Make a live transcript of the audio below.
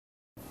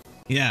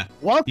Yeah,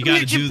 Welcome you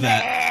gotta to do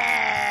that.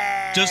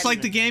 Japan! Just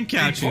like the game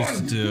couch used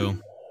to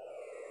do.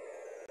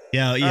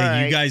 Yeah,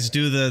 Alright. you guys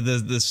do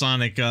the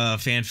Sonic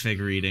fanfic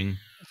reading.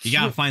 You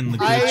gotta find the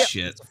good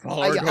shit.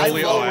 Follower I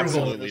goal, love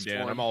absolutely, this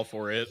Dan. one. I'm all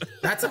for it.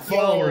 That's a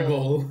follower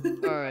goal.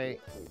 Alright.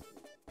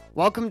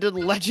 Welcome to the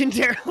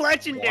legendary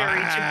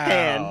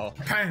Japan.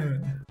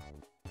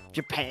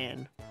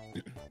 Japan.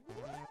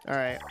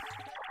 Alright.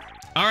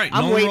 Alright,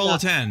 I'm no one waiting roll a on-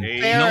 10. Hey,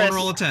 No one Ferris,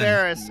 roll a 10.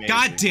 Ferris.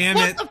 God damn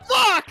What it. the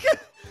fuck?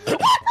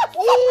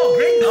 Oh,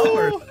 great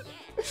number.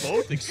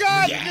 Both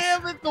God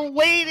damn it, the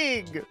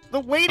waiting! The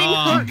waiting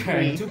hurt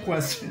Okay, me. 2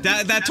 questions.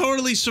 That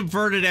totally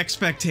subverted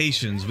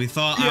expectations. We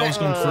thought I was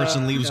going first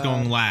and Lee was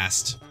going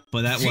last.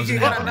 But that wasn't GK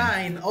got a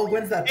happening. 9. Oh,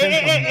 when's that?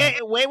 Hey,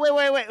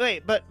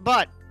 wait.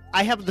 But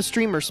I have the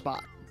streamer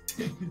spot.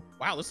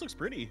 Wow, this looks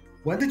pretty.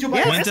 When did you buy?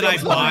 Yeah, When this did I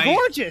looks buy-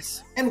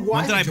 gorgeous. And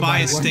why When did I you buy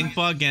a one? stink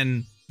bug?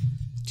 And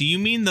do you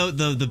mean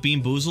the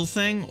Bean Boozle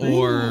thing,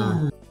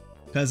 or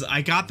because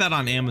I got that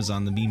on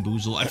Amazon, the Bean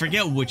Boozle? I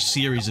forget which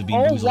series of Bean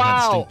Oh Boozle had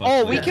wow! stink bug.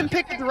 Oh, we Yeah. can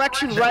pick a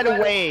direction right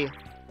away.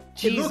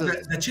 Hey, look,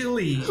 Jesus. the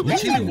chili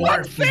What,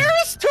 water.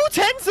 Ferris? 2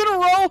 10s in a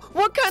row?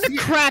 What kind of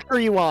Yeah. crack are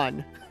you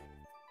on?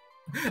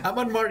 I'm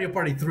on Mario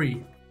Party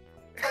 3.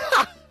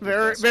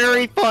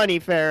 Very funny,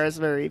 Ferris.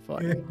 Very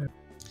funny.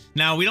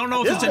 Now we don't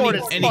know if This there's board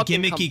any is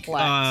fucking gimmicky.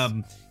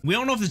 complex. We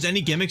don't know if there's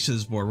any gimmicks to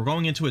this board. We're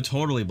going into it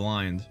totally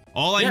blind.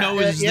 All I Yeah, know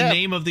is yeah. the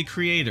name of the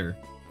creator.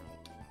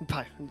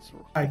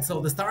 Alright, so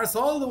the star's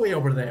all the way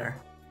over there.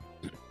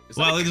 Is that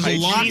Well, there's a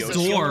kaiju locked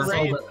Yoshi door.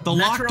 raid? The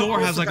locked natural door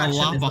has course like of a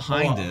action lot is the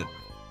behind fall. it.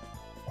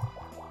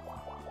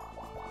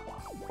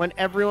 When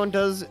everyone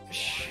does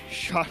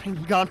shotting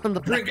gun on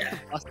the Bring back it.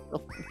 of the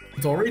bus.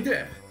 It's already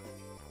there.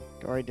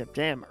 Dory dip.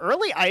 Damn.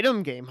 Early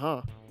item game,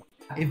 huh?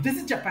 If this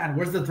is Japan,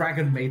 where's the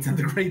dragon mates and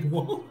the Great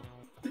Wall?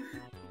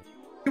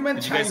 You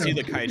meant Did you guys China. see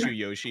the kaiju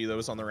Yoshi that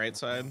was on the right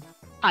side?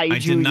 I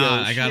did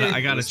not. I gotta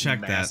It was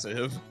check that.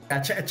 massive.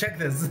 Yeah, check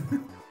this.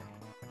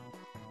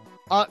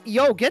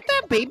 Yo, get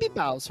that baby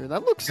Bowser.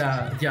 That looks.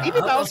 Yeah, Baby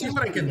I'll see Bowser's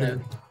what I can pretty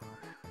do.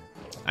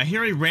 I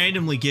hear he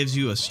randomly gives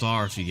you a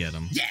star if you get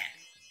him.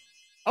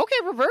 Okay,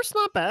 reverse,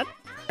 not bad.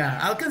 Yeah,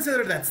 I'll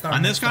consider that star.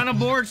 On this kind of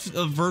board,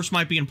 a verse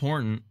might be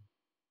important.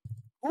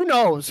 Who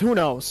knows? Who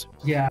knows?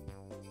 Yeah.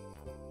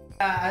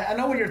 I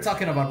know what you're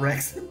talking about,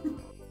 Rex.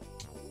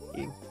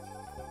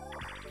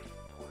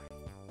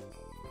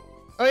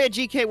 Oh yeah,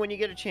 GK. When you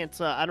get a chance,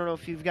 I don't know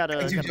if you've got a.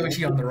 Kaiju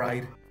Yoshi on the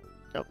right.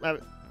 No,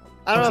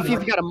 I don't know if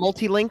you've got a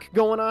multi-link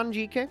going on,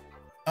 GK.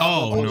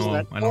 Oh, what was no,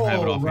 that? I don't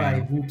have it Oh, offhand.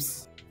 right.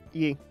 Whoops.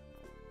 Yeah.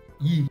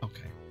 Yee.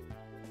 Okay.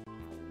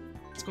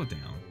 Let's go down.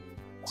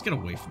 Let's get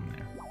away from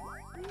there.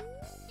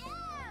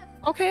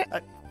 Okay.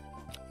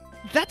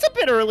 That's a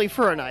bit early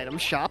for an item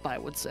shop, I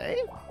would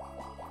say.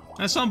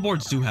 Some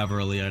boards do have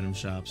early item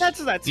shops.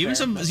 That's even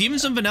fair.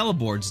 some vanilla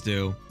boards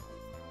do.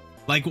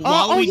 Like Oh,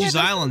 Waluigi's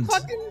yeah, Island.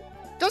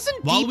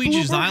 Doesn't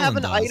Waluigi's Deep Blooper have Island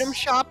an does. item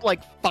shop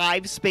like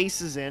 5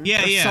 spaces in?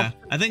 Yeah, or yeah. something?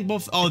 I think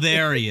both. Oh,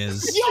 there he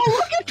is. Yo,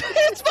 look at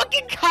this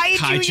fucking Kaiju,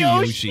 Kaiju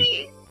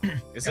Yoshi.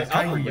 Is Yeah, it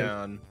up or kaiju.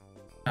 down?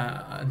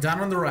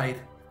 Down on the right.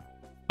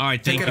 All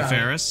right, thank Check you, it out.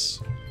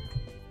 Ferris.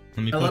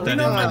 Let me put Let me that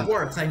know in how my it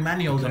works. I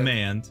manualed it.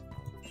 command.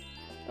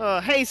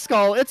 Hey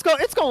Skull, it's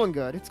going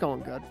good. It's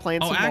going good.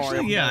 Playing Oh, some actually,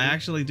 Mario yeah, I Party.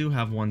 actually do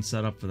have one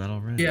set up for that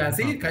already. Yeah,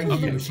 see? Oh, Kaiju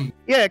okay. Yoshi.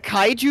 Yeah,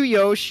 Kaiju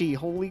Yoshi.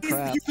 Holy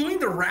crap. He's doing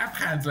the rap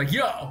hands like,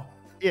 yo!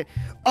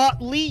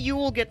 Lee, you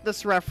will get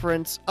this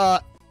reference.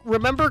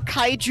 Remember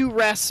Kaiju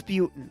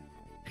Rasputin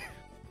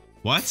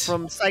What?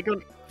 from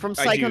Kaiju,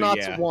 Psychonauts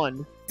yeah.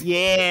 1?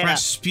 Yeah.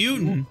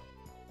 Rasputin.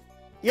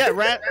 Yeah,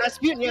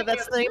 Rasputin. Yeah,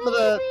 that's the name of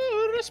the.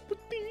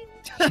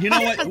 You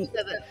know what?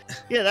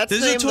 Yeah, that's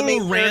This the is a name of the total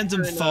main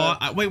random character in,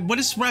 thought. Wait, what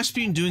is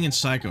Rasputin doing in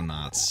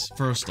Psychonauts?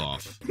 First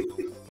off.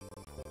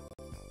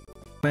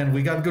 Man,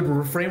 we got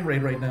good frame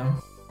rate right now.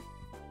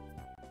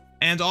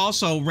 And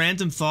also,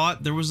 random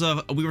thought, we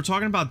were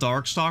talking about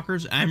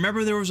Darkstalkers. I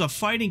remember there was a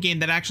fighting game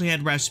that actually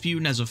had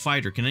Rasputin as a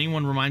fighter. Can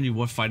anyone remind me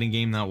what fighting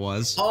game that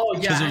was? Oh,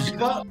 yeah. 'Cause it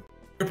was-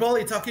 You're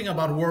probably talking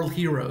about World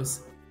Heroes.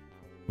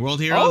 World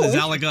Heroes? Oh, Is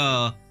that like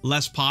a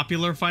less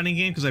popular fighting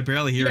game? Because I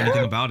barely hear Yeah.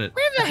 anything about it.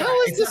 Where the hell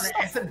is It's this?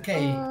 an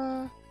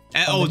SNK.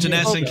 Oh, it's an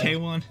Okay. SNK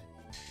one?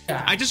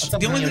 Yeah, I just,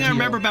 that's the only a thing I Neo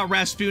remember Geo. about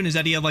Rasputin is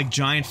that he had like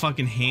giant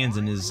fucking hands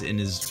in his Yeah.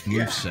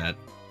 moveset.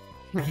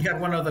 He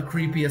had one of the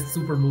creepiest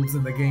super moves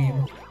in the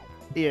game.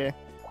 Yeah.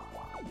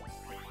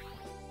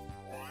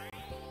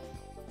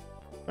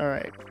 All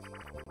right.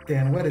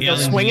 Dan, what is Yeah,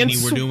 that? swinging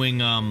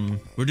Linguini,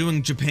 we're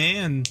doing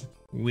Japan.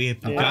 We've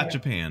Yeah. got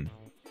Japan.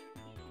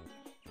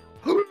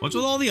 What's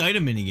with all the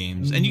item mini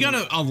games? And you got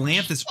a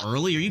lamp this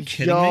early? Are you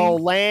kidding Yo,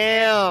 me?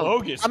 lamb.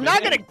 Bogus, I'm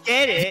not man. gonna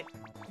get it.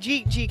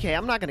 GK,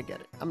 I'm not gonna get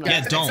it. I'm not. Yeah,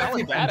 It's don't.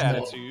 exactly That that.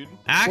 attitude.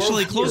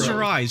 Actually, World close your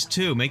Heroes. eyes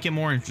too. Make it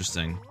more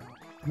interesting.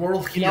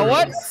 World Heroes. You know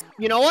what?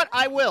 You know what?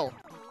 I will.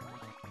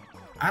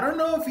 I don't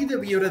know if he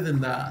debuted in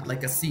the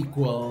like a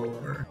sequel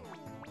or.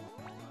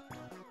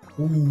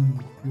 Ooh,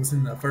 he was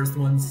in the first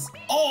ones.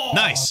 Oh,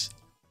 Nice.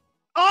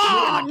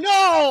 Oh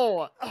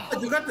no!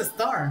 You got the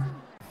star.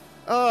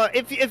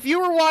 If you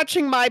were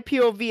watching my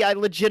POV, I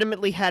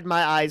legitimately had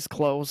my eyes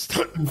closed.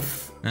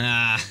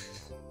 Ah.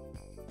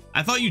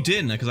 I thought you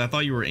didn't, because I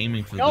thought you were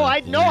aiming for No,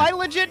 I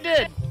legit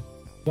did.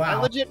 Wow. I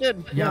legit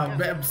did.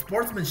 Yeah,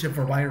 sportsmanship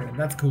for Byron.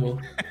 That's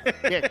cool.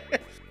 Yeah.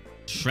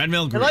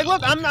 Treadmill And grip. like,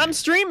 look, I'm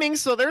streaming,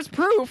 so there's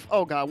proof.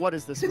 Oh god, what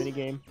is this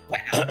minigame?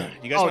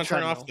 You guys Oh, want to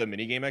turn treadmill. off the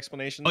minigame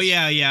explanations? Oh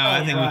yeah,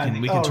 I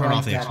think we can turn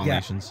off the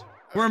explanations.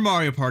 We're in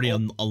Mario Party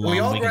alone. We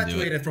all can do it.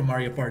 graduated from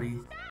Mario Party.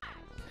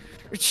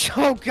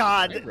 Oh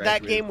god, that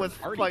graduated game was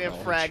from party fucking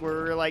college. frag. Where we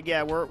were like,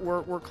 yeah,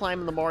 we're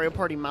climbing the Mario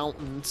Party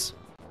mountains.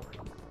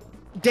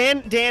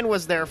 Dan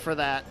was there for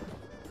that.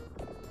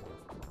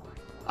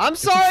 I'm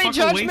sorry, fuck away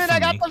Judgment. from I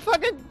got me. the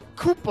fucking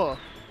Koopa.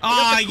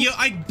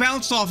 I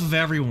bounced off of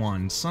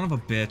everyone. Son of a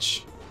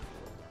bitch.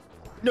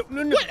 No.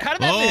 What? How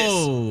did that miss?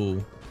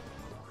 Oh.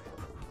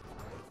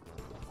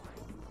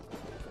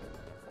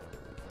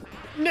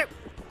 No.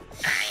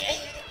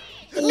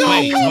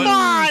 Wait, Come what?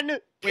 on! Wait,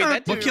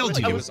 that What dude killed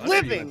really you? was I was under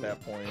you living. at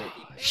that point.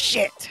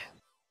 Shit.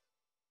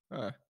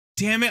 Huh.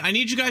 Damn it! I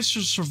need you guys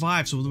to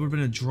survive, so it would have been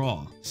a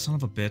draw. Son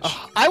of a bitch.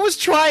 I was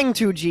trying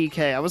to,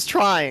 GK. I was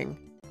trying.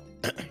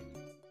 I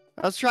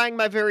was trying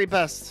my very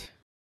best.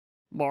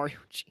 Mario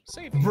G.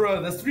 Save.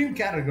 Bro, the stream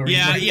category.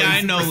 Yeah, is I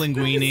know,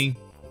 Linguini.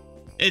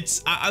 It's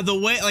the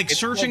way, like, It's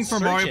searching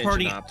called for Mario search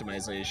Party. engine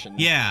optimization.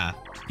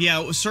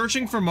 Yeah,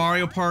 searching for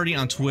Mario Party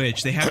on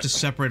Twitch, they have to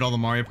separate all the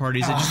Mario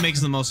Parties. It just makes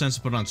the most sense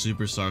to put it on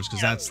Superstars,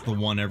 because that's the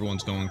one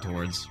everyone's going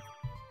towards.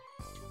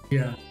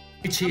 Yeah.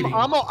 It's cheating.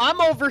 I'm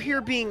over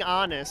here being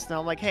honest. And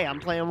I'm like, hey, I'm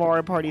playing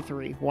Mario Party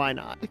 3. Why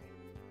not?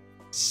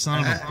 Son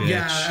of a bitch.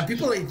 Yeah, and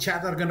people in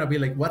chat are gonna be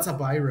like, "What's a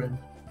Byron?"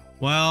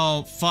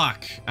 Well,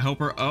 fuck. I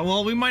hope we're. Oh,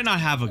 well, we might not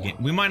have a game.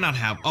 We might not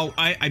have. Oh,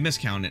 I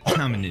miscounted.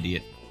 I'm an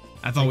idiot.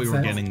 I thought we were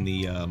Makes sense. getting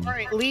the. All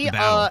right, Lee. the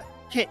battle.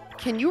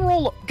 Can you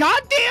roll?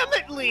 God damn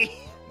it, Lee!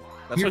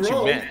 That's He what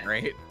rolled. you meant,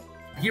 right?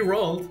 He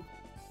rolled.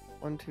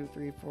 1, 2,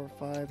 3, 4,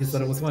 5. He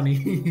thought it was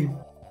funny.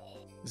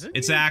 Is it?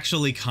 It's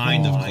actually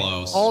kind of Oh.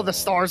 close. All the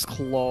stars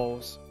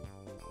close.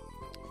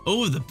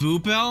 Oh, the boo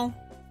bell.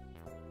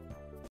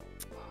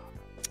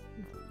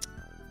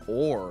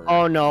 Or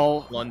Oh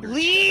no, Blunder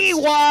Lee!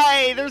 chest.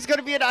 Why? There's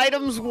gonna be an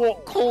items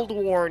Cold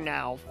War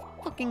now.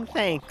 Fucking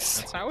thanks.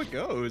 That's how it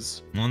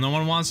goes. Well, no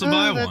one wants to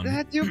buy one.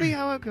 That do be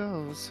how it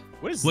goes.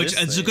 What is Which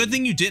this it's a good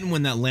thing you didn't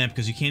win that lamp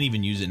because you can't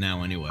even use it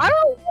now anyway. I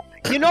don't.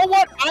 You know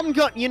what?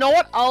 You know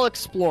what? I'll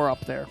explore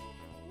up there.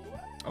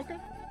 Okay.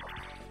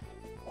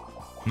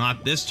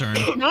 Not this turn.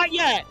 Not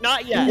yet.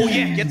 Not yet. Oh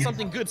yeah, get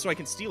something good so I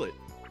can steal it.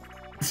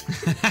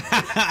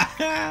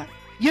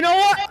 You know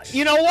what?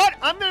 You know what?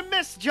 I'm gonna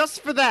miss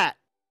just for that.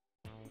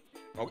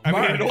 Oh, I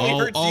mean, it only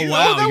hurts you.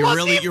 wow, there you're wasn't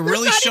really even- you're there's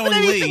really not showing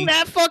even anything Lee.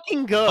 that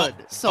fucking good.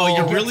 So Oh,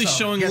 you're Get really some,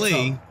 showing get Lee.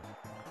 some.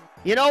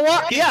 You know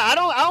what? Yeah, I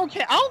don't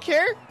care. I don't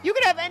care. You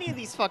can have any of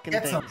these fucking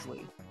Get things, some.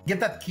 Lee. Get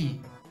that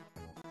key.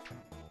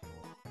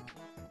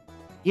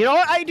 You know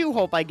what? I do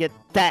hope I get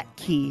that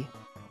key.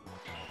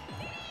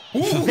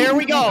 There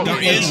we go.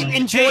 There is.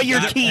 Enjoy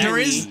your key. There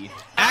is.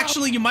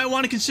 Actually, you might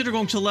want to consider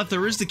going to the left.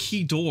 There is the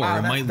key door. Wow,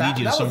 It might that- lead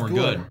you to that was somewhere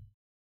good.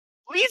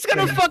 Lee's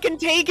gonna fucking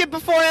take it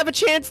before I have a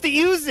chance to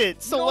use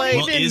it. So like,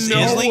 Well, is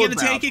know Lee gonna about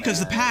take it? Because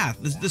the that. path,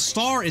 the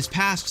star is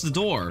past the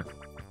door.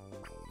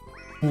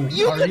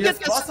 You Are can you get a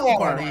the puzzle star.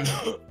 party?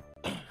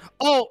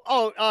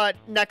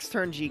 Next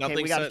turn, GK. Nothing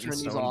We gotta set in turn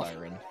these stone, off.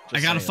 Byron. I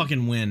Just gotta saying.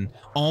 fucking win.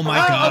 Oh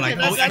my Oh, god! okay,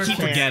 I that's keep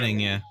fair.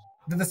 forgetting. Yeah,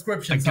 The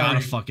description. I gotta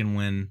sorry. fucking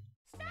win.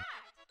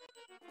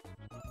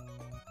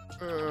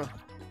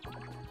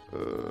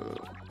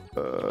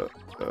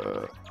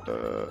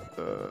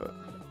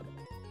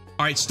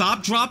 All right,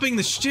 stop dropping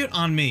the shit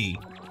on me.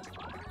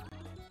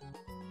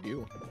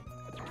 You.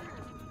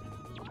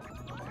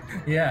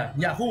 Yeah,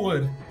 who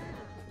would?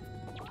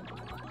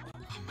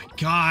 Oh my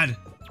god.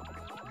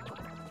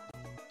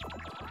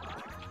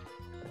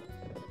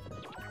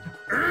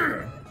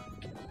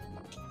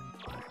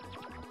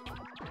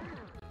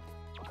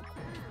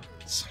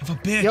 Son of a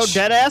bitch. Yo,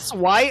 deadass.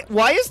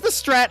 Why is the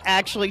strat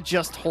actually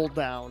just hold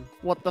down?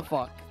 What the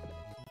fuck?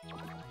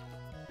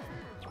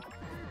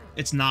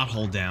 It's not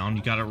hold down.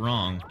 You got it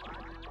wrong.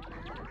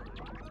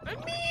 I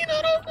mean,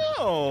 I don't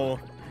know.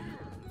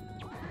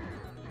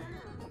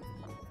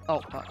 Oh,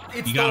 fuck.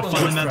 It's You got a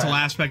totally fundamental strat.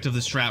 aspect of the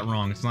strat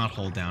wrong. It's not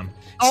hold down.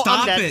 Oh, I'm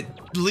Stop dead.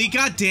 it, Lee.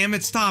 God damn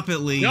it! Stop it,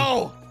 Lee.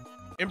 No!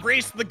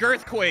 Embrace the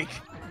girthquake.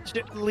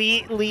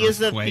 Lee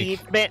is a Earthquake.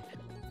 thief.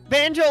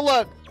 Banjo,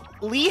 look.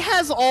 Lee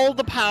has all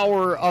the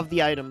power of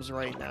the items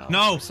right now.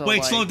 No, So, wait,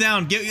 like, slow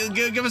down.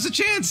 Give us a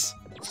chance.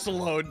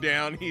 Slow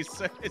down, he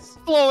says.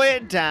 Slow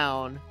it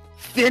down.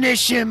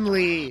 Finish him,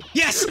 Lee.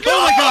 Yes! Oh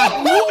my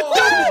god!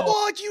 What the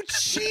fuck, you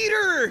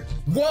cheater!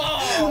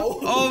 Whoa!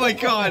 Oh my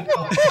god!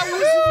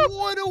 I was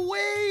one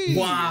away!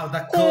 Wow,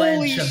 the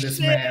Holy clench of this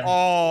shit. man.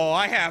 Oh,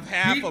 I have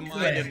half Big a mind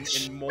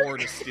glitch. and more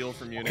to steal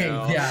from you Okay,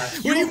 now. yeah.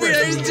 What do you mean?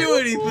 I didn't do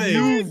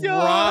anything. You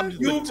robbed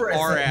the Hubris,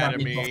 tar out of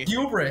people. me.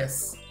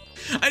 Hubris.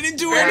 I didn't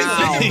do Wow.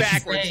 anything.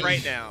 Backwards Insane.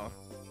 right now.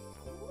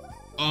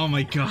 Oh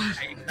my god.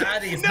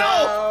 That is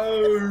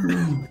No!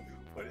 no.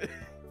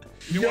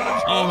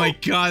 Oh my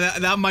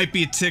god, that might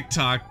be a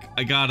TikTok.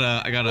 I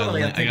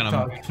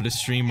gotta put a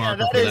stream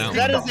marker for that one.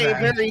 That is a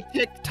very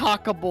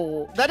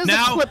TikTokable. That is a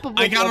clippable.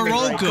 I gotta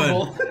roll right?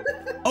 good.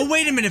 Oh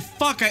wait a minute,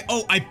 fuck!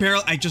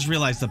 I just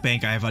realized the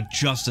bank. I have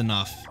just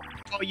enough.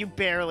 Oh, you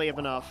barely have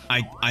enough.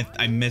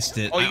 I missed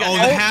it. Oh, the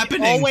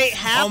happening. Oh wait,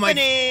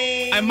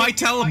 happening. I might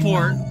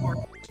teleport.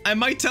 I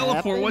might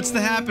teleport. What's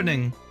the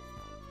happening?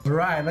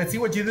 Right, let's see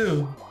what you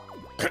do.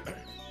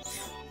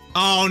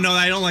 Oh no,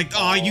 I don't like.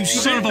 Oh, you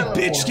son of a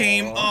bitch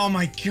game. Oh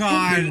my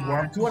god.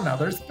 Warp to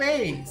another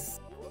space.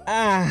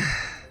 Wow.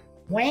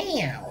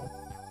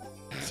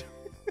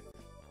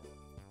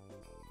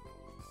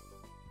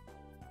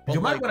 You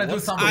might want to do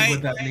something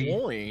with that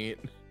lead.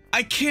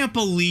 I can't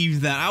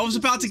believe that. I was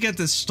about to get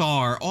the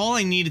star. All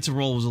I needed to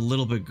roll was a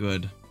little bit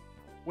good.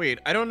 Wait,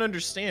 I don't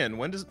understand.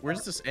 Where does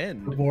this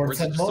end? The board or is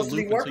it said just a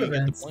mostly loop warp until you get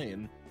the events.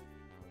 plane?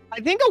 I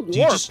think a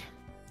warp.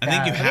 I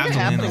think you have to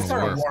land on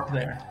a warp. warp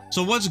there.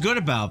 So what's good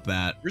about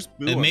that? Where's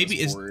Boo on Maybe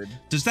this board?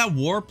 does that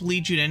warp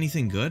lead you to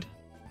anything good?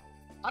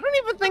 I don't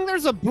even think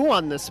there's a boo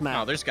on this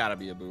map. Oh, there's gotta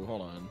be a Boo.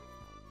 Hold on.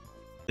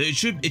 It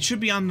should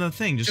be on the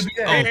thing. Just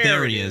there.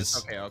 there he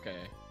is. Okay.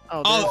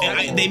 Oh,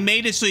 They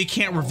made it so you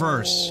can't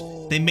reverse.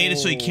 They made it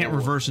so you can't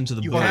reverse into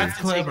the You board. have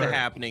to take Clever. the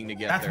happening to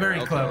get That's there.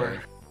 very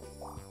clever.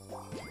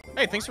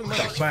 Hey, thanks for the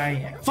money.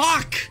 Bang.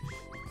 Fuck!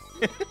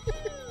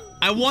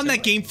 I won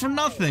that game for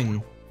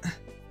nothing.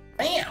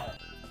 Bam.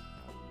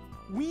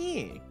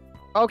 Wee.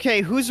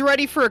 Okay, who's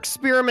ready for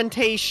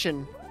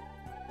experimentation?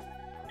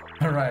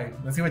 All right,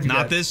 let's see what you Not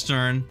got. this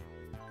turn.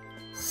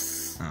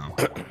 Oh.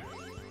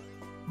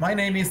 My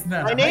name is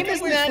Nana. My name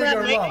is Nana,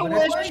 For make your a love, and it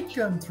wish might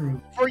come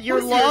true. For your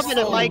What's love, and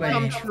it soul might name?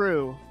 come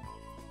true.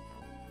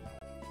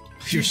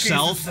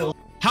 Yourself? Jesus.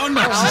 How I'm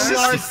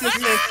narcissistic?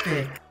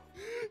 Narcissistic.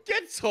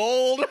 Get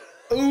told.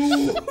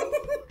 Ooh.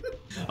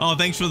 Oh,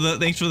 thanks for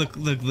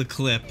the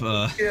clip,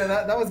 Yeah,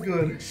 that was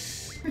good.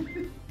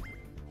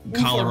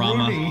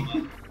 Colorama.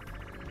 Rooney.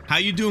 How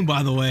you doing,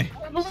 by the way?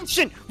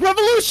 Revolution!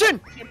 Revolution!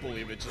 I can't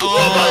believe it.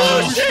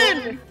 Oh.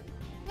 Revolution!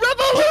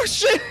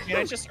 Revolution! Can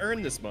I just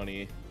earn this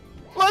money?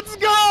 Let's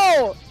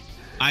go!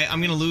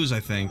 I'm gonna lose, I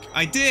think.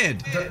 I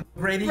did! The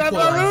great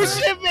equalizer.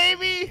 Revolution,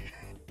 baby!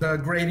 The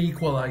great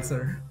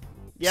equalizer.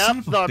 Yep, Son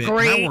of a the bitch, that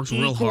great works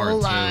real hard, too.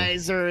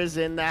 equalizer is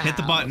in the Hit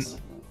the button. house.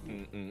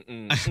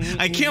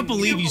 I can't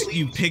believe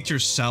you picked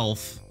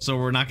yourself, so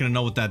we're not gonna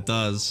know what that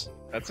does.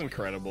 That's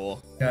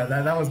incredible. Yeah,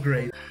 that was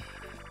great.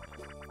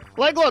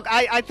 Like, look,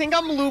 I think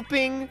I'm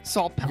looping,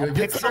 so I'll You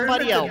pick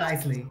somebody else.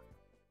 Nicely.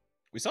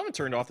 We still haven't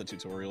turned off the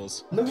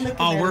tutorials.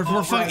 Oh, we're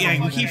fucking,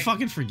 yeah, we keep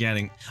fucking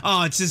forgetting.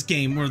 Oh, it's this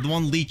game where the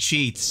one Lee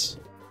cheats.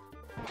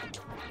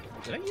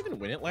 Did I even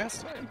win it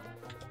last time?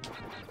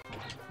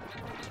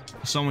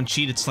 Someone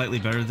cheated slightly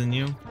better than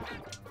you.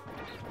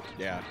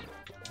 Yeah.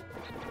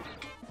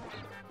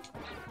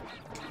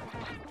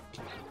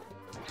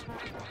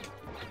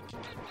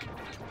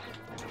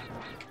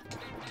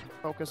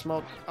 Focus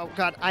mode. Oh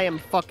god, I'm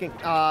fucking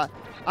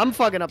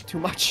up too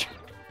much.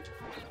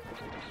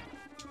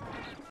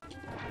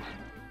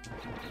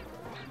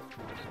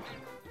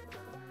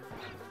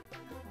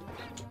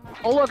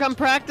 Oh look, I'm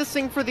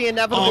practicing for the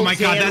inevitable. Oh my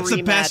god, Zan that's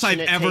the best rematch I've in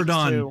It ever Takes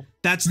done. Two.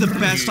 That's the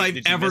best I've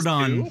Did you ever miss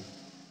done. two?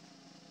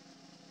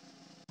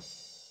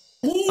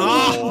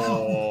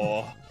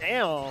 Oh, Oh.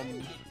 Damn.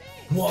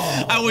 Whoa,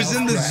 I was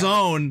in the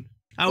zone.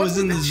 I was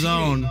in the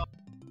zone.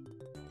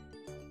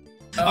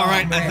 All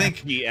right, I think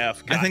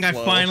PF. I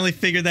finally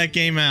figured that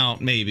game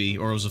out, maybe,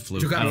 or it was a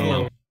fluke. You got I don't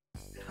know.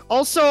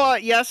 Also,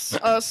 yes,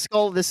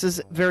 Skull, this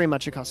is very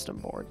much a custom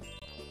board.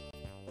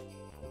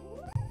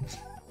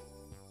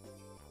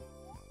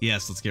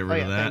 Yes, let's get Oh rid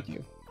yeah, of that. thank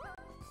you.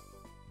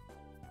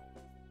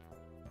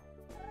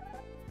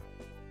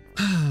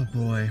 Oh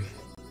boy.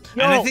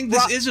 Yo, And I think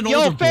this is an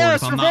older board,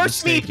 Ferris, if I'm not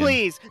reverse me, mistaken.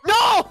 please.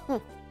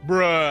 No!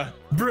 Bruh.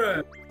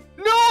 Bruh.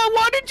 No, I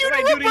wanted you What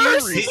to did I do to you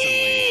reverse recently?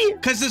 me!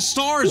 Because the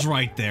star is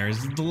right there.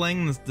 It's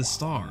delaying the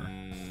star.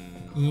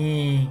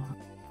 Yeah.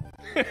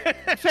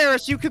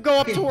 Ferris, you could go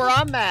up to where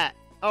I'm at.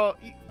 Oh,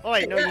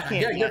 wait, no, you Yeah,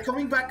 can't. you're yet.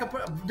 coming back up.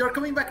 You're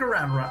coming back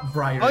around,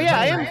 Brian. Oh yeah,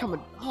 I am coming.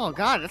 Oh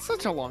god, that's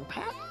such a long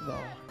path, though.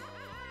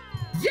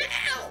 Yeah.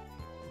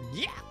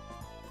 Yeah.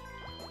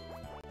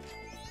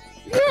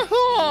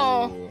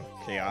 Oh.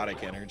 Ooh,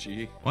 chaotic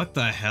energy. What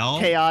the hell?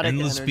 Chaotic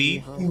Endless energy, beat?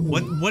 huh?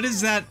 What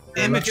is that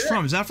image look at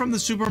from? Is that from the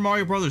Super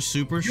Mario Brothers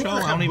Super Show?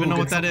 I don't even know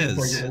what that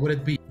is. What would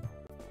it be?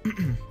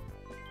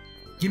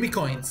 Give me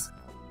coins.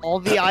 All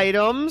the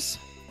items.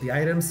 The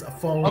items, a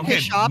phone. Okay,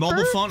 shopper?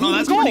 mobile phone. Oh,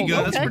 that's Gold, pretty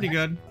good. That's okay. pretty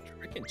good.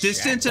 Freaking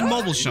Distance and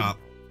mobile shop.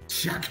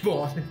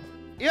 Jackpot.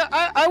 Yeah,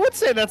 I would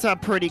say that's a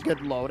pretty good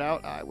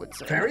loadout. I would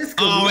say. Ferris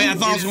Oh wait, I Galoo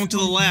thought I was is- going to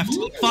the left.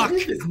 Fuck.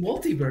 It's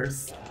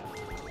multiverse.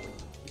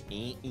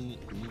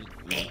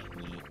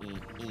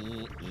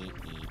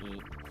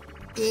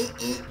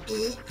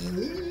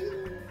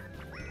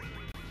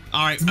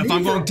 All right, if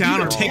I'm going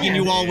down, I'm taking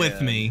you all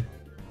with me.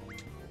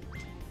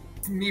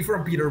 It's me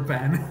from Peter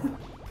Pan.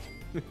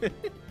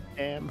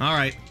 Damn. All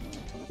right,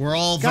 we're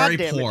all God very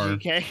damn poor. it,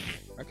 DK.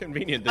 How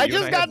convenient that I you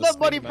and just I got have the that same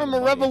money amount from of a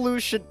money.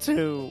 Revolution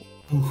too.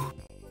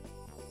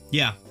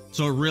 Yeah,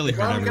 so it really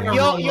hurt everyone.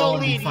 Yo,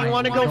 lead. You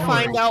want to go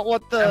find out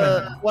what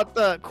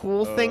the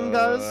cool thing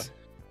does?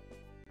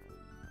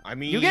 I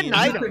mean, you get an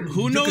item.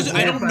 Who knows?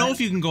 I don't know if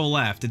you can go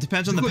left. It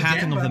depends on the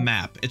pathing of the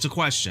map. It's a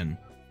question.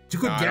 You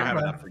could I don't have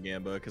Gamba. enough for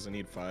Gamba because I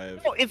need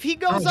 5. Oh, if he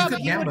goes you up, could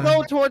he would Gamba.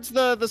 go towards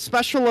the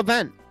special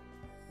event.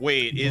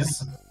 Wait,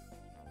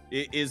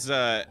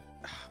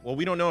 well,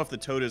 we don't know if the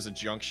toad is a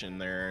junction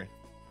there,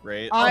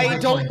 right? I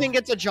good don't point. think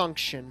it's a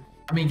junction.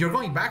 I mean, you're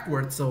going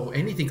backwards, so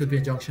anything could be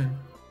a junction.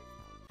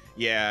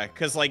 Yeah,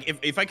 because like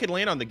if I could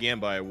land on the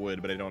Gamba, I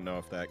would, but I don't know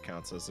if that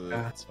counts as a.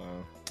 Yeah.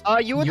 So.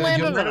 You would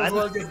land on might it. as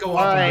well just go All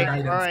up and right, get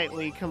items. all right,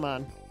 Lee, come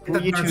on. Who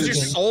That you matters. Is your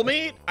choosing?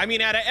 soulmate? I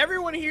mean, out of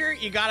everyone here,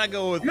 you gotta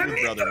go with your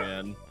brother,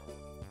 man.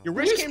 Your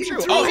wish came true.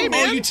 true. Oh, hey,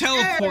 man. you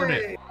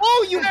teleported.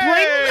 Oh, you bring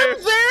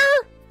them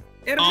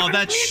there? Oh,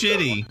 that's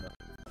shitty.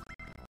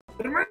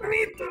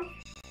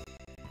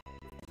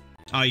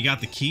 Oh, you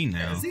got the key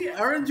now. See,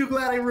 aren't you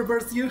glad I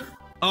reversed you?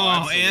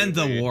 Oh, and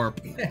the absolutely.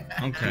 warp. It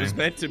Okay. was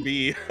meant to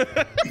be.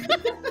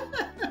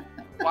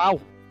 Wow.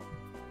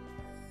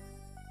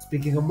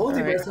 Speaking of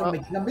multiverse, Alright, I'm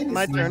making a mini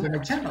my series turn. on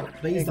my channel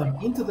based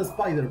on Into the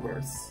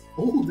Spider-Verse.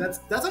 Oh, that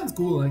sounds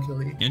cool,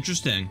 actually.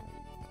 Interesting.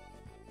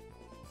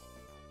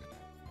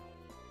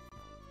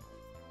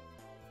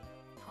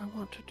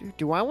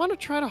 Do I want to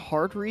try to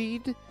hard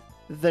read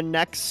the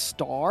next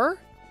star?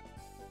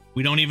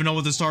 We don't even know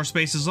what the star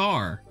spaces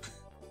are.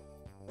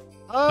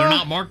 They're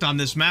not marked on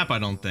this map, I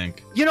don't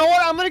think. You know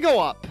what? I'm gonna go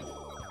up.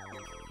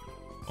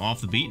 Off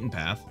the beaten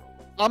path.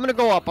 I'm gonna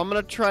go up. I'm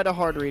gonna try to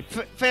hard read.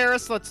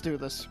 Ferris, let's do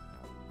this.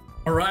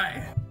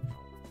 Alright,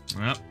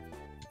 Yep.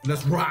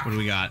 let's rock. What do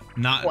we got?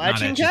 Not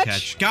Etch and etch and catch?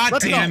 catch. God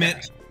Let's damn go.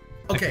 it.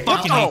 Okay, I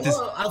fucking hate this.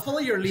 I'll follow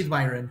your lead,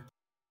 Byron.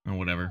 Oh,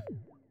 whatever.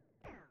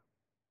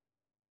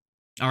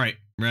 All right,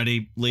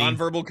 ready, Lee.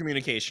 Nonverbal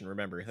communication.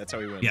 Remember, that's how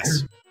we win.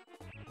 Yes.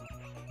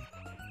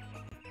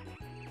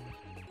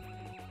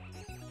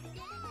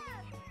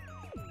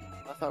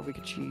 I thought we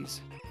could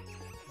cheese.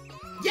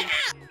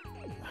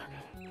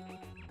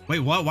 Wait,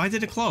 what? Why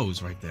did it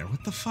close right there?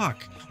 What the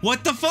fuck?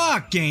 What the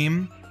fuck,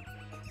 game?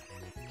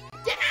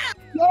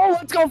 Yo,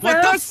 let's go, What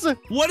Ferris! the?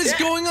 What is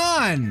going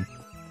on?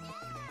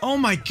 Oh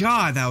my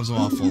god, that was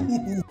awful.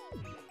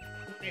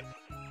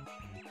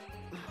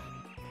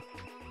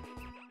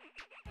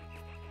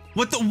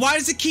 What the? Why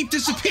does it keep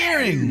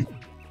disappearing?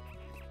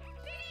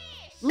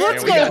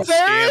 Let's we go, got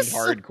Ferris!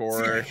 scammed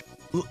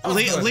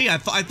hardcore. Lee, I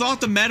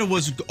thought the meta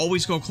was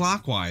always go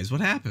clockwise.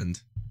 What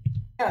happened?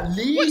 Yeah,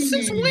 lead. What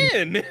since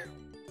when?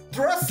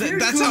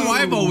 That's how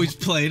I've always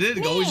played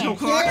it. Always go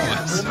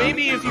clockwise. Well,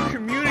 maybe if you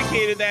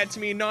communicated that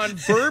to me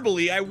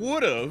non-verbally, I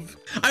would have.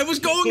 I was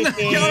going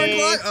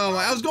counterclock. Oh,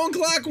 I was going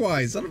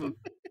clockwise. Son of a...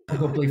 I'll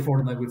go play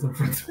Fortnite with some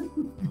friends.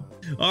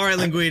 All right,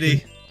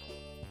 Linguini.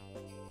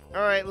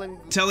 All right,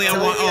 Telly, I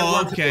Telly, want. I Oh,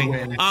 want to okay.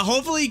 win.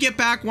 Hopefully you get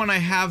back when I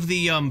have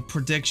the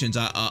predictions.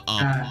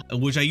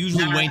 Which I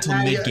usually wait until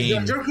mid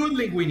game. You're good,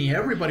 Linguini.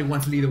 Everybody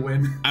wants Lee to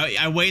win.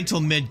 I wait until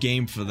mid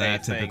game for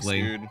that Hey, thanks,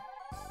 typically. dude.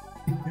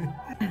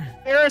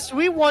 Ferris,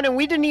 we won and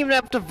we didn't even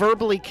have to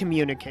verbally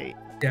communicate.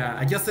 Yeah,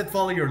 I just said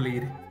follow your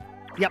lead.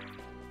 Yep.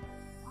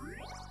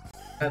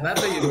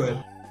 That's how you do it.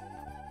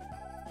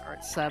 All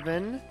right,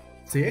 7.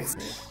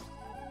 6.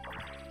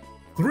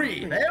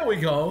 3. There we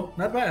go.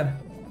 Not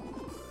bad.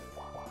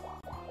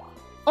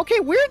 Okay,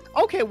 weird.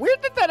 Okay, weird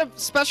that a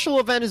special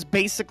event is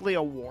basically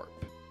a warp.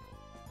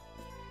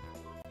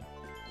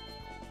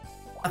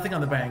 Nothing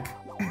on the bank.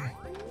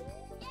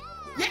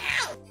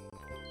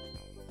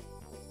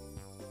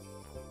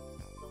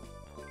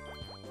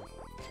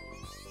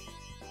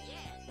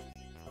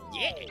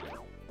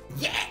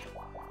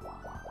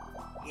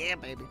 Yeah,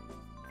 baby.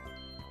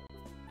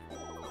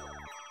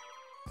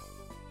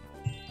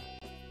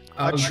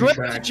 I'll A be trip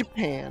to back.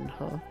 Japan,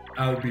 huh?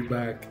 I'll be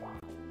back.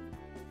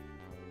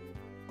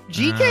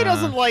 GK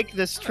doesn't like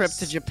this trip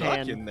to Stuck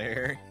Japan. in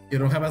there. You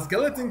don't have a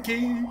skeleton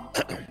key.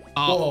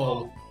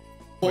 Oh,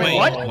 Whoa. wait,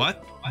 What?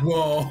 what?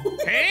 Whoa.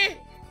 Hey?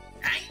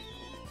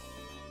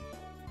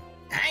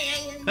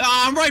 Oh,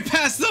 I'm right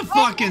past the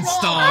fucking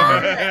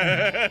star.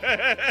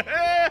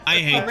 I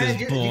hate Oh, man, this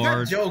you got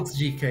board. jokes,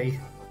 GK.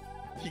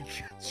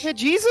 Yeah,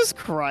 Jesus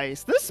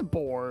Christ, this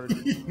board.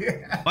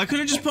 Yeah. Why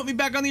couldn't you just put me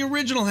back on the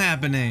original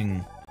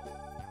happening?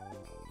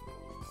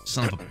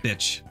 Son of a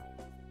bitch.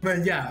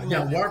 But yeah,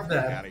 warp Out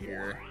that. of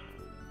here.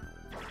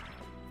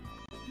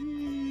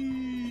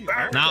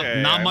 Not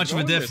Okay, not I'm much of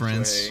a going this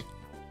difference. way.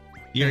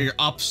 You're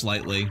up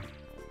slightly.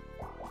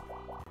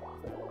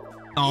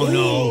 Oh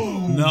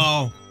no,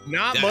 no.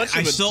 Not Yeah, much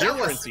I of a still-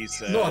 difference, he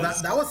says. No,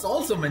 that was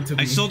also meant to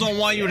be. I still don't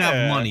want you to have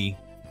Yeah. money.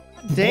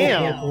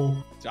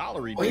 Damn.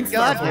 Dollary Oh, dude. it's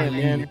God not damn,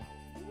 really. man.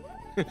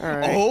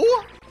 Alright.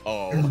 Oh?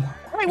 Oh.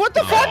 Wait, what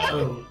the fuck?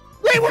 Oh.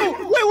 Wait.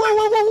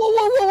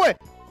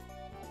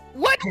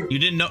 What? You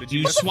didn't know. Did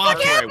You must have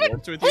swapped. fucked where I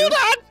warped with you? Hold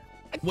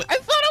on. What? I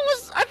thought it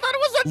was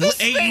at this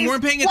Hey, space. you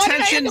weren't paying Why did I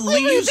attention. have to Lee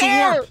leave used the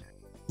there? warp.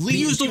 Lee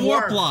used the You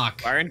warp are.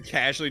 block. Byron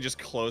casually just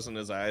closing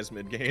his eyes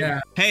mid-game. Yeah.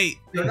 Hey,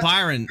 You're not-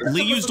 Byron, you're Lee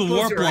supposed used to the close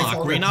warp your eyes block.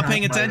 all Were the you not time,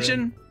 paying Byron.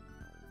 attention?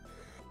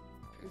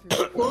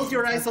 Close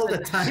your eyes all the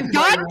time.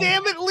 God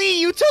damn it, Lee!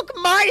 You took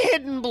my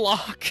hidden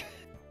block.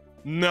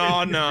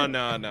 No.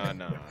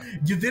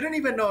 You didn't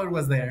even know it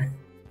was there.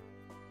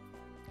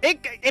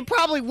 It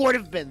probably would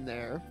have been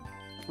there.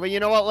 But you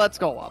know what? Let's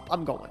go up.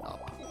 I'm going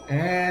up.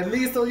 And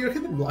Lee stole your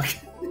hidden block.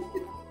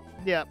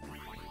 Yep.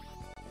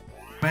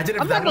 Imagine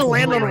if I'm that not gonna was a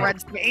land on duel a right-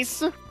 red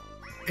space.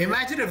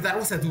 Imagine if that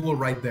was a duel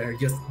right there.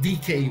 Just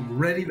DK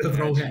ready to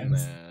throw Imagine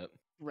hands. that.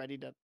 Ready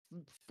to.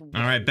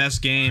 All right,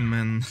 best game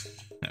and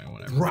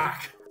whatever.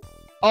 Rock.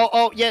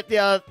 Oh, yeah.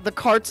 The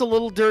cart's a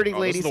little dirty,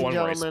 Oh, this is ladies the and one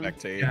where I gentlemen.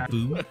 spectate. Yeah.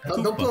 Boo.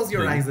 Don't close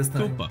your boo, eyes this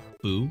time. Koopa.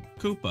 Boo.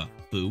 Koopa.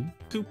 Boo.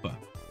 Koopa.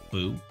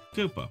 Boo.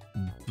 Koopa.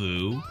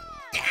 Boo.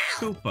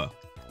 Koopa.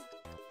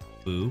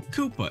 Boo.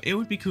 Koopa. It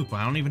would be Koopa.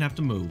 I don't even have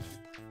to move.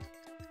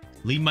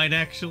 Lee might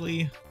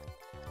actually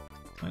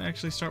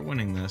start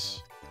winning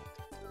this.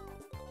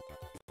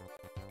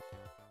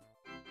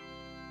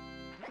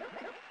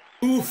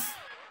 Oof.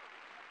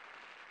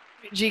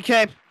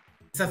 GK.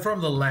 Except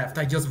from the left,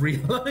 I just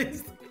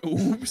realized.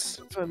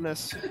 Oops. Win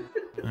this.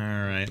 All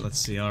right, let's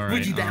see. All right.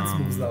 Witchy dance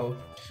moves though.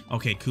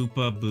 Okay,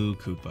 Koopa, Boo,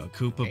 Koopa.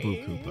 Koopa, Boo,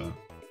 Koopa.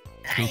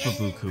 Koopa,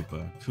 Boo,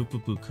 Koopa.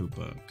 Koopa, Boo,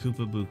 Koopa.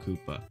 Koopa, Boo,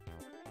 Koopa.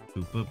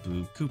 Koopa,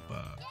 Boo,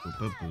 Koopa.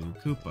 Koopa, Boo,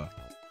 Koopa.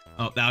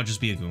 Oh, that'll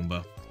just be a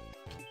Goomba.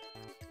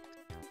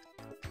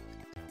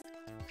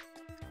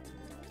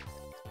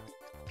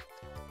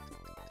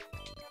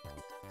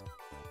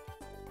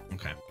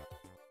 Okay.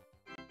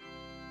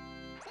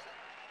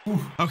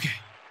 Okay.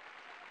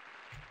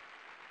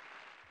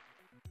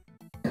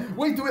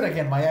 Wait, do it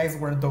again. My eyes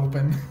weren't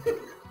open.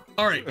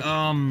 All right.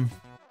 Are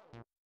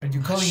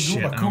you calling Shit,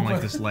 Goomba I don't Koopa?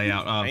 like this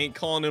layout. I ain't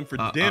calling him for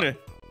dinner.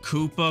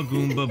 Koopa,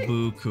 Goomba,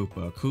 Boo,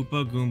 Koopa.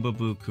 Koopa, Goomba,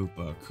 Boo,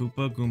 Koopa.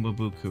 Koopa, Goomba,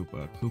 Boo,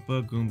 Koopa.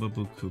 Koopa, Goomba,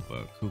 Boo,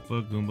 Koopa.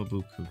 Koopa, Goomba,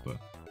 Boo, Koopa.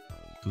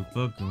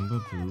 Koopa,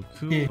 Goomba, Boo,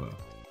 Koopa.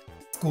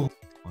 Cool.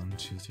 1,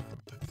 2, 3, 4,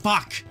 5.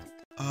 Fuck!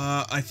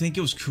 I think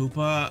it was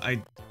Koopa.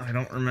 I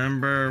don't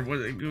remember. What?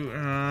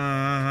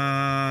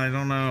 I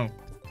don't know.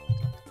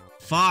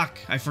 Fuck!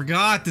 I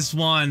forgot this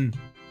one.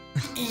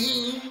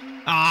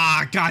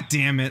 Ah, god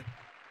damn it!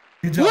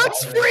 Good job.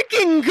 Let's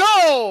freaking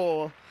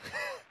go!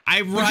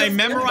 I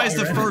memorized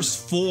the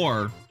first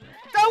 4.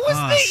 That was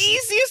the s-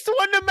 easiest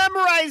one to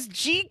memorize.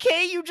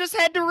 GK, you just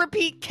had to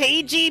repeat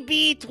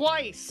KGB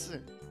twice.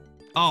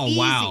 Oh Easy.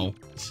 wow!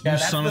 Yeah, You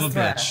that's son the of a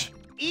strat. bitch!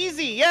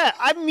 Easy, yeah.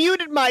 I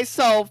muted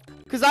myself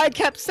because I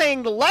kept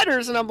saying the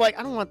letters, and I'm like,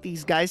 I don't want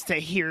these guys to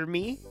hear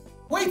me.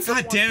 Wait,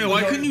 God damn it!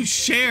 Why couldn't you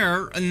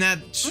share in that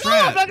No, I'm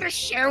strat? not gonna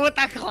share with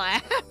the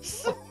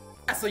class.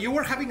 So you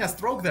were having a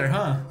stroke there,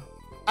 huh?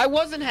 I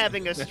wasn't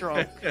having a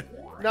stroke.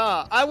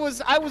 Nah, I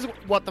was.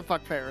 What the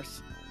fuck,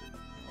 Ferris?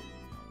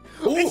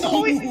 It's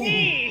always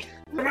me.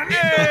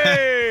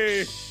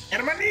 Hey!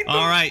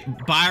 All right,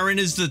 Byron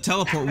is the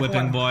teleport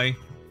whipping boy.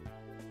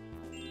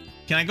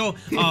 Can I go?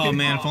 Oh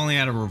man, if only I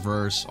had a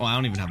reverse. Oh, I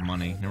don't even have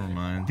money. Never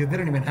mind. You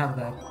didn't even have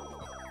that.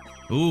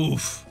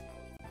 Oof.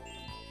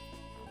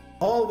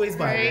 Always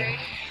by Right.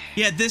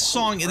 Yeah, this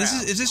song.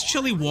 Is this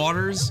Chilly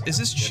Waters? Is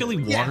this Chilly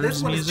Yeah,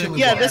 this Waters one is music? Chilly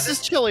Yeah, Waters. this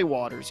is Chilly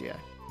Waters. Yeah.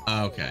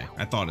 Okay,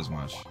 I thought as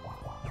much.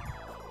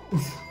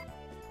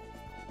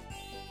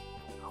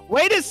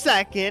 Wait a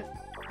second.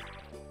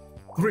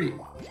 3.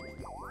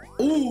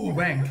 Ooh,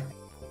 bank.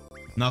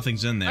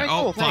 Nothing's in there. Alright,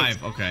 Oh, cool, thanks.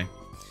 5. Okay.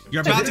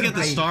 You're about to get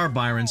the Wait. star,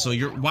 Byron. So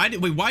you're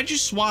why'd you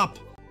swap?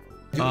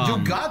 You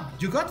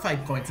got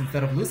 5 points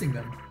instead of losing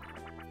them.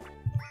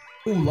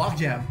 Ooh,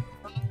 logjam.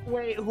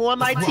 Wait, who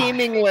am I Rock.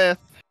 teaming with?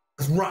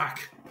 Let's rock.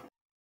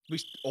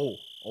 Oh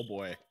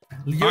boy.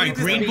 You All right, need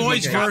this Green to be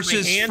Boys okay.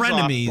 versus Hands off,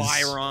 frenemies.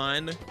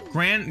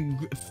 Byron.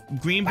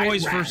 Green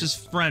Boys Byron.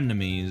 versus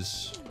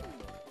frenemies.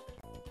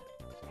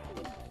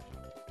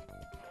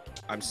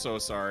 I'm so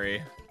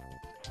sorry.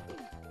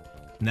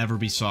 Never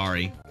be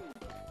sorry.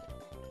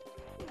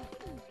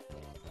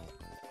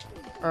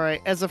 All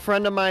right, as a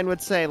friend of mine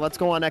would say, let's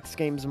go on X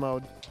Games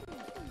mode.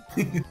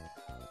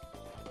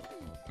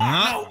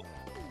 Huh?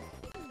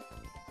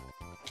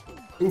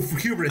 Ooh, for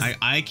hubris.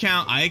 I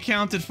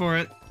accounted for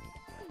it.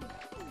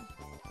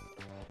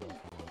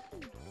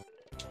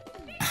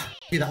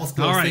 Yeah, that was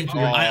close. All right, Thank you.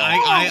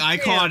 I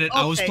caught it.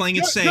 I was Okay, playing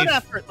it good, safe. Good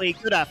effort, Lee.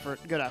 Good effort.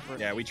 Good effort.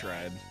 Yeah, we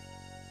tried.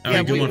 All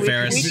right, good one, we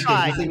Ferris.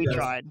 tried. You We saved us.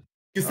 tried.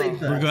 You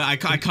saved We're that.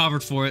 good. I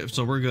covered for it,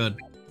 so we're good.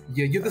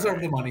 Yeah, you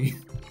deserve the money.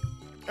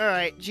 All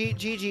right,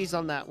 GG's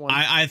on that one.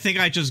 I think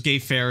I just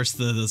gave Ferris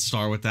the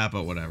star with that,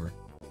 but whatever.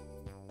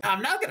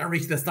 I'm not gonna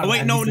reach the star. Oh wait,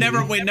 that no,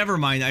 easily. never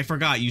mind. I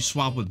forgot. You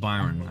swapped with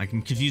Byron.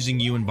 I'm confusing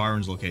you and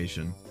Byron's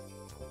location.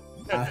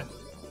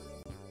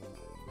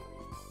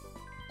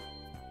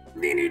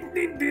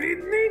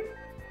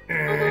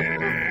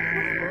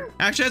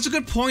 Actually, that's a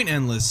good point,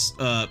 Endless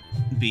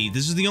B.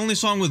 This is the only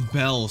song with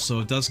Bell, so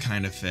it does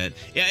kind of fit.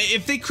 Yeah,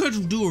 if they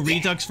could do a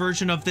Redux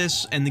version of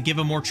this and then give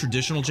a more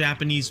traditional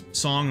Japanese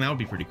song, that would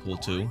be pretty cool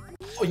too.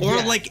 Oh, Or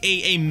yeah. like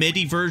a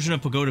MIDI version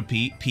of Pagoda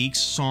Peaks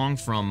song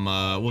from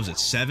what was it,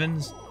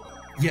 7?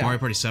 Yeah, Mario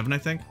Party 7, I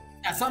think.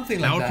 yeah, something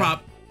That like would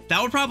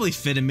that would probably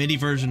fit a MIDI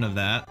version of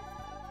that.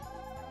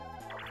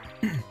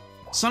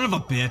 Son of a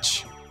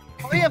bitch.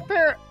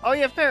 Oh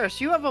yeah,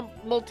 Ferris, you have a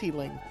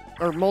multi-link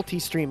or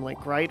multi-stream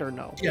link, right? Or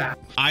no? Yeah.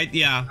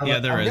 Yeah,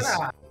 there is.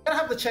 I'm gonna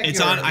have to check. It's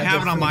on. I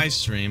have it on my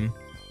stream.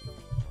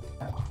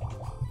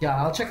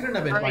 Yeah, I'll check it in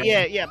a bit. Right,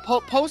 yeah.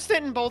 Post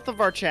it in both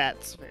of our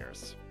chats,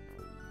 Ferris.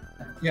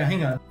 Yeah,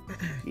 hang on.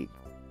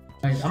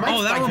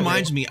 Oh, that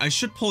reminds me. I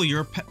should pull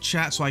your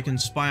chat so I can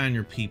spy on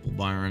your people,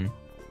 Byron.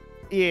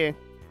 Yeah.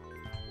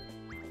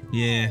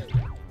 Yeah.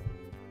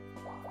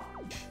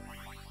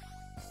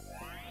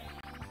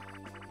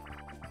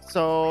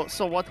 So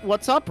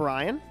what's up,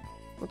 Ryan?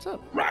 What's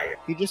up? Ryan.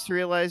 You just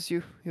realized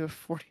you have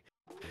 40.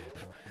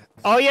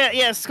 Oh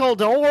yeah, Skull.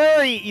 Don't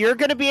worry. You're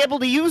gonna be able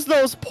to use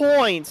those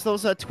points,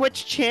 those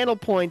Twitch channel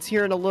points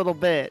here in a little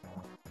bit.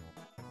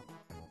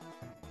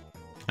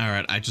 All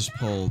right, I just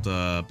pulled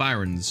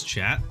Byron's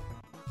chat.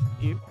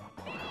 You.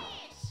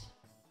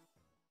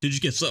 Did you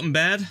get something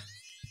bad?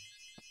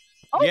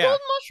 Oh, Yeah. golden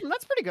mushroom.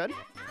 That's pretty good.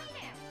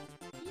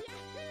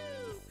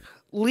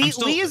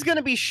 Lee is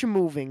gonna be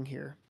schmoving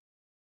here.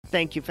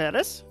 Thank you,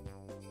 Ferris.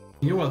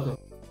 You're welcome.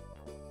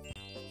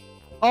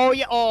 Oh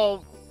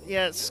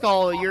yeah,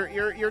 Skull.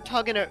 You're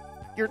tugging at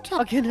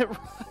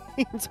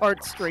Ryan's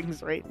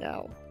heartstrings right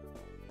now.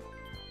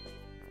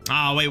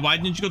 Oh wait, why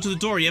didn't you go to the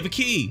door? You have a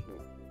key.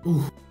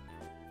 Ooh,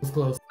 it's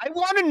close. I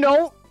want to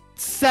know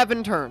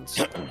 7 turns.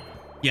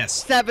 Yes.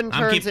 7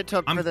 turns it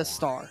took for this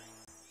star.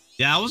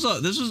 Yeah,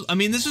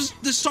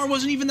 this star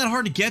wasn't even that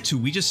hard to get to.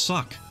 We just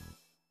suck.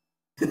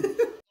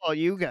 Oh,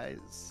 you guys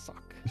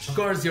suck. Of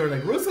course, you're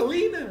like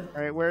Rosalina.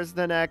 All right, where's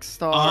the next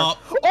star?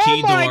 Oh,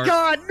 Oh my door.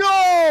 God,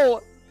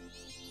 no!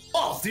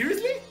 Oh,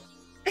 seriously?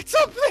 It's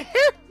up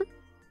there.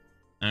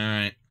 All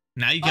right,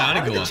 now you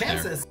gotta go up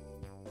there.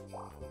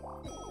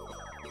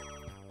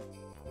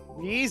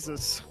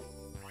 Jesus.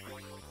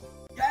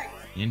 Yikes.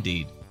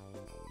 Indeed.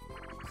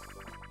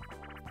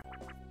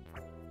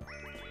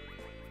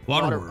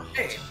 Waterworld.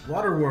 Hey,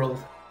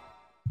 Waterworld.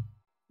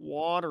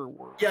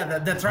 Waterworld. Yeah,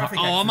 the traffic.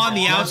 Oh, I'm on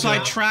the accident.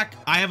 outside track.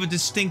 I have a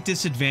distinct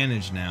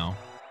disadvantage now.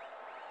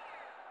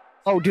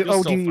 Oh, do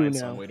You'll still you find know?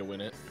 some way to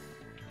win it.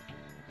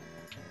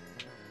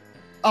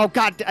 Oh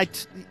God,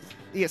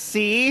 you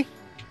see?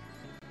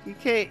 You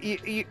can't.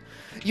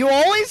 You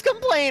always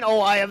complain.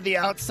 Oh, I have the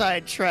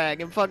outside track,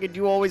 and fucking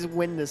you always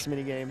win this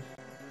minigame.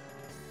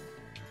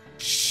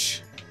 Shh.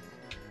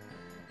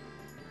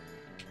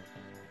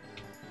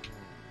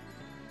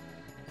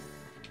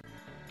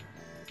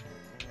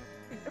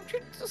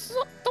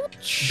 Don't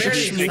Very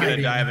Just making a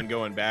exciting. dive and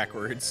going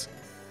backwards.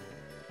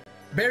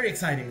 Very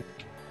exciting.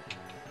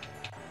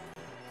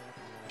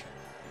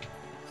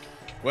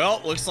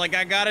 Well, looks like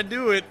I gotta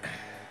do it.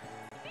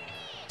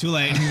 Too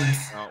late.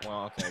 Oh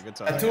well, okay, good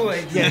time. Too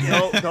late. Yeah,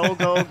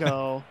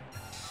 go.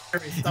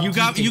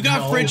 You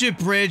got Frigid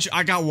Bridge.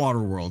 I got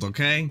Waterworld.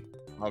 Okay.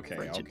 Okay,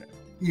 Frigid. okay.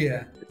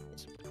 Yeah.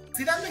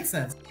 See, that makes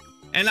sense.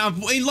 And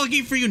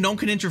lucky for you, no one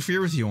can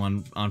interfere with you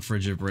on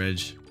Frigid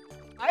Bridge.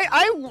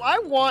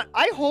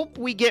 I hope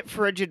we get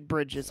Frigid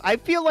Bridges. I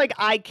feel like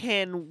I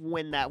can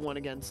win that one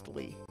against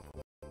Lee.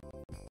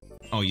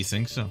 Oh, you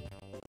think so?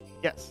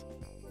 Yes.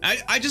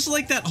 I just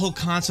like that whole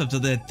concept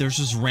of that there's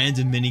just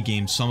random mini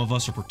games some of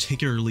us are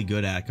particularly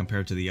good at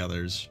compared to the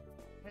others.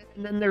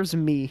 And then there's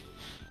me.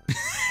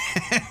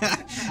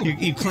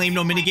 you claim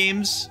no mini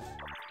games?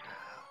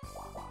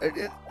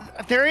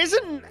 There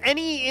isn't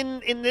any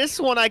in this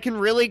one I can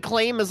really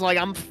claim as like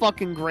I'm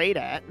fucking great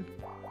at.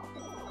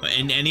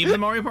 In any of the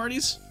Mario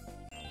parties?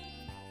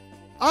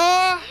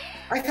 I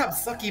have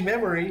sucky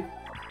memory.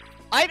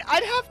 I'd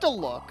have to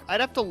look.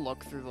 I'd have to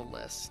look through the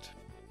list.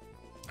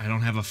 I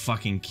don't have a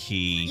fucking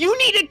key. You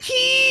need a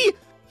key!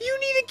 You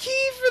need a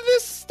key for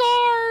this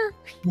star!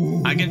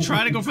 I can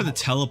try to go for the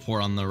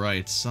teleport on the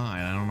right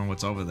side. I don't know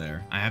what's over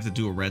there. I have to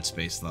do a red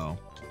space though.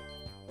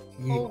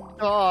 Oh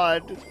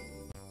God.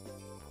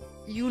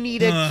 You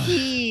need a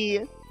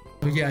key.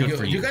 Oh, yeah, Good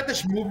for you you. got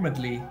this movement,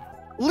 Lee.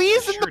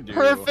 Lee's I in sure the do.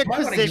 perfect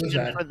Might wanna use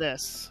position that. for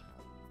this.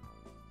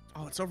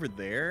 Oh, it's over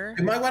there.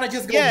 You might want to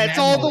just go. Yeah, it's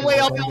man all the mode way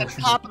with up that at the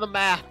motion. top of the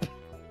map.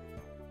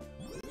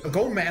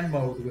 Go man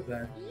mode with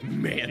that.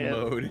 Man Yeah.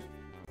 mode.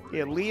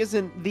 Yeah, Lee is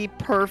in the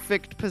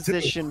perfect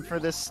position for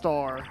this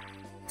star.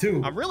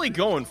 2. I'm really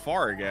going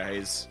far,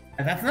 guys.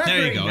 And that's not There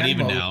you very go, it man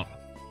evened mode. out.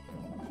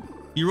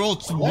 You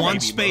rolled Well, one maybe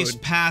space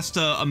mode. past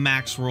a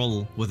max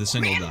roll with a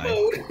single Man die.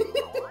 mode.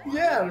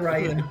 Yeah,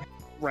 Ryan. Ever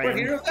Right.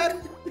 hear of that?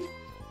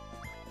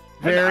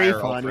 Very I had an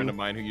IRL funny. friend of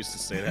mine who used to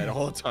say that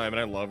all the time, and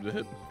I loved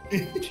it.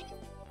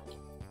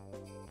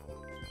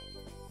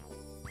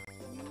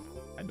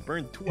 Had to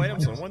burn 2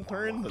 items on 1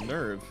 turn. The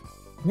nerve.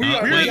 We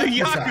are wait. We're the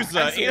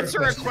Yakuza.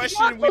 Answer a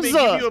question. Will they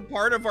Yakuza. give you a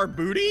part of our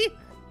booty?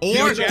 Or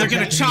You're they're gonna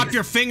Japanese. chop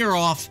your finger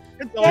off.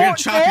 They're Don't- gonna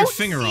chop your don't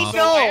finger see off.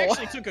 no- I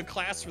actually took a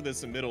class for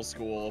this in middle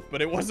school,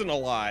 but it wasn't a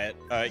lot.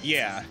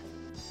 Yeah.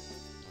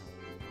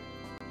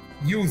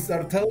 You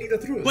are telling the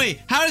truth.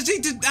 Wait, how do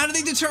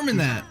they determine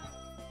that?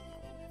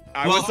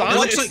 I Well, was it on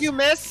looks it. like- You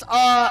miss.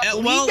 well-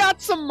 Lee got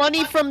some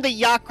money from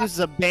the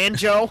Yakuza,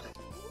 Banjo.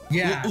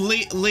 Yeah.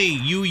 Lee,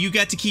 you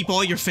get to keep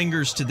all your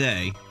fingers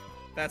today.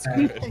 That's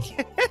good.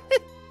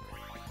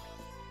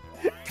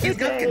 He's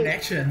got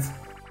connections.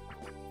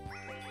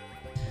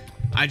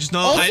 I just know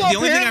Also, the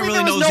only thing I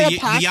really know is the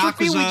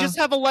apostrophe, Yakuza. we just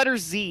have a letter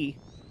Z.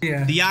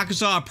 Yeah. The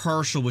Yakuza are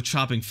partial with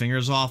chopping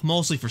fingers off,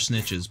 mostly for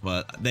snitches,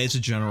 but it's a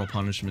general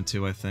punishment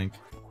too, I think.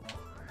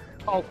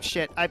 Oh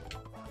shit!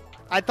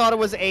 I thought it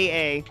was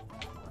AA.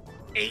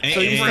 So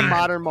use the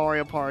modern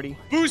Mario Party.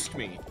 Boost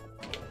me.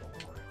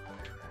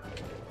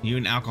 You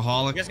an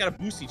alcoholic? You guys gotta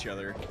boost each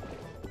other.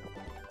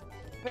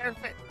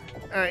 Perfect.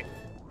 All right.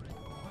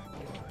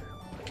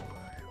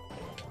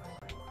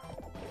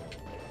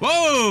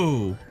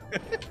 Whoa!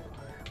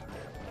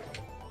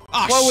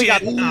 Oh Well, shit! we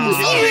got.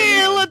 Oh.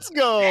 Yeah, let's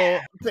go.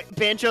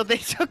 Banjo, they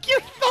took your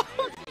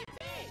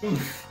phone.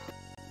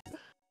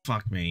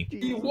 Fuck me.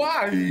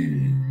 Why?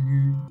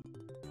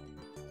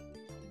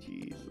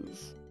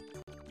 Jesus.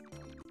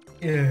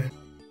 Yeah.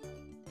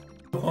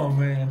 Oh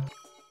man.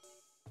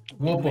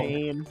 Whoop 'em.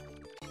 Man.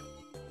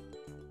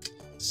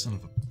 Son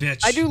of a bitch.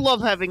 I do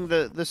love having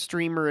the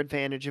streamer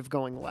advantage of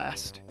going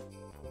last.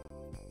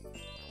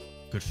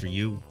 Good for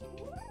you.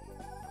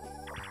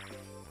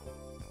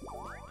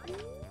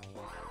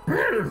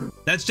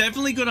 That's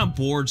definitely good on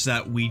boards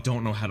that we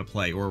don't know how to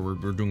play, or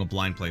we're doing a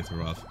blind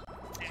playthrough of.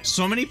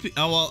 So many.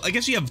 Oh well, I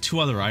guess you have 2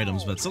 other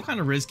items, but it's still kind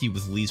of risky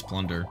with Lee's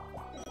plunder.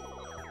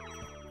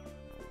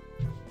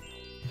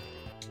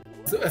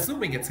 So,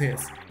 assuming it's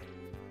his.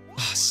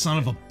 Ah, son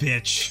of a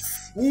bitch.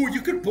 Ooh,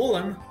 you could pull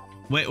him.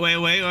 Wait.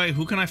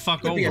 Who can I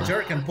fuck Could over? be a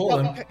jerk and pull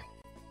him. You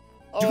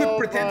could Oh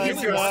pretend my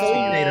he's your God.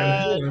 soulmate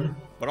and pull him.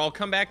 But I'll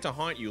come back to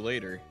haunt you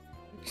later.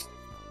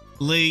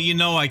 Lee, you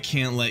know I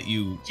can't let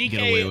you get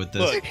away with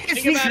this. Look,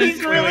 think about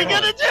He's it. really Wait,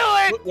 gonna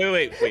do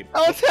it. Wait.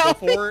 Oh, tell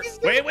me Before, he's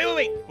gonna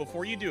wait.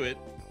 Before you do it,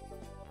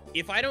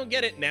 if I don't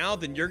get it now,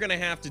 then you're gonna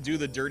have to do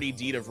the dirty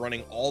deed of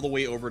running all the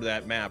way over to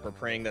that map or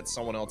praying that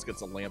someone else gets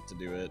a lamp to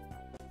do it.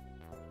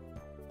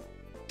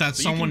 That's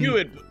So someone. you can do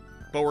it,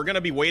 but we're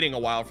gonna be waiting a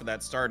while for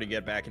that star to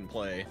get back in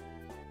play.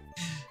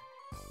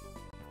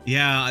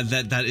 Yeah,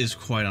 that is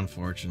quite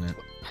unfortunate.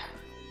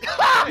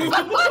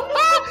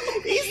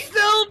 He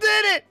still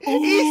did it.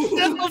 He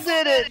still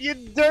did it. You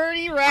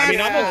dirty rat. I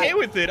mean, I'm okay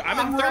with it.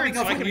 I'm in third, rubbing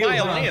so off I on can you, buy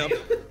a huh? lamp.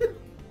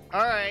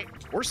 All right.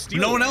 We're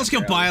stealing. No one else can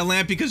lamp, buy a bro.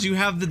 lamp because you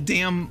have the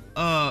damn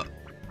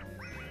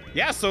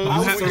Yeah, so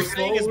How what you're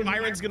saying is phone?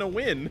 Byron's gonna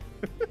win.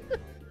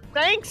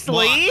 Thanks,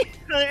 What? Lee,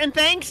 and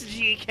thanks,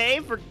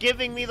 GK, for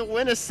giving me the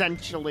win.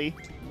 Essentially,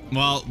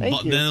 well,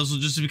 Thank you. then this will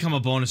just become a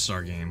bonus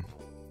star game.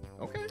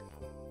 Okay.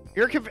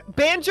 you're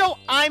Banjo.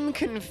 I'm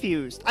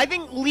confused. I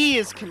think Lee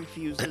is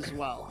confused as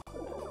well.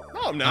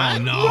 No, I'm not.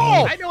 Oh,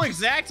 no. I know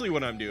exactly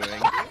what I'm doing.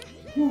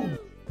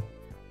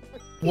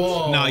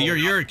 Whoa. No,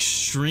 you're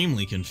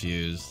extremely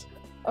confused.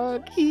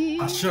 Okay.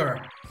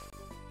 Sure.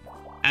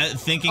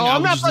 Thinking Oh, I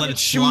I'm would not just let fucking it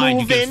slide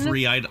to get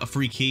schmovin'. a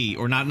free key,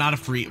 or not a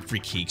free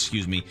key,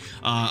 excuse me,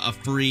 a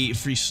free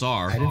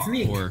star. I didn't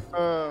sneak. Or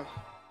Uh,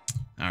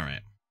 all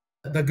right.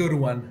 The good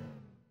one.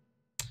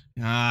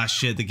 Ah,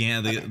 shit, the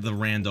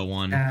rando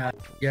one.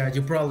 Yeah,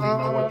 you probably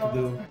know what to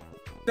do. You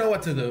know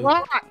what to do.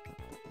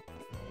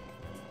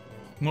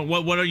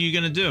 what? What are you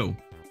gonna do?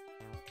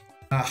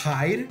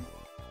 Hide?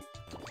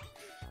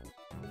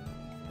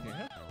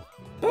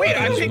 Wait,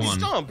 I There's picked one.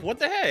 Stump. What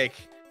the heck?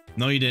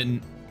 No, you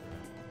didn't.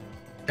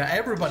 Yeah,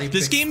 everybody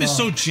This picks game is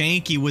so Stump.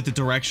 janky with the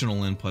directional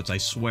inputs, I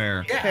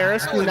swear. Yeah,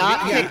 Paris, do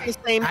not pick the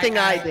same thing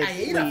I did, I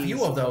ate a few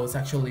please. of those,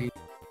 actually.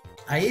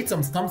 I ate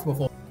some stumps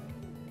before.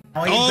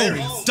 Now I ate Oh,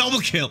 berries. double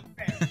kill!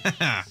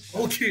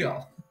 Oh,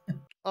 kill.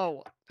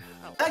 Oh,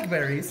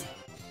 Blackberries.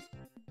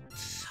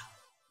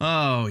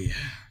 Oh, yeah.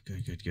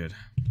 Good.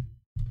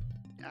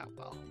 yeah,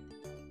 well.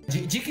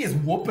 Jiki is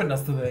whooping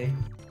us today.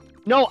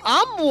 No,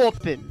 I'm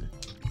whooping.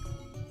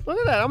 Look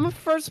at that. I'm in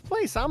first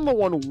place. I'm the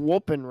one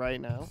whooping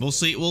right now. We'll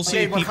see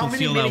Okay, if but how people many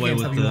feel that way minigames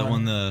with have you the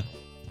won?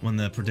 when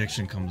the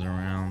prediction comes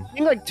around. I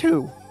think like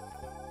 2.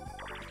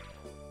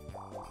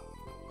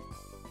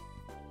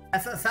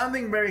 That's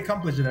sounding very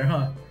accomplished there,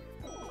 huh?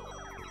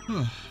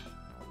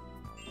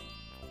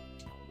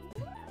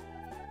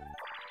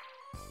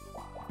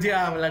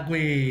 Yeah, like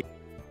we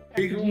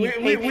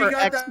got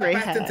that X-ray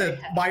patented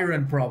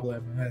Byron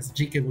problem, as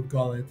GK would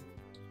call it.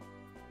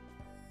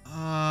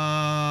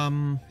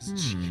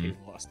 GK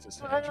lost his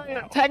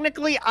head.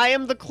 Technically, I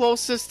am the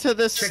closest to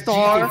this Check GK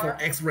star, for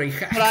X-ray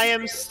hack. but I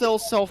am still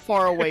so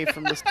far away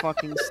from this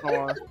fucking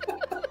star.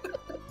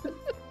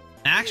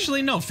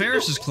 Actually, no.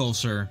 Ferris is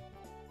closer.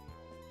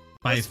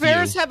 By a Does few.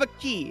 Ferris have a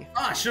key?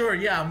 Ah, sure,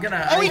 yeah, I'm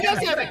gonna. Oh, he I does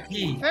got have a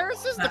key.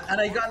 Ferris is the And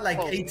I got like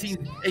closest.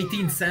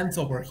 18 cents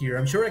over here.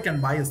 I'm sure I can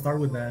buy a star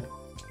with that.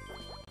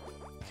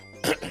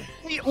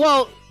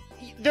 Well,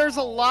 there's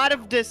a lot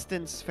of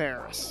distance,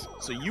 Ferris.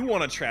 So you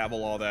want to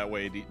travel all that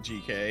way,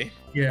 GK?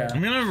 Yeah.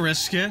 I'm gonna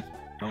risk it.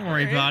 Don't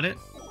worry about it.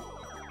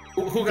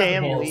 Who got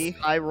Damn, the balls? Lee.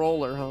 High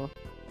roller, huh?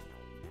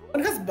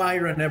 When has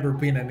Byron ever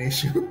been an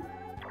issue?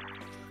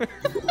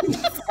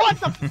 What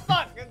the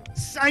fuck?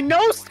 I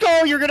know,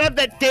 Skull, you're gonna have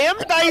that damn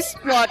dice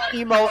block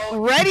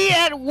emote ready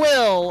at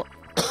will.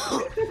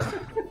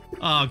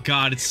 Oh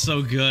god, it's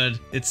so good.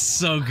 It's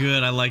so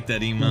good. I like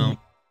that emote.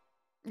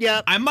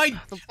 Yeah. I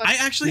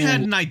actually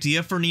had an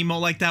idea for an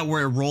emote like that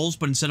where it rolls,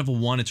 but instead of a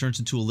 1, it turns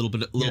into a little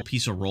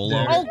piece of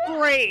Rolo. Oh,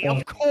 great!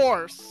 Of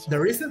course.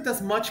 There isn't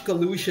as much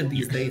collusion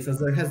these days as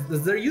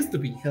there used to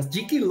be. Has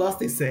GK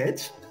lost his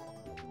edge?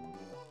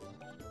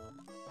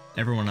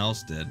 Everyone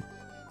else did.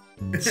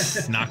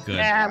 It's not good.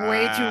 Yeah,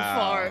 way too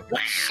far.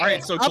 All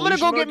right, so I'm gonna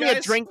go get collusion me a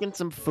guys? drink and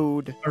some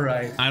food. All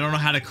right. I don't know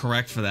how to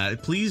correct for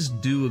that. Please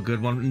do a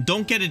good one. And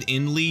don't get it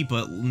in Lee,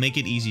 but make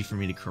it easy for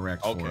me to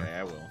correct Okay, for.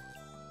 I will.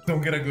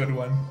 Don't get a good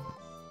one.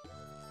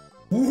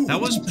 That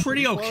was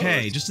pretty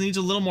okay. Just needs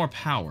a little more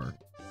power.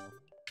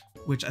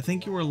 Which I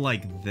think you were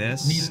like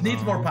this.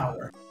 Needs more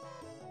power.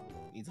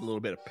 Needs a little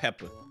bit of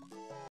pepper.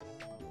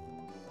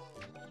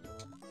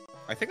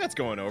 I think that's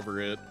going over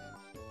it.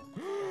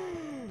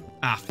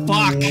 Ah,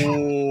 fuck!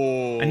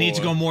 Oh. I need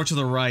to go more to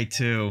the right,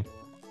 too.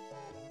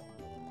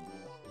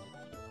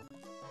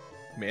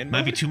 Man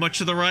Might be mode? too much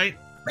to the right.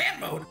 Man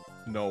mode.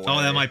 No way.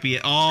 Oh, that might be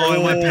it. Oh,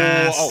 it went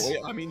past. Oh, wait,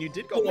 I mean, you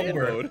did go man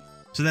Over. mode.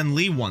 So then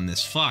Lee won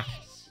this. Fuck.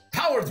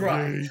 Power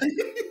drive.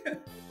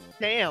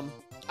 Damn.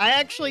 I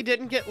actually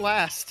didn't get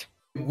last.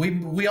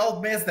 we all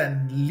missed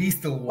and Lee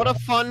still won. What a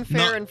fun,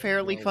 fair, No. and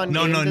fairly fun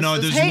No, game. no, this no,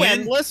 is. there's Hey, win-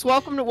 Endless,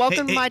 welcome to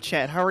Hey, my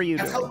chat. How are you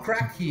That's doing? how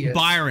cracked he is.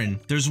 Byron,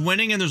 there's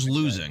winning and there's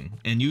losing.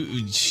 And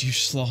you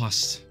just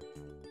lost.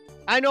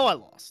 I know I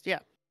lost. Yeah.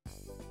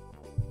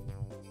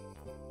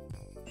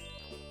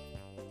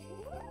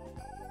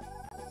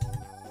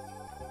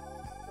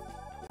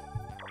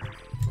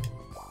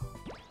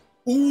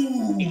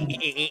 Ooh.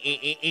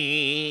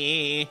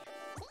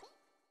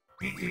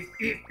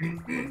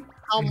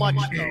 How much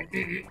though?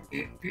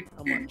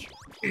 How much?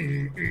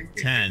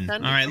 10. All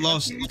right,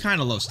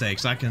 kind of low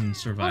stakes. I can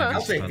survive Alright.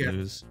 this if I'll I take it.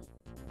 lose.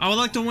 I would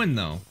like to win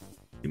though.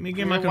 Give me a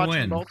game I You're can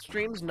watching win. both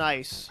streams?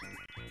 Nice.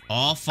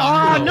 All Oh,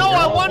 fun. no, we're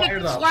I all wanted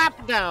fired up.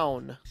 slap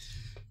down.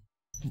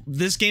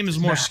 This game is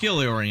more Nah. skill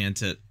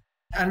oriented.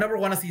 I never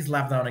want to see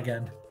slap down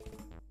again.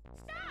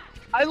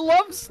 I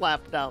love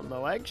slap down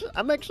though. I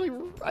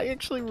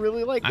actually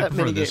really like I that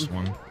prefer minigame. this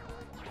one.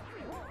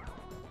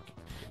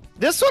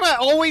 This one I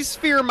always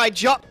fear my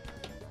jump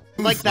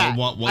like that.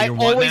 What, I you're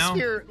what always now?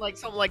 fear like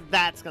something like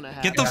that's gonna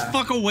happen. Get the Yeah.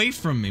 fuck away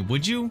from me,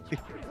 would you?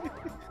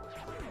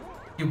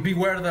 You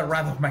beware the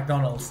wrath of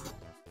McDonald's.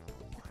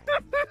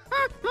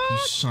 You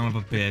son of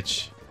a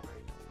bitch.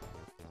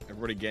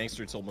 Everybody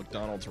gangster till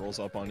McDonald's rolls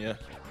up on you.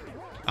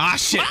 Ah,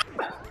 shit.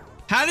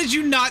 How did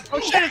you not? Oh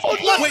shit! It's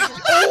Wait,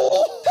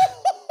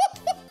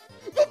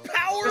 The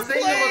power We're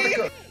saying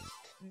about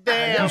the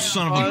Damn. you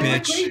son of a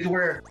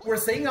bitch. We're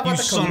saying about You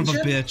the son of a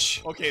collusion.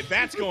 bitch. Okay,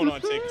 that's going on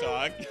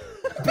TikTok.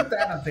 Put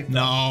that on TikTok.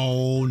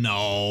 No.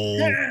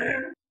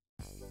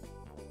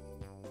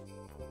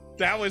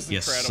 That was You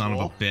incredible. son of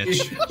a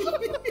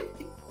bitch.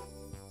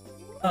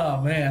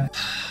 Oh man.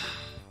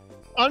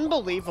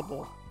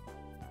 Unbelievable.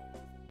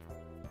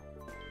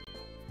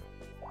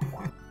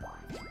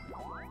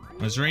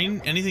 Is there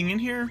anything in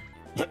here?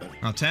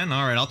 Oh, 10?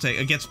 Alright, I'll take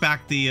it. Gets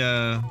back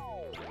the,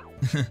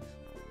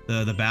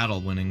 the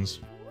battle winnings.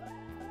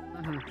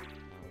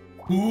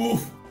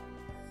 Oof.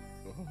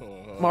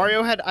 Oh,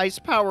 Mario had ice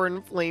power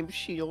and flame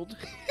shield.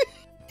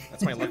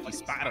 That's my lucky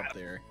spot up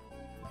there.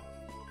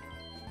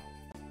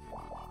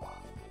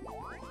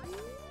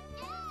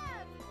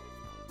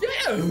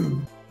 Yeah.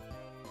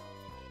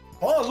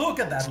 Oh, look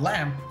at that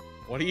lamp.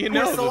 What do you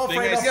We're know? so The thing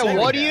afraid I of said Yeah,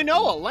 Look what at do you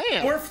know? A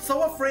lamp. We're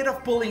so afraid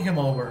of pulling him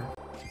over.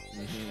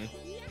 Mhm.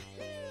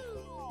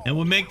 It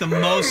would make the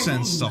most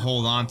sense to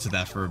hold on to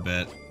that for a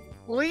bit.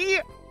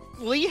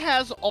 Lee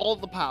has all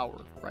the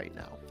power right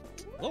now.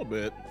 A little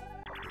bit.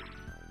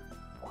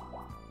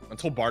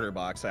 Until Barter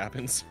Box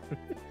happens.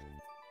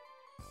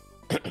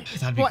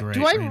 That'd be What- great.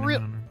 do I Random re-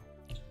 honor.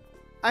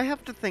 I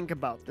have to think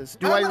about this.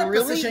 Do How I about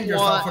really position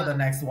yourself for want? the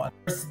next one?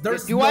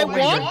 There's Do no I way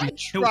want you're to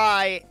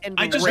try and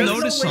I just race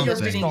noticed no way you're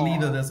something. beating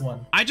lead of this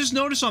one. I just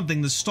noticed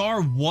something. The star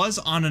was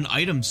on an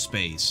item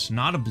space,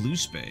 not a blue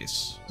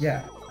space.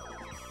 Yeah.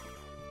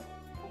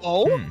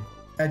 Oh, Hmm.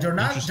 And you're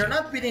Interesting.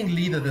 not beating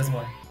lead of this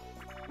one.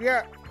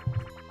 yeah.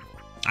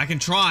 I can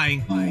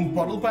try. Ooh,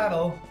 puddle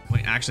paddle.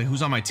 Wait, actually,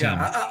 who's on my team?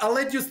 Yeah, I'll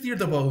let you steer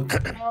the boat.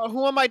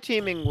 Who am I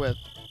teaming with?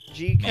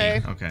 GK.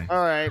 Me. Okay. All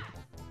right.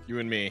 You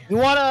and me. You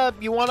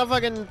wanna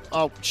fucking?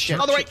 Oh shit!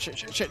 Other way.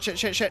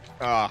 Shit!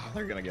 Ah,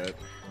 they're gonna get it.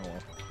 Oh well.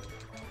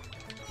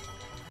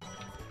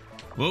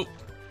 Whoa.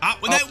 Ah,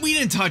 well, that we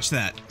didn't touch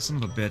that. Son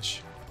of a bitch.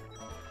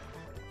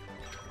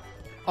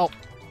 Oh.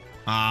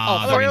 Ah, Oh,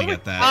 they're sorry, gonna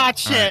get that. Ah,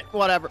 shit!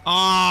 Whatever.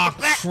 Ah,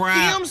 crap.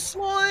 Damn,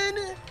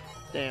 Slun!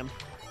 Damn.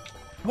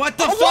 What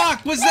the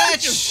fuck was that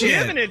Just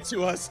giving shit? it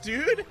to us,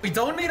 dude. We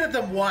donated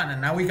them one,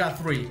 and now we got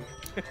 3.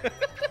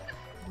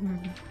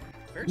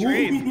 Fair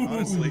trade, Ooh.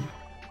 honestly.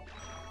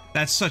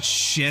 That's such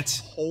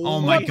shit. Holy Oh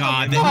my fuck.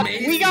 god. Fuck,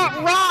 Amazing. we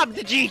got robbed,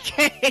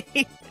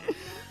 GK.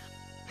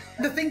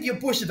 The thing you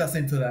pushed us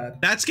into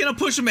that. That's gonna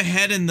push him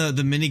ahead in the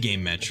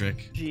minigame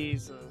metric.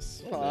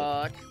 Jesus.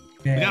 Fuck.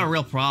 Yeah. We got a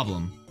real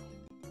problem.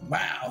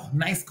 Wow,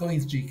 nice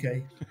coins,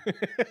 GK.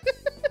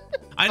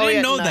 I Oh, didn't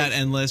yeah, know nice. that,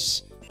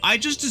 Endless. I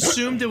just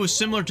assumed it was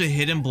similar to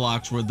hidden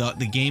blocks where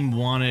the game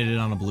wanted it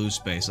on a blue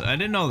space. I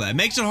didn't know that. It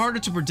makes it harder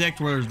to predict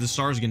where the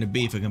star is going to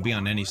be if it can be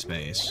on any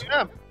space.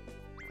 Yeah.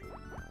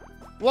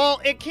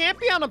 Well, it can't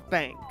be on a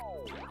bank.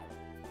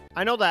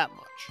 I know that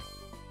much.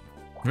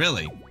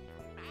 Really?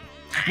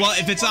 Well,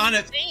 if it's on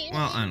it...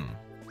 Well, I don't know.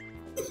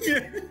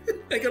 Yeah,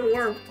 I got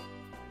warm.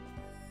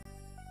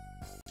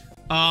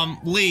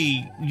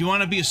 Lee, you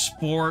want to be a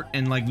sport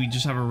and, like, we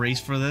just have a race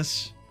for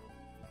this?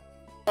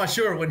 Oh,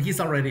 sure, when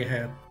he's already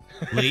ahead.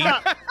 Lee?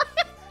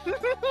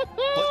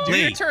 Do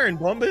your turn,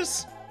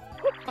 Bumbus.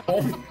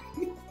 Oh.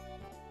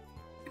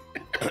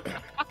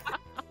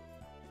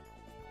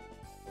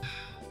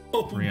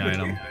 Free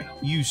item.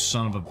 You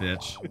son of a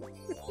bitch.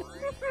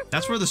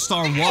 That's where the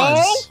star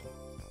was.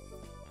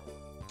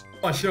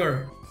 Oh,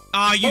 sure.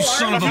 Ah, you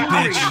son of a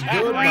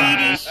bitch.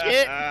 Greedy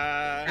shit.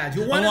 Yeah,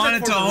 you I wanted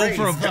wanted that to for the hope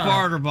for a race, huh?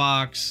 starter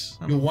box.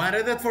 You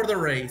wanted it for the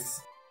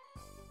race.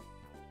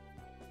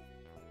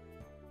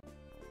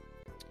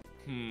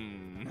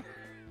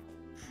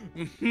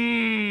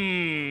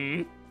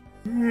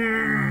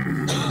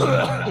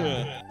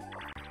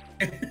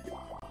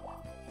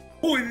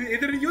 Oh, he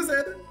didn't use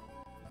it.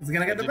 He's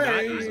gonna get the Did not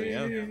berry. use it,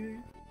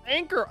 yeah.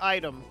 Anchor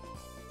item.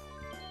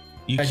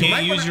 You Guys, can't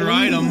might use wanna- your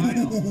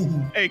item.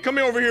 Ooh. Hey, come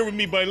over here with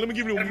me, buddy. Let me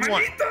give you a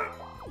one.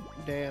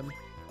 Damn.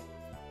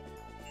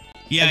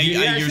 Yeah,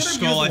 Yeah, I your should've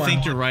skull, I used think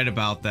one. you're right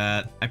about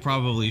that. I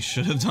probably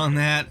should have done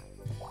that,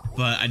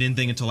 but I didn't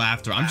think until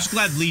after. I'm just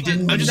glad Lee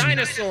didn't.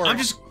 Dinosaur. I'm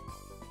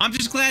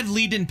just glad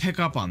Lee didn't pick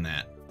up on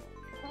that.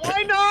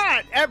 Why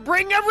not? And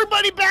bring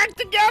everybody back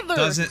together.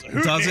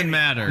 Doesn't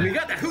matter. We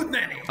got the hoot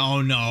nanny.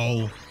 Oh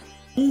no.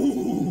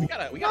 Ooh. We got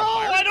No, a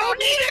fire. I don't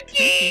need a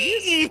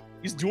key.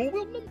 He's dual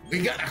wielding them.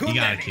 We got a hoot You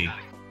got a nanny. key.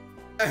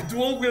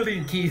 Dual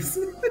wielding keys.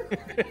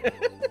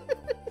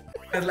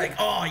 And like,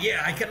 oh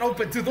yeah, I can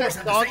open two doors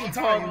at the same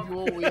time.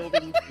 Dual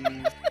wielding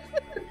keys.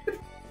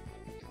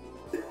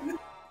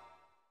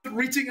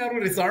 Reaching out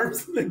with his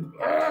arms. Like,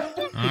 ah.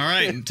 All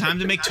right, time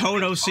to make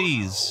Toto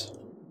C's.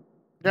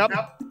 Yep.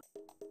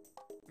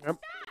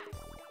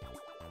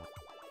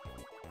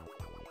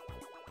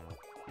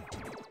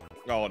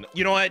 Oh, no.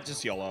 You know what?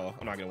 Just YOLO.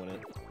 I'm not gonna win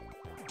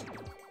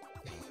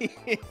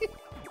it.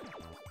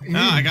 No,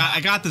 I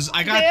got this.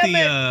 I got Damn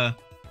the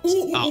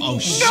Ooh. oh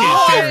shit,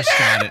 No, Ferris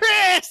got it.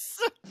 Ferris!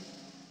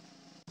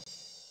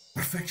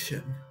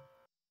 Perfection.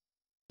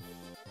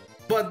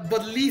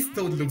 But Lee's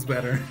toad looks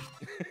better.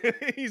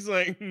 He's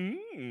like,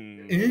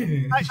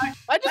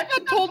 I just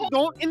got told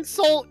don't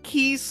insult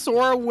keys,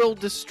 Sora will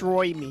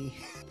destroy me.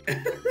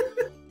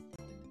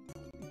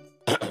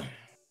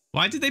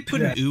 Why did they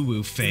put Yeah. an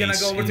uwu face He's gonna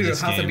go over in to your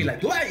this house and be game?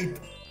 like, light!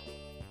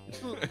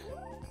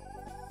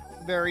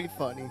 Very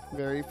funny,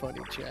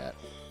 chat.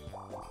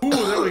 Ooh,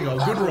 there we go.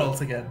 Good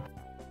rolls again.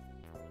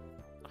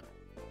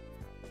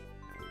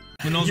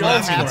 Who knows You're where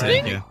that's gonna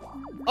happening? take you?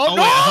 Oh, Oh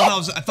no! wait,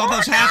 I thought that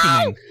was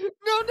happening.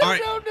 No, All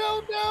right.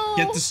 no.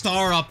 Get the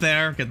star up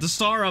there. Get the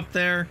star up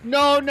there.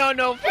 No,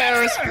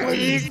 Ferris,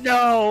 please,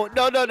 no.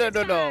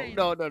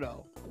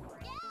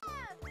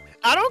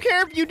 I don't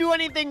care if you do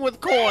anything with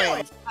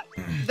coins.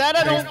 That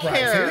I don't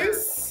care.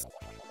 Prizes?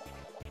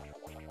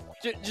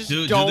 Just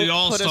Do don't the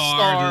all put a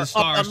star.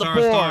 star, Do the up on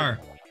the board.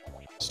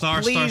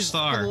 Star. Please,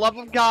 Star. for the love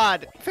of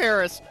God,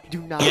 Ferris,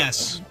 do not.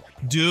 Yes.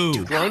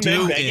 Do grown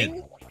men it.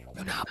 begging?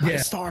 Do not put a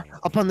star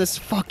up on this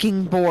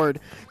fucking board.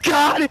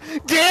 God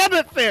damn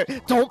it,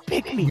 Ferris! Don't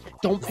pick me.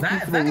 Don't pick me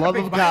That- for the that's a love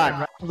big of God.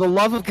 bite. For the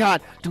love of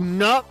God, do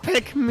not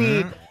pick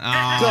me.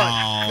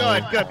 Oh.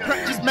 Good.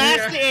 Just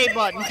mash the A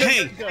button. Good,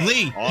 Hey, good.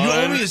 Lee, you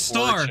owe me a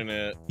star.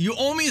 Unfortunate. You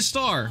owe me a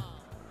star.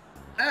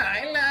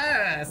 I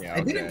lost. Yeah,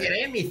 I didn't okay. get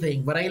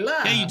anything, but I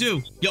lost. Yeah, you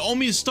do. You owe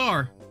me a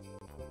star.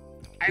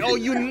 I owe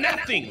you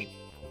nothing.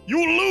 You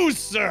lose,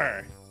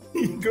 sir.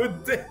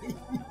 Good day.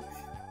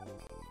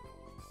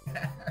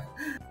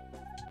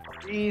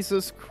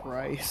 Jesus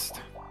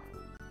Christ.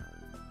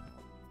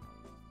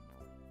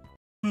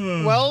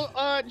 Well,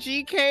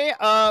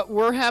 GK,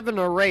 we're having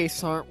a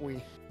race, aren't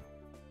we?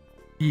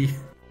 Yeah.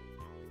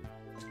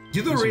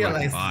 You do This is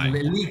realize like bye.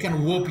 Lee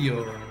can whoop you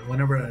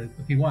whenever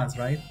he wants,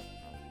 right?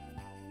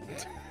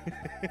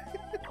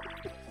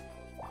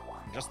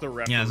 Just the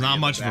referee. Yeah, it's not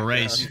in the much of a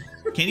race.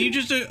 background. Can you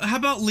just, how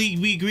about Lee,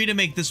 we agree to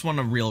make this one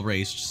a real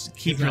race? Just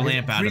keep your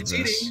lamp out of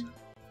this. Cheating.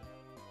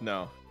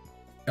 No.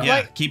 Yeah,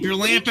 Like, keep your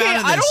lamp GK,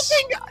 out of this.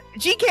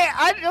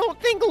 I don't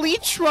think Lee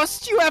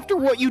trusts you after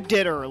what you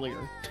did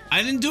earlier.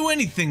 I didn't do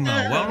anything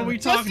though. What are we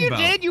Yes, talking you about?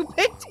 did. You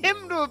picked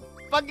him to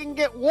fucking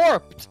get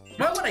warped.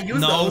 Why would I use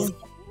No. those?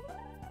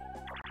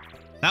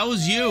 That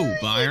was you, Kind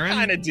Byron. of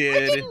I did.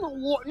 didn't.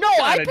 No,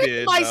 I Kinda picked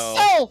did,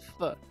 myself.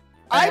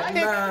 I I'm,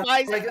 picked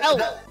like, myself,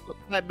 that-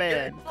 my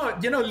man. Oh,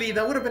 you know, Lee,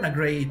 that would have been a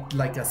great,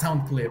 like, a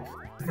sound clip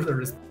for the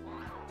res-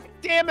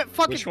 Damn it,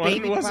 fucking Which one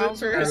baby was it,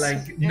 Bowser. Ferris?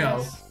 like,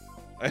 no.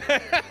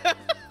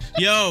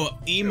 Yo,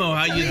 Emo,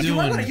 how you You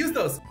might want to doing? use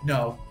those.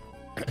 No.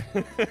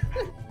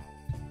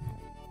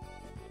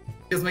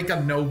 Just make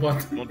a no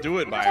button. Don't do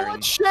it, Oh,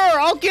 Byron. sure,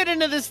 I'll get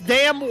into this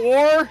damn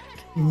war.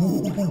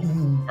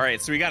 All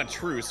right, so we got a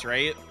truce,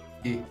 right?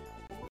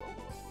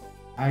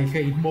 I I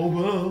hate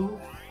mobile.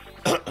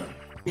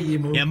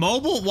 Yeah,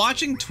 mobile.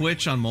 Watching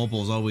Twitch on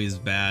mobile is always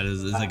bad.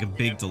 Is like a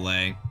big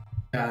delay.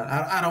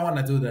 Yeah, I don't want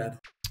to do that.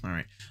 All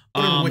right.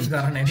 I don't wish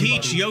that on anybody.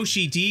 Peach,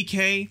 Yoshi,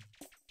 DK,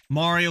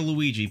 Mario,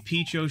 Luigi.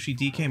 Peach, Yoshi,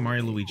 DK,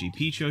 Mario, Luigi.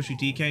 Peach, Yoshi,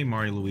 DK,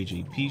 Mario,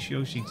 Luigi. Peach,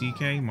 Yoshi,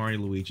 DK, Mario,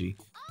 Luigi.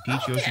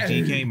 Peach,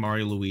 Yoshi, DK,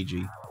 Mario,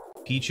 Luigi.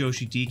 Peach,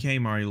 Yoshi, DK,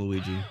 Mario,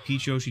 Luigi.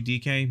 Peach, Yoshi,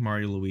 DK,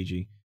 Mario,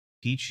 Luigi.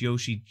 Peach,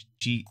 Yoshi,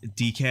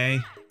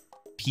 DK.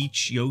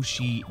 Peach,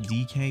 Yoshi,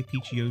 DK.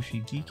 Peach,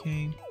 Yoshi,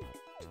 DK.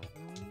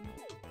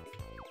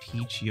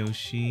 Peach,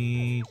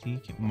 Yoshi,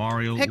 DK.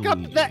 Mario, Pick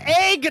Luigi. up the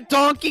egg,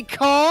 Donkey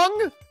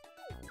Kong!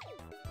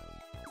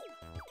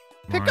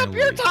 Pick Mario, up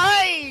your Luigi.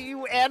 tie,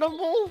 you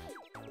animal!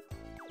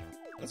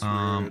 That's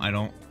weird. I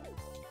don't.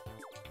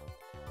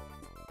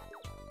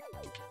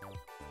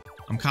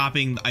 I'm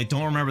copying. I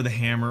don't remember the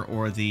hammer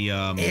or the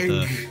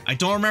I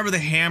don't remember the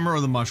hammer or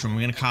the mushroom. I'm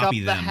gonna Pick up copy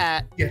the them.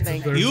 hat. Yes,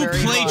 Thank sir. you You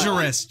very much.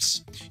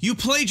 plagiarists! You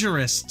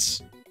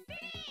plagiarists!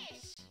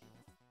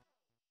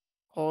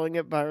 Calling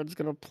it Byron's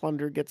gonna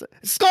plunder gets it.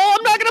 Skull,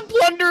 I'm not gonna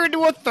plunder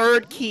into a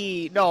third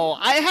key. No,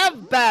 I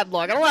have bad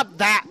luck. I don't have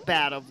that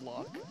bad of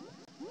luck.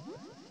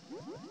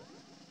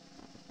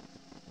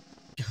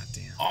 God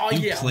damn. Oh, You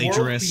yeah,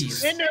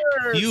 plagiarists. world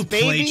Winners, You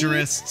baby.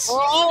 plagiarists. We're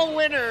all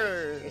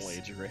winners.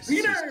 Plagiarist.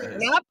 Winner!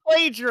 Not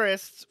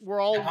plagiarists. We're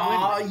all winners.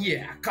 Oh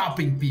yeah,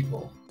 copying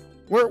people.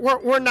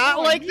 We're not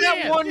Oh, like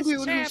yeah, that one this is dude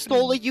who happening.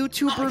 stole a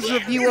YouTuber's Oh, yeah,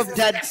 review this of is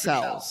Dead happening.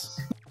 Cells.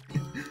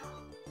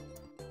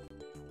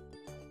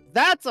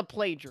 That's a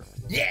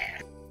plagiarist. Yeah.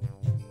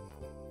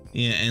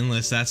 Yeah,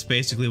 endless. That's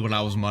basically what I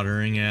was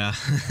muttering. Yeah.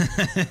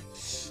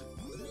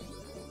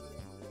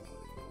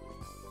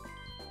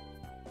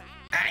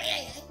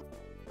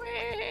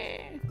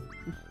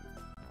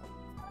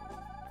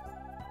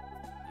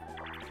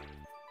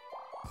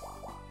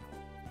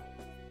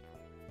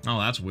 Oh,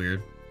 that's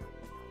weird.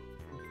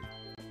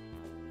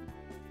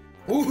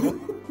 Ooh.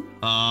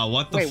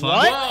 What the Wait,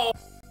 fuck? Whoa.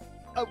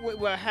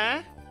 What,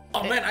 huh?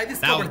 Oh man, I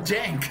discovered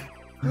Jank.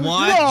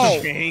 What?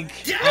 No.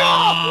 Jank. Yeah.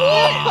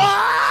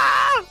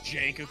 Ah!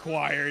 Jank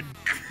acquired.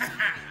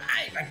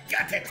 I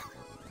got it.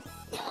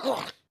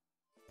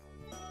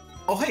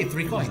 Oh hey,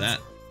 3 What coins. was that?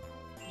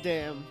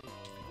 Damn.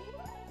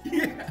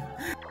 Yeah.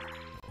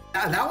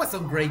 That was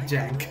some great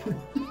Jank.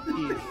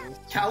 Jesus.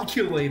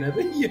 Calculated.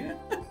 Yeah.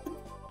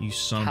 You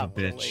son of a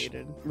bitch.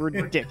 Calculated.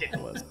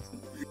 Ridiculous.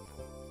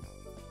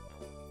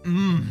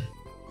 Mmm.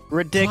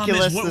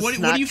 Ridiculous. Thomas, what This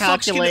do not you fucks gonna-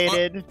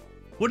 calculated.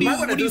 What are You you might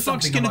wanna do fucks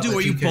something gonna about do? the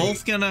Are you GK.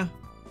 both gonna?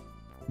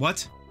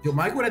 What? You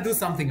might want to do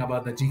something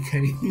about the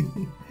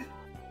GK.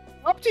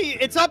 Up to you.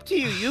 It's up to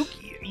you.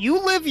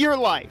 You live your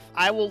life.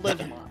 I will live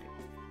mine.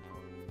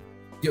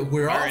 Yeah,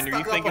 we're all Byron, are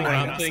you stuck up thinking on what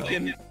I'm items, so-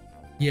 thinking?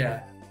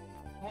 Yeah.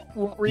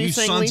 What were you, You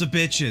saying, sons Lee? of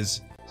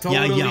bitches.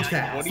 Totally yeah.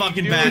 fast. What are you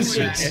Fucking doing,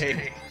 bastards.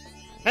 JK?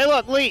 Hey,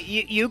 look,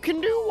 Lee. You can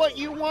do what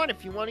you want.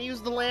 If you want to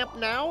use the lamp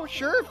now,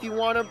 sure. If you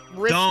want to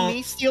risk Don't.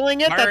 me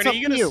stealing it, Byron, that's are up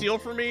you to gonna you. steal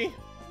from me?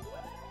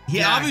 He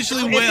Yeah,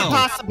 obviously It's a will.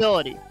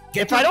 possibility.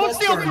 Get If I your don't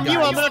steal popcorn, from you,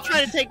 I'm guys. gonna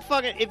try to take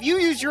fucking. If you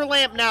use your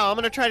lamp now, I'm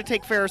gonna try to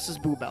take Ferris's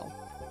boo bell.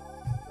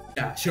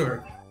 Yeah,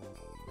 sure.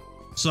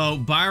 So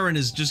Byron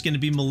is just gonna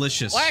be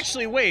malicious. Well,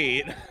 actually,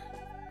 wait.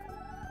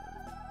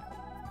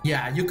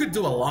 Yeah, you could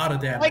do a lot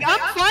of damage. Like, I'm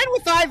fine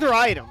with either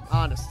item,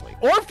 honestly.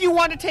 Or if you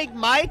want to take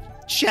my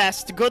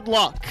chest, good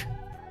luck.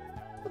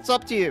 It's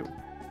up to you.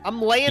 I'm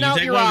laying You out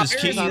take your one of his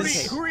options keys? on Who the are,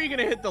 you, table. who are you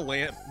gonna hit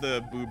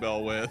the boo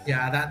bell with?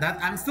 Yeah, that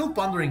I'm still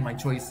pondering my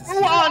choices. Who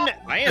here. on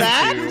I am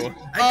that? too.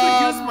 I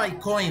could use my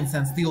coins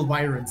and steal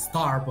Byron's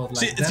star, but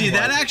like See then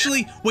that what?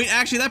 actually. Wait,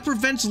 actually, that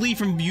prevents Lee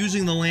from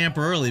using the lamp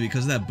early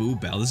because of that boo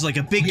bell. This is like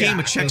a big Yeah, game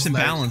of checks it's and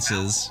like-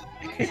 balances.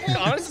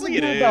 Honestly,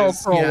 it Boo bell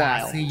is. for a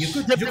Yeah, while. see, you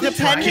could Depending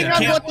try it.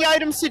 on Can't- what the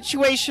item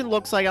situation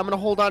looks like, I'm gonna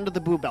hold on to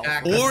the boo bell.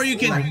 Yeah, Or you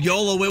can like-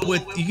 YOLO it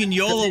with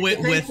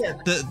Take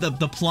it.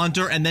 the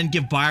plunder and then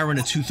give Byron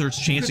a 2/3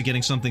 chance of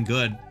getting something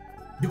good.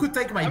 You could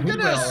take my I'm boo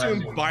gonna bell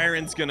assume and-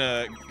 Byron's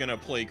gonna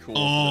play cool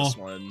Oh. for this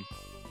one.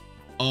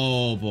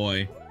 Oh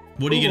boy,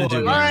 what are you gonna do?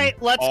 All Byron?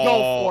 right, let's Oh.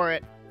 go for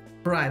it.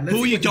 Right, let's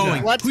Who are see you what got.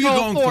 going? Let's Who are you go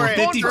going for for? it.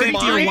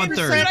 50-50 or 9%?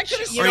 1/3? I could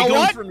have You Are know you stolen going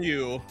what? from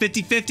you.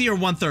 50-50 or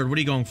 1/3? What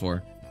are you going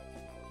for?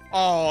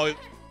 Oh,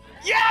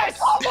 yes!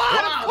 Wow,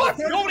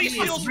 the Nobody third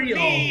key is steals from real.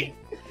 me.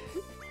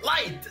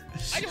 Light.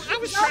 I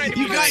was trying to.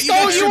 You be got- like, you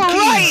got Oh, you were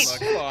keys. right!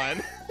 Come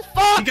on,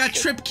 Fuck! You got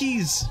trip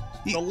keys.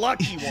 the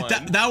lucky one.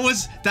 That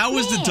was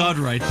the dud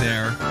right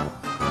there.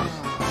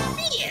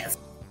 Yes.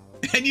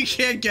 And you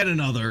can't get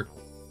another.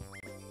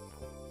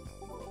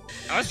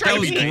 I was trying that to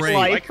was be nice. great.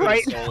 I Like, could have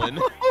right stolen.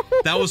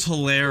 That was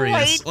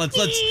hilarious. Right.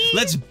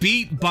 Let's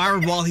beat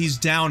Byron while he's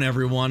down,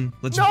 everyone.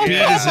 Let's No, beat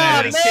Yeah, his come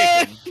on, ass.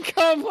 man!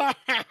 Come on!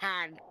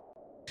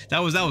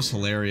 That was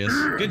hilarious.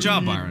 Good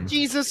job, Byron.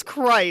 Jesus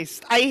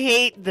Christ, I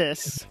hate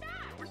this.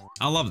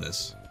 I love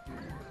this.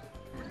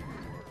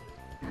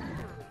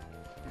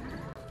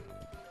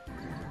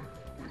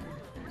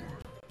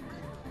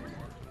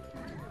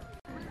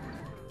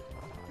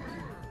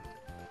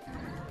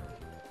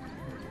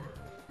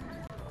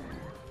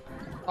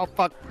 Oh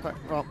fuck!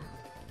 Well,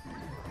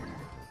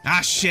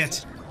 Ah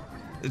shit.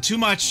 Too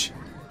much.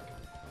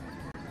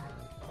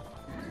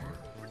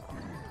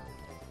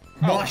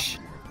 Mush.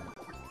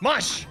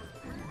 Mush.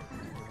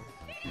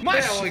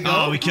 Mush. There we go.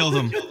 Oh, we killed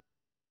him.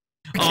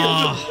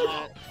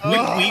 Oh,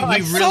 I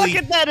we suck really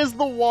at that as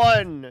the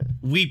one.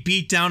 we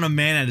beat down a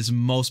man at his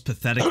most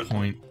pathetic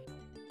point.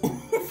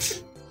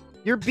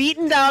 You're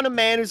beating down a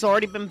man who's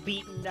already been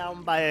beaten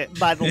down by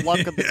the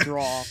luck of the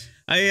draw.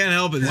 I can't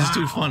help it. This is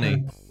too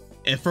funny.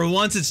 And for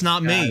once, it's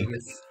not me.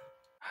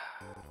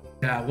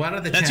 Yeah, what are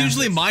the That's chances?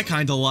 usually my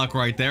kind of luck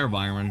right there,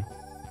 Byron.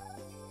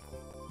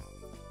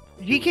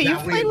 GK, Yeah, you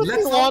played with me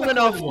let's long solve the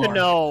enough Cold to War.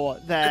 know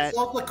Let's that.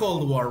 solve the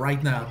Cold War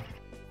right now.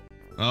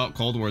 Oh,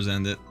 Cold War's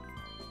ended.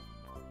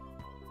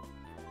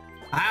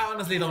 I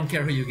honestly don't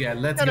care who you get.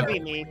 Let's It's go. gonna be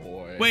me.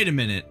 Boy. Wait a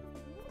minute.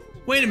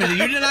 Wait a minute.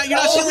 You're not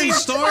stealing his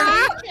star.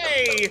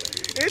 Hey,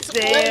 it's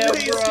Damn,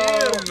 always bro.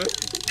 him.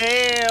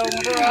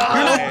 Damn, bro. You're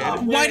not,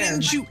 Oh, why man.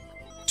 didn't you?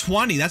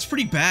 20. That's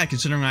pretty bad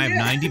considering I have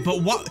 90.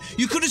 But what?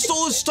 You could have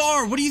stole a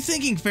star. What are you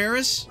thinking,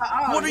 Ferris?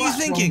 What are you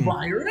thinking? From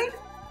Byron?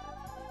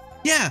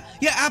 Yeah,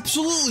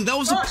 absolutely. That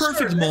was a Oh,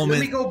 perfect sure. Let me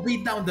moment. go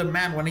beat down the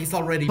man when he's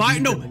already No,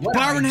 beaten. What,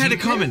 Byron had it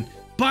GK? coming.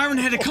 Byron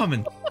had it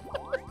coming.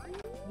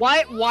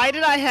 Why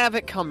did I have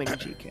it coming,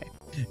 GK?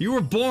 You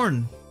were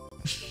born.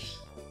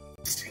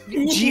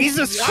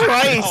 Jesus Wow.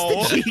 Christ,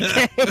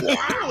 GK. You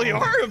really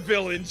are a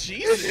villain,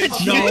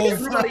 Jesus. No.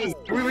 Everybody,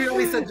 we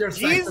only said your side,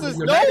 Jesus,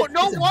 so no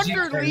you're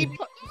wonder GK. Lee.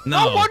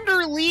 No No.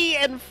 wonder Lee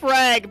and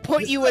Frag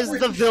put you as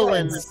the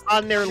villains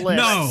on their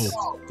list.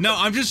 No.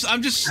 I'm just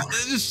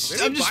Maybe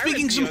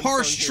speaking Byron's some the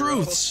harsh unsung hero.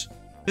 truths.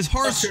 It's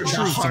harsh Sure, the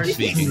truths I'm harsh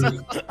speaking.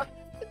 truth.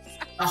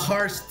 A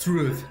harsh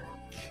truth.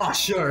 Oh,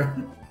 sure.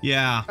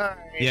 Yeah. Alright.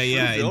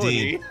 Yeah,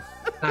 Villainy. indeed.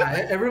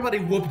 Everybody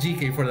whoop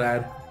GK for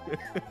that.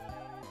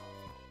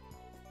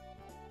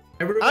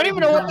 I don't even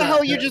know what the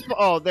hell you just.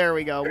 Oh, there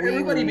we go.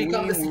 Everybody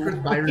become the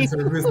secret Byron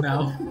service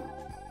now.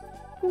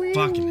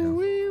 Fucking hell.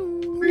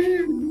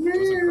 That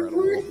was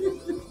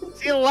incredible.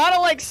 See a lot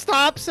of like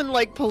stops and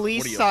like What are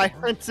police you-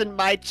 sirens in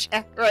my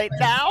chat right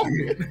now.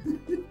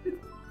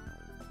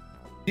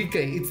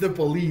 GK, it's the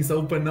police.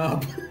 Open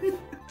up.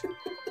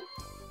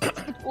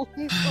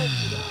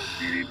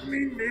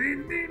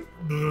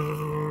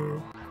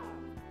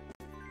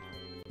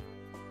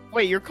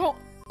 Wait, you're called.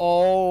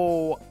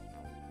 Oh,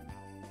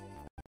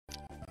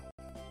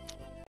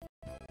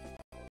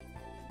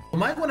 You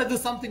might want to do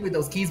something with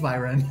those keys,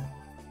 Byron.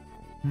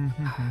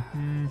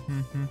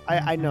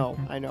 I know,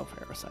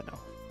 Ferris, I know.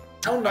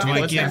 Don't Do I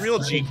Let's be give- real,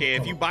 GK.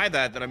 If you buy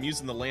that, then I'm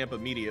using the lamp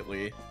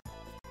immediately.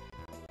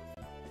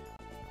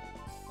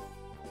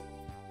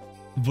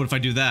 What if I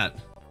do that?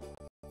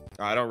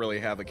 I don't really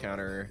have a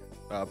counter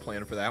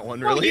plan for that one,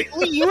 No, really.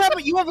 you have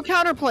a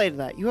counterplay to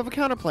that. You have a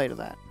counterplay to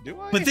that. Do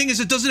I? But the thing is,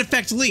 it doesn't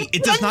affect Lee.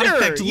 It does not Plunder!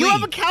 affect Lee. You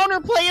have a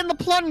counterplay in the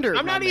plunder.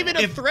 I'm my not man. even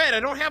a If- threat. I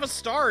don't have a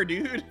star,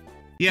 dude.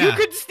 Yeah. You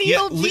could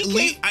steal Lee-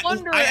 GK's I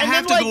plunder I and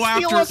have then, to go like,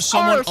 steal after a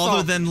star someone or other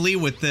something. than Lee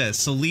with this,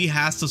 so Lee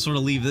has to sort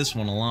of leave this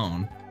one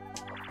alone.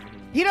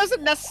 He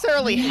doesn't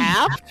necessarily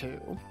have to,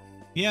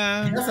 He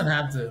Yeah. doesn't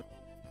have to.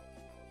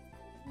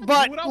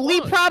 but what I Lee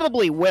want.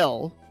 probably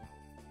will.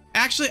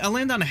 Actually, I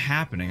land on a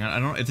happening. I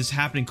don't know if this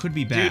happening could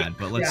be bad,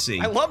 but let's see.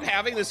 I love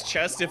having this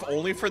chest, if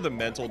only for the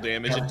mental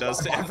damage it does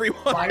to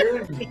everyone.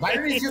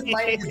 Byron is just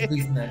minding his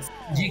business.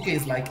 GK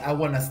is like, I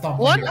want to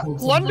stomp on your hopes and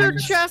Plunder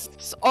dreams.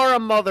 chests are a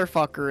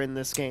motherfucker in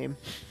this game.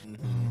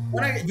 You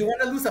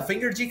want to lose a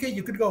finger, GK?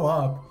 You could go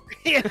up.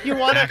 you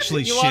want to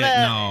Actually, you shit, wanna,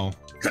 no.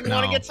 You No.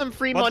 want to get some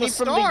free But money the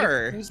from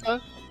star. the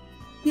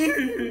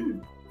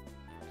Yakuza?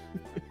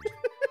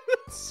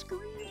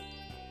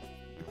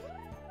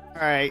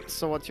 All right.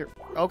 So what's your?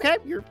 Okay,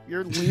 you're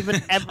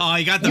leaving. Oh,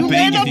 you got the you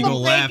bank land if on you the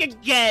go bank left.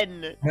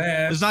 again. Man.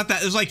 There's not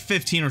that. There's like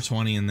 15 or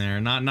 20 in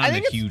there. Not I in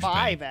think a it's huge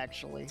 5 bank.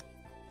 actually.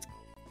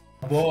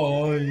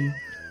 Boy.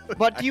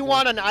 But do you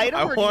want an item?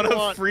 I or do want you a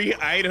want... free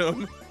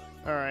item.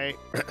 All right.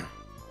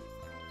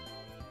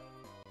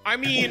 I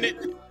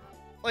mean,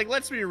 like,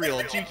 let's be real,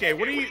 GK.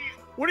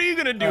 What are you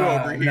gonna do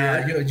over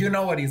Nah, here? you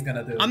know what he's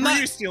gonna do. I'm Where are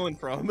you not. stealing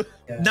from?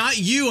 Not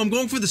you. I'm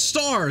going for the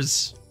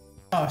stars.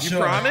 Oh, You sure.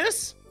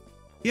 promise?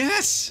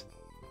 Yes.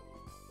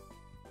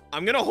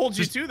 I'm gonna hold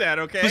you to that,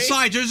 okay?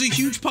 Besides, there's a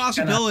huge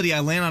possibility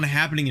I land on a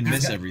happening and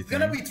miss He's everything.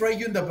 gonna betray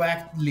you in the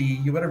back, Lee.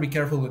 You better be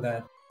careful with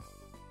that.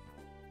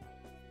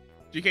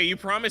 GK, you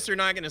promise you're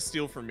not gonna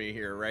steal from me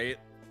here, right?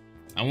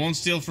 I won't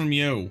steal from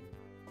you.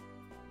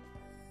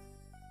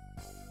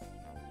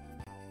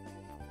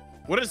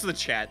 What does the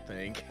chat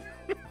think?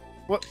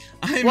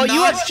 I'm Well, not.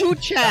 you have 2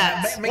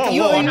 chats. Make a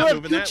you poll. I'm you not have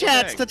moving 2 that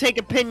chats thing. to take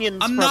opinions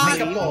I'm from. not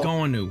Make a poll.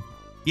 going to.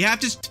 You have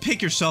to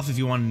pick yourself if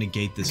you want to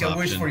negate this You can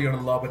wish for option. your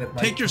love and it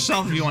might. Pick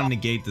yourself if you want to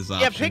negate this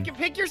Yeah, option.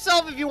 pick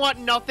yourself if you want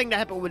nothing to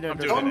happen with it. I'm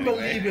doing Don't it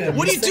anyway. believe him.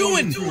 What are you He's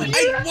saying doing?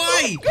 it.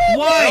 Why? I don't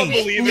Why?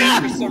 believe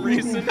it for some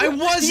reason. I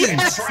wasn't.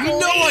 Yes, you know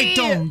I Lee.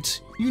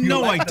 don't. You You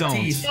know I like the don't.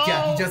 teeth.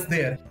 Yeah, he just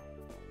did.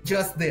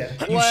 Just did.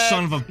 You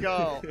son of a.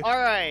 Go. All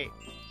right.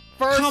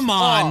 First Come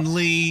on, off,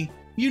 Lee.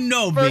 You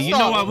know me. First You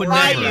know off, I would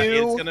why never.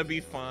 you- It's gonna be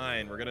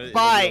fine. We're gonna.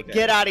 Bye. it'll be okay.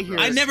 Get out of here.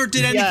 I never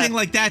did Yeah. anything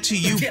like that to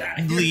you, Get out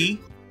of here. Lee.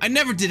 I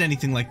never did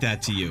anything like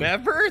that to you.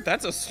 Never?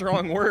 That's a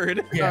strong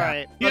word. Yeah. All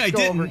right, Yeah, let's I go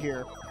didn't. over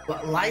here.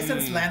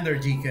 License lander,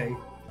 GK.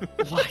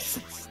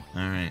 License.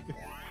 All right.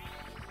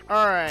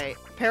 All right,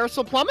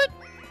 Parasol Plummet.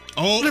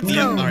 Oh, Let's yeah.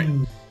 go. All right.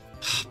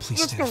 Please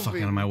Let's stay go, the fuck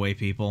baby. out of my way,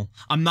 people.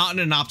 I'm not in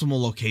an optimal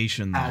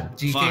location, though.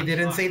 GK Fuck.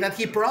 didn't say that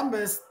he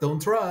promised.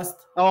 Don't trust.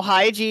 Oh,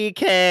 hi,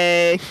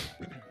 GK.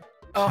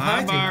 Oh,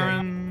 Hi, GK.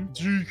 Byron.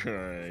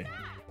 GK.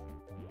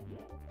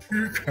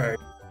 GK.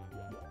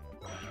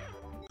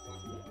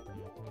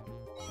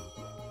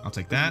 I'll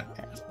take that.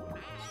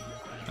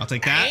 I'll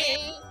take that.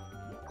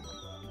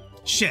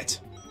 Shit.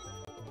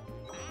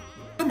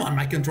 Come on,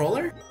 my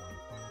controller.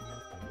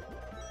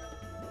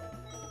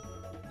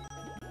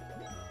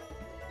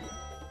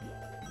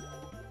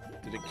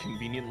 Did it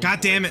conveniently?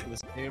 God damn glitch it.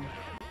 This game?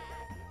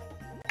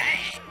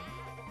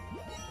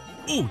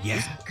 Oh,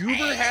 yeah.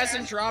 Goober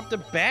hasn't dropped a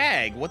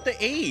bag. What the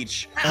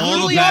H? All the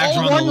Literally bags are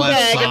on the one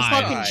left bag,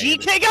 side. and fucking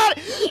GK got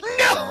it.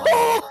 No,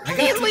 I got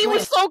Finley two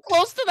was so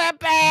close to that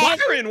bag.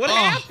 Byron, what Oh.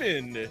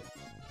 happened?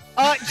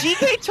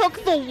 GK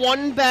took the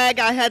one bag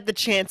I had the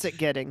chance at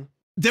getting.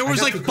 There was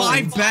got like the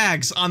 5 coins.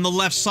 bags on the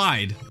left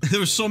side. There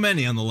were so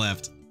many on the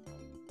left.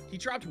 He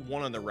dropped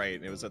one on the right,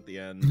 and it was at the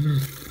end.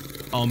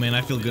 Oh man,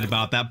 I feel good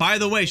about that. By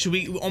the way, should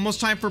we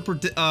almost time for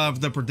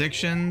the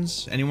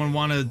predictions? Anyone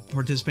want to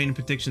participate in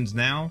predictions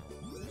now?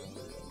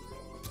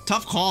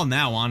 Tough call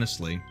now,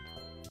 honestly.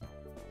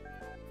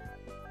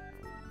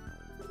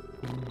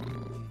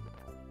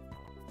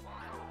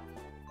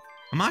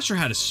 I'm not sure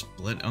how to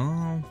split.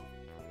 Oh,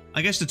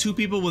 I guess the 2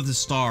 people with the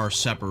star are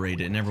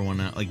separated, and everyone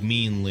else, like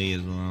me and Lee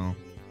as well.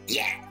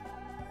 Yeah.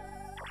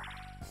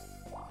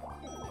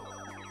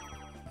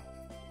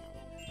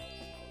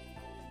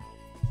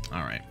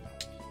 All right.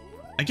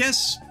 I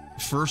guess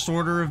first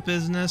order of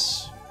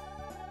business.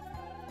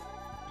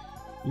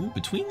 Ooh,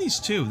 between these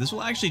 2, this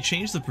will actually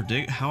change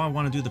the how I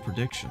want to do the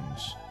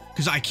predictions.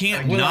 Because I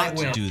can't Will I not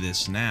win? do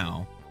this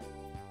now.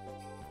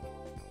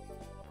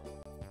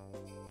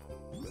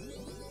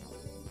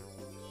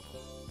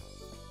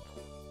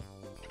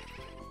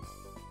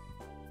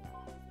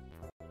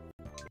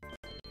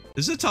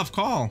 This is a tough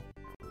call.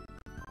 A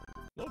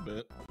little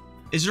bit.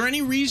 Is there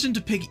any reason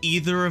to pick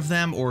either of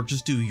them or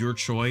just do your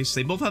choice?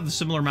 They both have a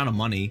similar amount of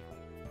money.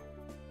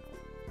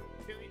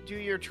 Do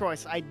your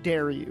choice. I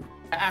dare you.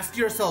 Ask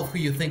yourself who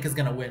you think is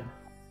gonna win.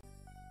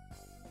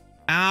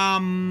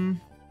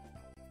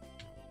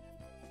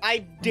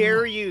 I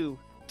dare you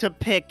to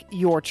pick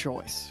your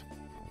choice.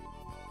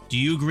 Do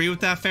you agree with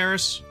that,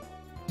 Ferris?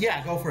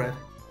 Yeah, go for it.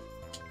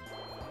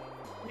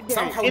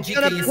 Somehow It's GK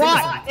gonna is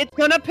what? innocent. It's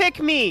gonna pick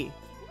me.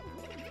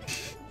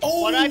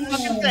 Oh, What did I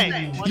fucking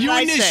say? What did You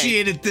I say?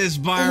 initiated this,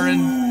 Byron.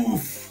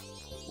 Oof.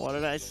 What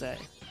did I say?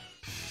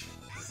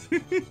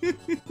 You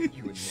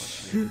would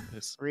watch me with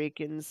this.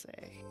 Freaking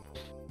say.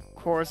 Of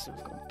course, it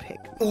was gonna pick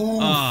me.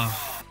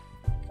 Oof.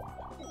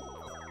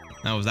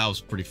 That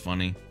was pretty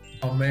funny.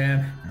 Oh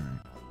man.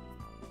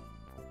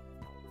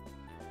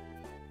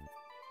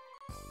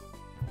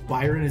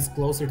 Byron is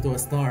closer to a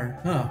star.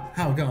 Huh?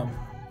 How come?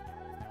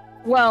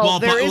 Well,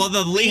 there is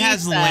the Lee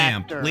has the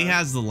lamp. factor. Lee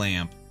has the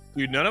lamp.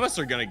 Dude, none of us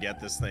are gonna get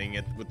this thing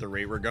with the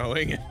rate we're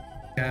going.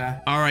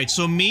 Yeah. All right,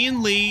 so me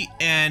and Lee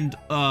and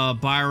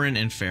Byron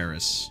and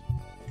Ferris.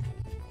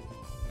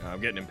 I'm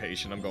getting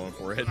impatient. I'm going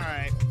for it. All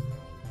right,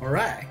 All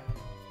right.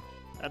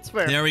 that's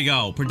fair. There we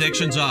go.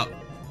 Predictions up.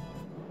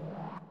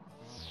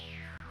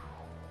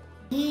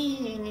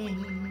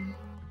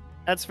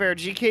 That's fair.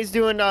 GK's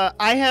doing.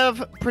 I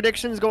have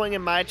predictions going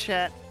in my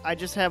chat. I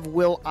just have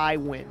will I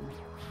win.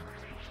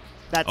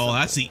 That's Oh,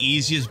 that's the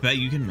easiest bet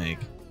you can make.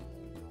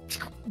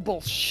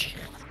 bullshit.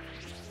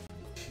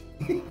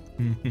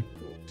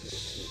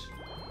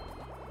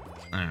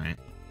 All right.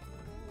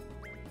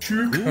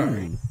 True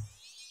Ooh.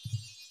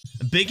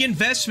 A big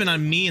investment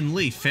on me and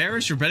Lee.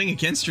 Ferris, you're betting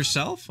against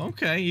yourself?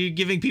 Okay, you're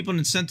giving people an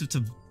incentive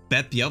to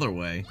bet the other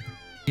way.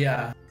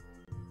 Yeah.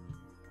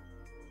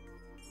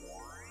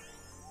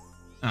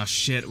 Oh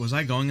shit, was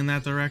I going in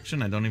that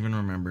direction? I don't even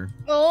remember.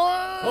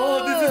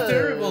 Oh, this is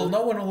terrible.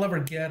 No one will ever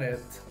get it.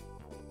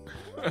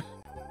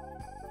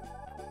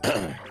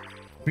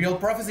 Real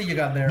prophecy you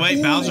got there. Wait,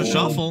 Ooh. Bowser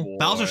Shuffle. boy.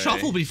 Bowser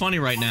Shuffle will be funny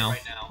right now.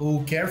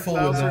 Ooh, careful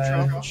with Bowser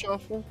that. Shuffle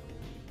Shuffle.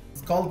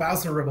 It's called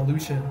Bowser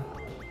Revolution.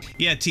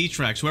 Yeah,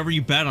 T-Trax. Whoever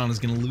you bet on is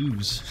gonna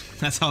lose.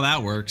 That's how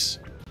that works.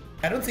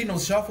 I don't see no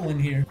shuffle in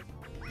here.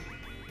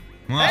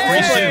 Well, Hey!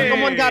 pretty soon.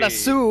 Someone got a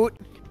suit.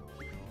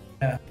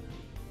 Yeah.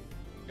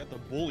 Got the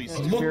bully It's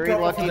suit. Look very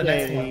proper for lucky the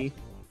next lady.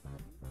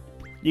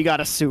 You got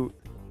a suit.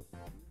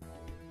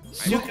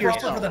 Look proper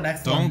yourself. for the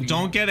next one.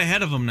 Don't get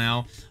ahead of him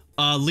now.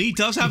 Lee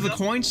does have the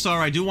coin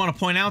star. I do want to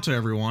point out to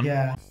everyone.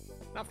 Yeah.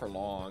 Not for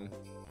long.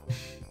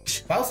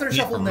 Bowser Yeah,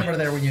 Shuffle right. never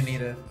there when you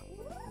need it.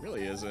 It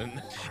really isn't.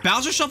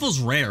 Bowser Shuffle's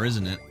rare,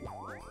 isn't it?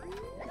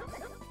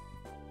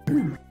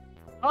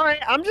 All right,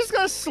 I'm just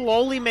gonna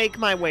slowly make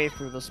my way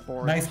through this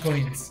board. Nice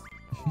coins.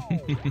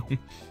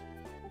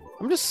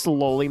 I'm just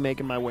slowly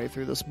making my way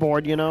through this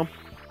board, you know.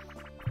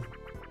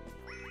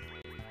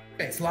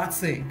 Okay, slot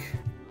sync.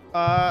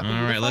 All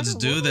right, let's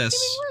do this.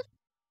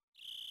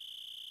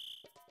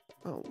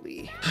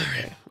 B.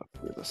 Okay, let's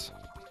do this.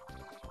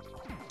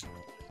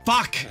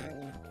 Fuck!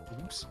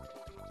 Oops.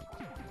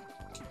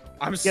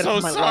 I'm Get so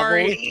off my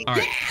sorry. All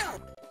right.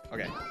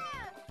 Okay.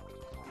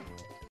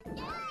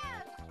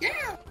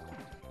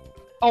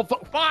 Oh,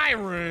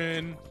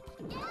 Byron!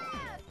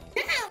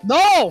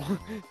 no!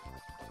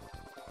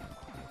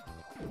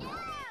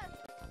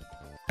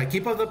 I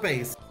keep up the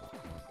pace.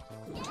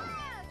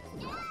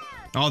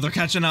 Oh, they're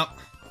catching up.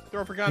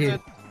 Throw for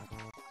content.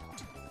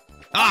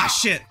 Ah,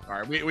 shit. All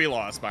right, we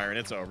lost, Byron.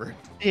 It's over.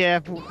 Yeah,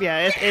 it's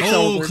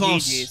Oh, over.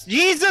 close. GG's.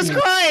 Jesus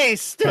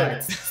Christ!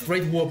 Right,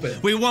 straight whooping.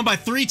 We won by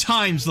 3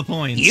 times the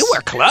points. You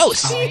were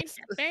close. You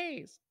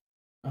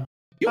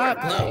were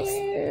close.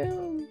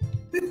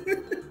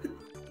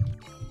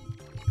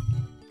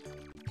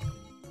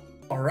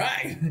 All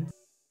right.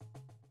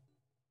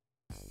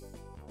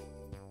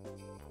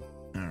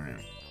 All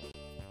right.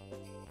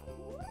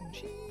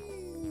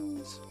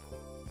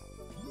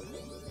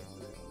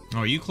 Oh,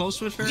 are you close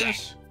to it,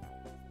 Ferris?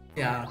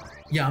 Yeah,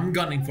 I'm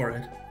gunning for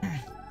it.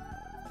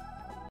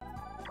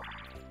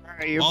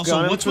 Alright, you're Also,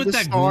 gunning what's for with the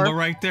that star. Goomba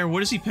right there?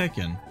 What is he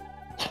picking?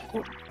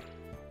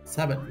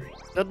 7.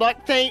 Good luck.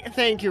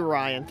 Thank you,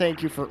 Ryan.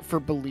 Thank you for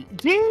believing.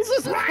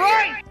 Jesus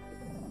Christ!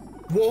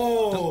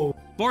 Whoa!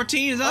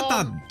 14? Is that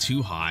not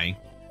too high?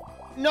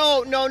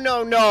 No.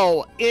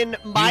 In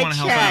my wanna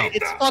help chat, out.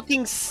 it's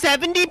fucking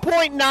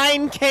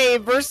 70.9k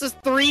versus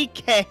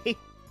 3k.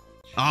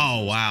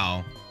 Oh,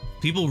 wow.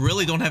 People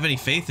really don't have any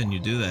faith in you,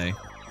 do they?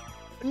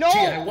 No, Gee,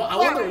 I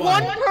wonder why.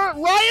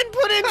 Ryan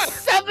put in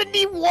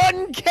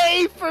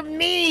 71k for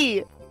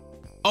me.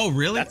 Oh,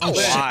 really? That's Oh, a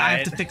shit. lot. I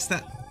have to fix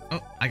that.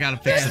 Oh, I gotta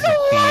fix That's it a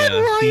with lot, the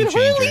Ryan. theme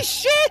Holy changer.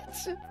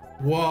 shit!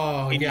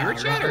 Whoa! In Yeah, your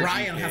chat or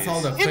Ryan has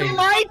all the In faith.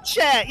 my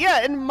chat,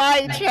 yeah, in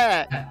my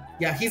chat.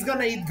 Yeah, he's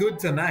gonna eat good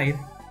tonight.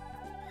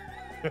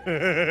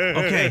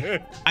 Okay,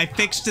 I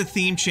fixed the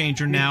theme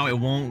changer now. It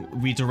won't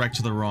redirect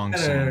to the wrong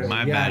song.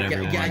 My bad,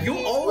 everyone. Yeah, you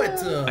owe it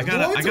to. I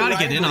gotta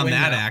get in on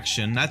that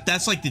action.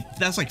 That's like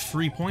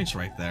 3 points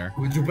right there.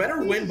 You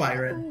better win,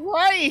 Byron.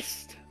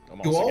 Christ! I'm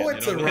You also owe getting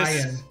it to in on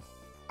this. Ryan.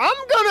 I'm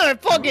gonna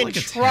fucking like a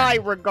try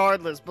 10.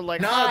 regardless, but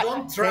like, No, hot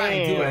don't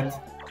try. Do damn. it.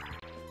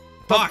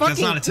 The Fuck, that's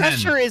fucking not a 10.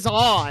 pressure is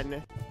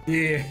on.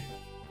 Yeah.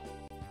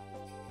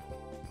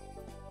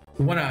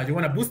 You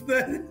wanna boost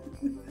that?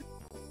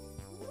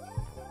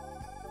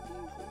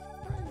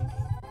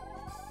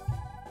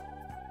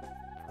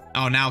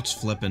 Oh, now it's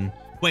flipping.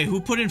 Wait,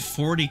 who put in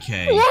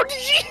 40k? Oh,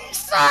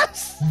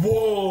 Jesus!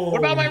 Whoa! What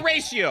about my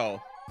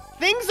ratio?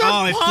 Things Oh,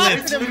 are it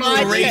positive flipped. in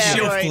my The ratio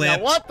chat right flipped.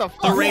 now. What the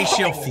fuck? The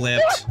ratio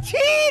flipped.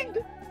 14!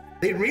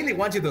 They really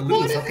want you to What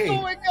lose. is Okay.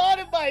 going on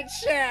in my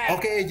chat?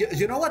 Okay.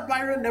 You know what,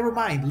 Byron? Never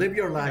mind. Live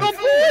your life. The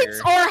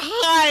points are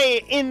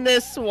high in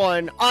this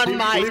one on Live-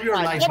 my live your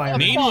side. life, What the Byron. fuck?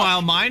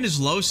 Meanwhile, mine is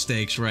low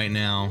stakes right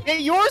now. Yeah,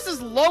 yours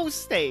is low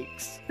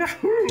stakes.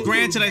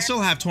 Granted, I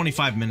still have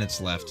 25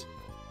 minutes left.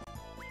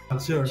 I'm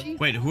sure.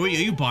 Wait, who are you?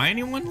 Are you buying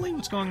anyone, Lee?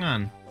 What's going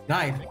on?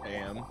 9. I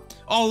am.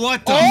 Oh,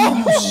 what the Oh!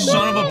 you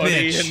son of a What do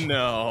bitch? you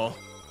know?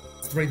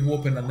 Straight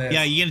whooping on there.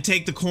 Yeah, you're gonna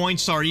take the coin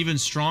star even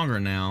stronger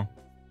now.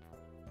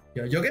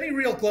 Yeah, you're getting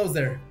real close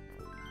there.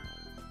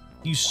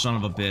 You son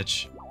of a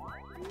bitch.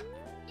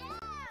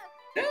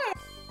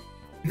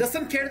 He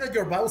doesn't care that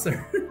you're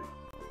Bowser.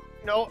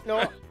 No.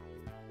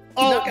 Oh,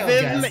 Knockout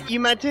Vim, gas. you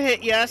meant to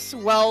hit yes.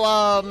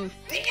 Well,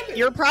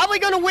 you're probably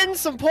gonna win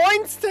some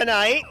points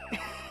tonight.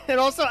 And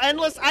also,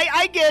 Endless,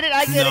 I get it,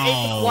 it.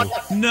 No. What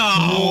the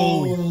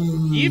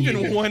No.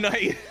 Even when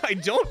I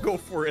don't go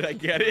for it, I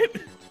get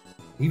it.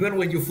 Even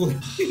when you flip,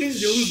 you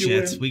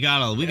Shit, win. we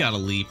got a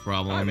leap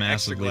problem. I'm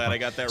Massive extra leap. glad I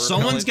got that.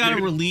 Someone's got to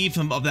repellent, relieve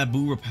him of that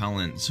boo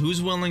repellent. So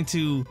who's willing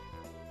to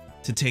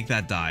take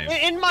that dive?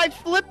 In my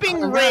flipping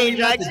I'm gonna range,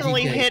 leave I that to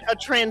accidentally GK. hit a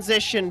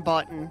transition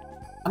button.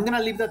 I'm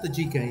gonna leave that to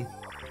GK.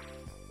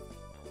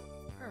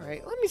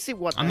 Alright, let me see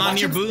what I'm the not heck-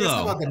 near Watch him Boo, stress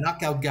though. about the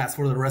knockout gas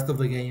for the rest of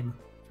the game.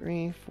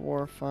 3,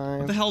 4, 5.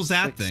 What the hell's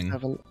that 6, thing?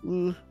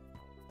 7.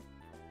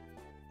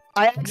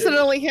 I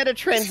accidentally hit a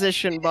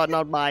transition button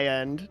on my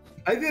end.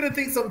 I didn't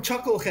think some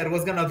chucklehead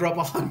was gonna drop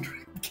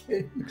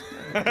 100k.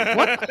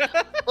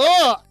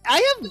 Ugh,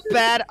 I have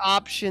bad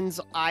options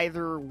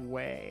either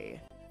way.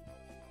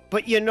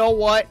 But you know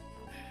what?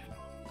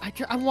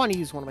 I want to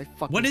use one of my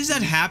fucking. What is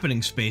that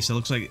happening space? It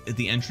looks like at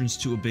the entrance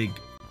to a big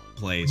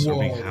place or a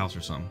big Whoa. house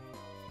or something.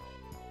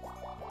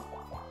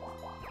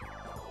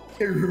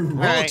 Iron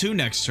Roll a Alright. 2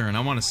 next turn. I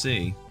want to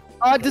see.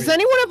 Does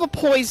anyone have a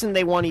poison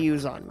they want to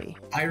use on me?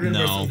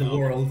 No. versus the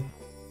world.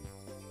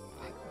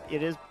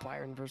 It is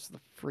Byron versus the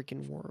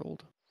freaking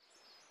world.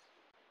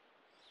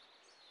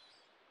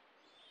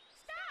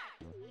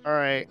 All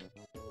right.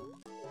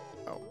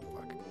 Oh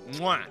fuck.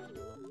 Mwah.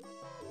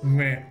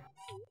 Man.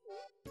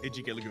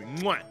 AGK looking.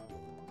 Mwah.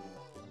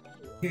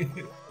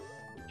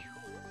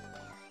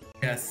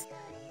 Yes.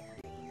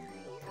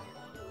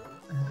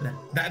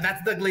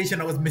 That's the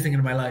Glacian I was missing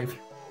in my life.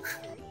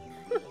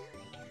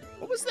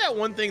 What was that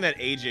one thing that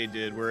AJ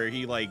did where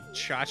he like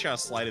cha-cha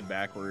slided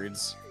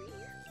backwards?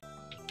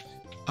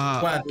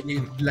 What?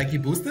 Like he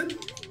boosted?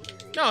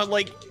 No,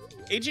 like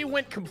AJ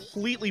went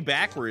completely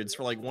backwards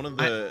for like one of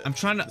the. I'm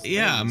trying to.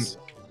 Yeah.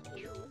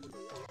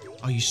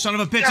 Oh, you son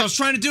of a bitch! I was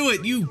trying to do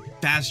it, you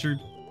bastard.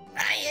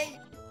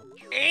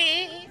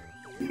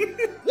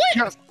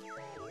 What?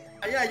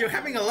 Yeah, you're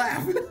having a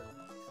laugh.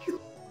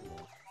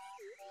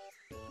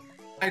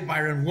 Hi,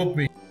 Byron, whoop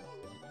me.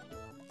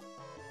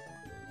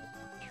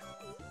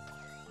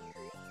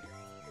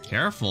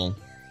 Careful.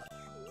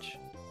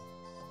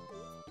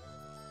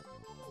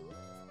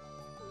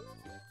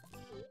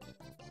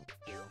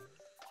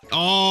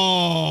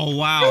 Oh,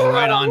 wow,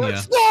 right on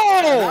Let's you.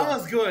 That go!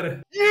 was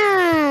good.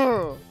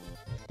 Yeah!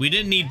 We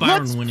didn't need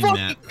Byron Let's winning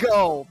fucking that.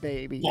 go,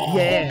 baby. Oh,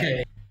 Yeah.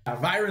 Okay.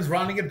 Byron's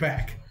rounding it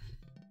back.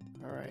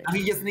 All right.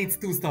 He just needs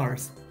 2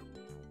 stars.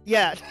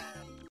 Yeah.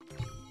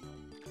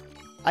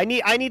 I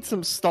need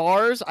some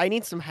stars. I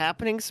need some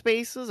happening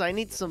spaces. I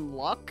need some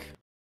luck.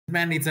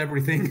 Man needs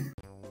everything.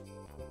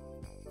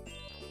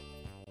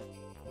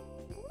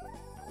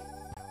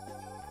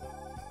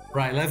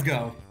 Right, let's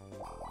go.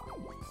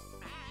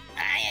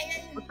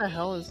 What the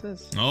hell is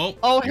this? Oh,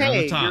 Oh, you're on the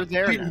hey, top. you're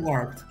there Been now.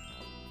 warped.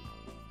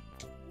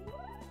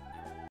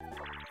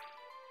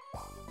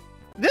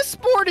 This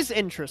board is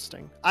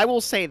interesting. I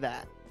will say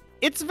that.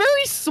 It's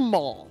very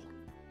small.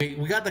 Wait,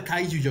 we got the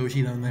Kaiju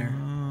Joshi down there.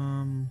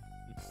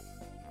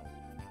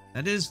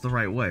 That is the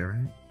right way,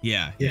 right?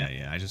 Yeah.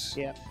 I just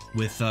Yeah.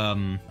 with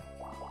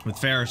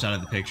Ferris out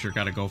of the picture,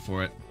 gotta go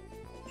for it.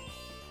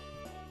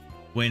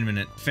 Wait a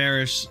minute,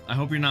 Ferris. I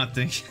hope you're not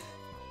thinking.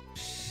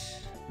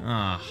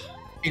 Ah.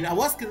 I mean, I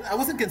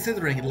wasn't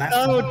considering it last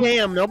Oh, time.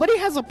 damn. Nobody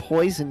has a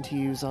poison to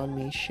use on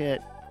me.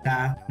 Shit.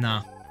 Nah,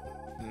 Nah.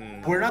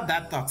 we're not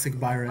that toxic,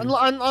 Byron.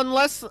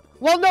 Unless...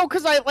 Well, no,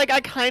 because I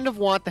kind of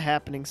want the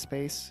happening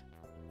space.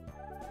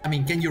 I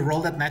mean, can you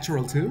roll that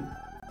natural too?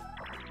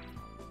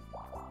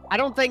 I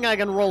don't think I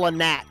can roll a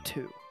nat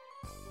 2.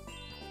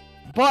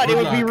 But Good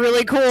it would be luck.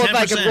 really cool if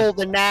I could 10%. roll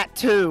the nat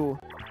 2.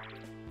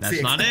 That's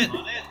 6. not it.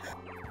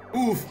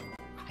 Oof.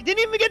 I didn't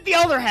even get the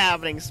other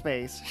happening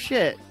space.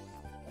 Shit.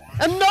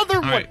 Another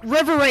one. right.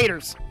 River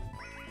Raiders.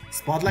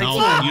 Spotlight. No,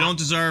 zone. you don't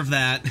deserve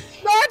that.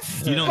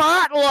 Not You don't-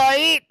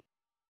 Spotlight.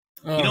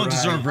 You don't Alright.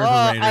 deserve River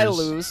Raiders. I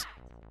lose.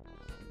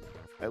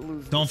 I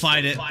lose. Don't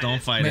fight it.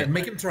 Don't fight it.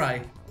 Make him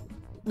try.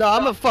 No, I'm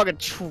gonna fucking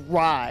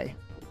try.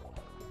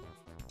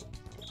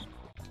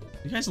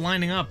 You guys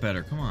lining up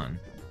better. Come on.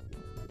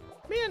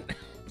 Man,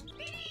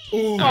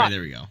 Ooh. All right,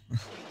 there we go. God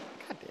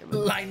damn it.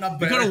 Line up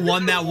You could better. have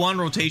won that one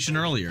rotation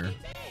earlier.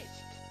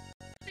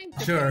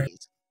 Sure.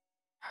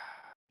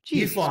 You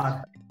Jesus.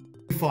 fought.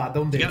 You fought.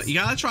 Don't diss. You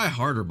gotta try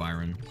harder,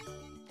 Byron.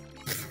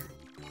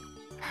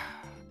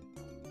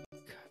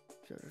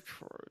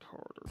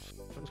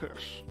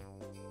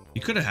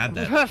 You could have had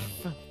that.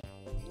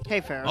 Hey,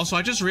 Farrah. Also,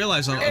 I just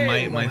realized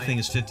Hey, my boy. thing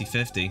is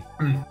 50-50.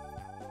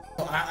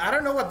 I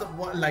don't know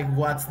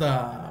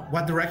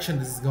what direction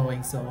this is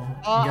going. So.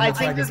 I'm gonna I try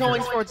think you're this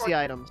going first. towards the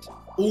items.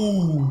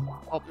 Ooh.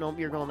 Oh, no,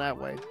 you're going that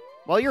way.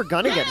 Well, you're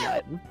gonna get an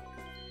item.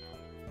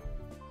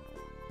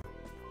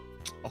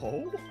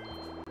 oh,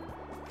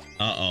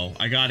 Uh-oh.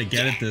 I gotta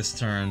get it this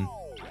turn.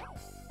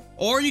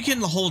 Or you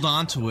can hold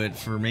on to it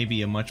for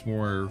maybe a much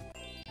more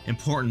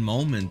important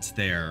moment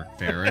there,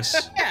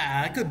 Ferris.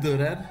 Yeah, I could do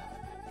that.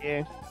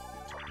 Yeah.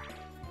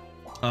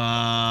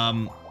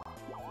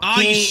 Oh,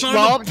 you son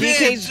of a bitch!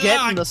 DK's getting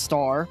Ah, the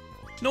star.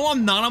 No,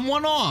 I'm not. I'm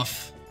one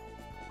off.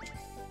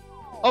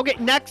 Okay,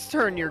 next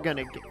turn you're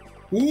gonna get.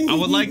 Ooh. I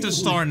would like to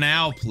star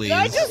now, please. Did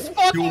I just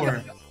fucking.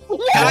 Sure.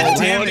 God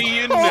damn what it. do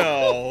you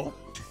know?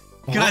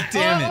 God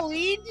damn it.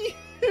 Luigi,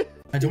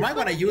 Do I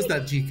want to use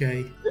that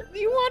GK?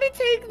 you want to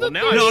take the? Well,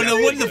 now No, I'm no,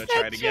 what the gonna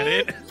try to get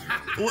it.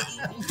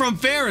 From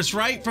Ferris,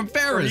 right? From For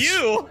Ferris.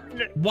 you,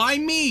 Why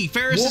me?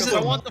 Ferris is because I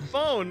a... want the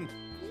phone.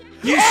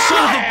 You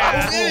son of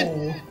a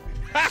bitch! Oh.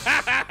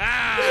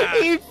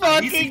 He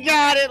fucking Easy.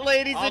 got it,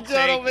 ladies I'll and take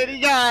gentlemen.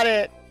 He got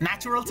it.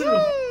 Natural too.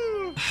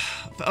 Woo!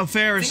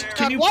 Ferris,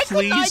 can you Why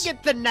couldn't I please...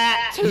 get the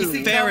nat Easy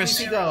too? go,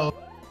 Ferris. easy go.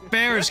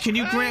 Ferris, can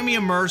you grant me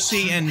a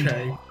mercy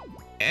Okay.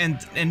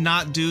 and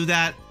not do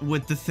that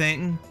with the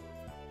thing?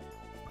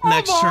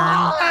 Next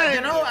turn.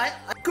 You know, I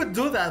could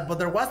do that, but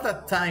there was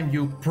that time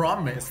you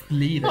promised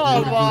Lee that you Come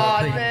would do that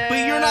on, thing. man.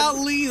 But you're not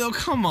Lee, though.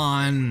 Come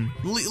on.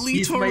 Lee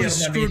He's totally made of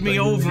screwed money, me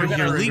but over you're gonna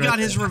here. Lee regret got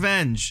his it.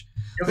 revenge.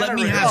 You're Let gonna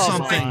me regret have it. Oh,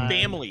 something. my.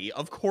 Family,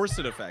 of course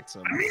it affects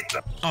him.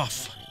 Oh,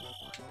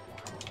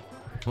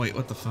 wait,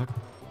 what the fuck?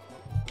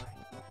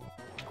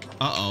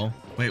 Uh-oh.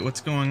 Wait,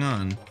 what's going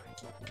on?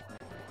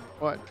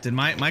 What? Did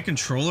my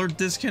controller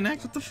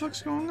disconnect? What the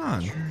fuck's going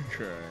on?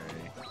 Okay.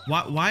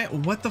 Why,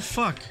 what the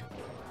fuck?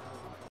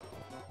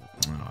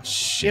 Oh,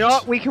 shit. You know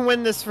what? We can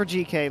win this for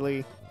GK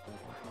Lee.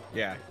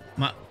 Yeah.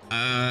 My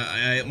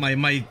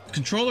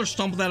controller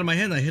stumbled out of my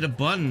hand. I hit a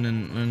button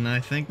and I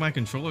think my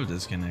controller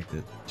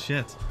disconnected.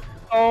 Shit.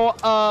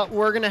 Oh,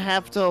 we're gonna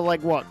have to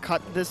like what?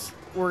 Cut this?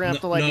 We're gonna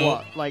have to like No.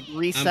 what? Like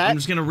reset? I'm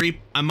just gonna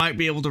I might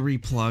be able to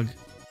replug.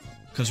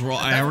 Because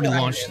I already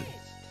launched it.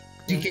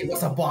 GK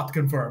was a bot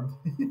confirmed.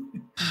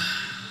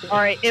 All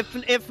right.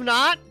 If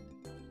not,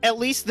 at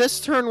least this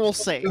turn will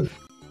save.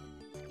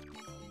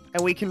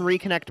 and we can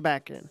reconnect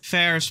back in.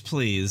 Ferris,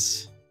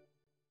 please.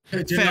 You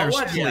know Ferris,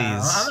 what?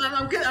 Yeah,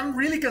 please. I'm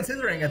really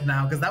considering it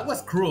now because that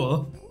was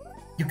cruel.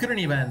 You couldn't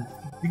even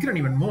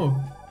move.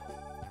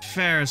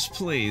 Ferris,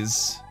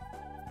 please.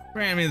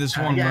 Grant me this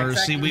one yeah,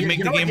 mercy. exactly. We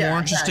make the game more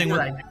interesting you're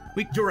with.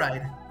 right. You're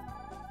right.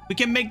 We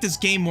can make this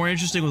game more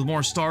interesting with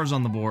more stars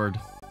on the board.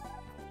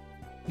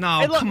 No,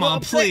 Hey, look, come well,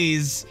 on,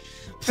 please.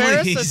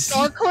 Ferris, Please. a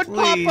star could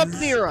pop up Please.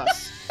 near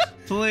us.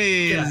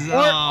 Please.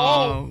 Yeah.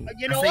 Oh.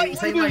 You know Say- what?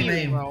 say You do my you,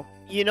 name. bro.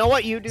 You know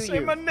what? You do Say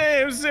you. my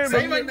name.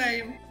 Say my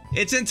name.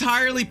 It's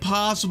entirely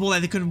possible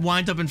that they could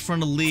wind up in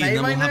front of Lee, Say and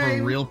then my we'll have a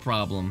name. real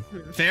problem.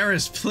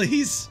 Ferris,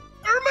 please.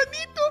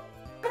 Hermanito.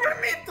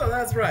 Hermanito,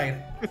 that's right.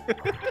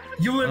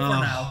 You win for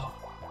now.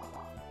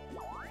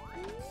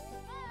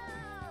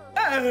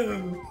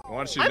 Oh. I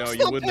want you to I'm know you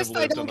still wouldn't have pissed I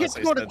lived don't get unless to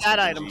I go to said that something,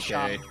 item GK.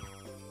 shop.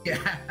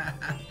 Yeah.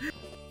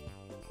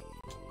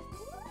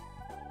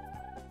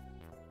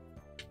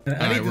 I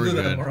Alright, need to we're do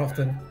that good. more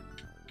often.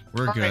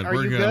 We're All right, good. are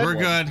We're you good. good? We're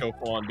good. Go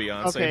full on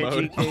Beyonce Okay,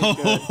 mode.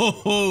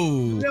 GK.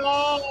 Oh. No!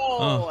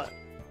 Oh.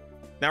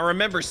 Now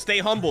remember, stay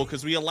humble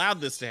because we allowed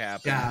this to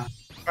happen. Yeah.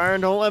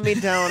 Byron, don't let me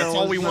down. That's I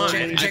all was we want.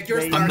 really Check your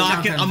crazy. star I'm not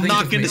count gonna. and I'm think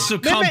not of gonna me.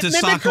 succumb to Mimicry,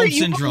 Stockholm you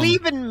syndrome.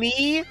 believe in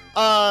me?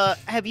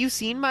 Have you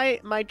seen my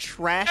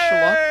trash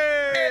look?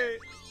 Hey!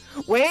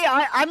 Wait,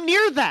 I'm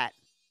near that.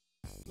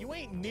 You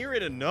ain't near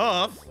it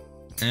enough.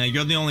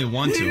 You're the only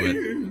one to it.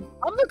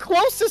 I'm the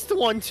closest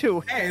one to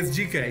it. Hey, it's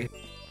GK.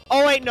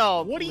 Oh wait,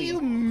 no. What do Lee.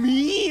 you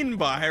mean,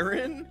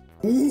 Byron?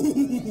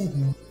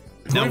 Ooh.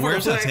 Now, Going for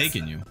where's the that flex.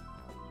 taking you?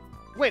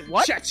 Wait,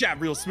 what? Chat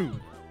real smooth.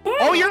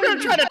 Oh, you're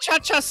gonna try to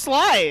cha-cha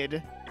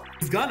slide.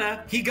 He's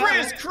gonna. He got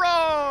it.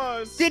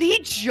 Crisscross! Did he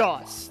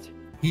just?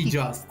 He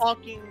just.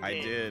 Fucking I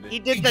did. did. He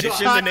did He the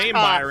just- It's in the cha-cha name,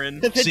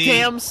 Byron. to the See?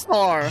 damn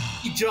star.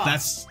 He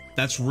just.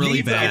 That's really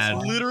Neither. bad.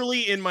 It's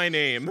literally in my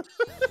name.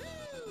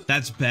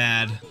 That's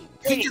bad.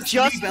 He He just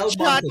just rebelled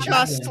cha-cha onto that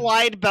one.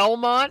 slide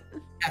Belmont.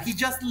 Yeah, he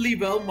just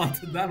rebelled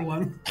that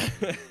one.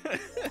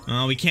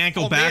 Oh, we can't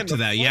go Oh, back man, to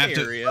the that. You fun have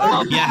to. area.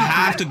 You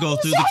have to go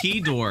through the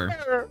key door,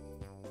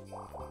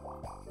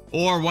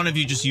 or one of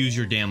you just use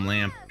your damn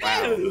lamp.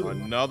 Wow,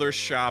 another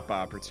shop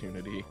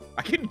opportunity.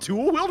 I can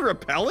dual wield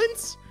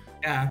repellents?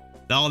 Yeah.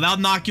 That'll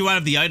knock you out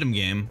of the item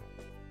game,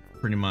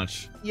 pretty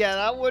much. Yeah,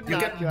 that would You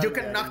knock can out you of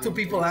can there. knock two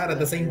people out at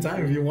the same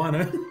time if you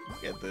wanna.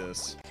 Look at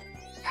this.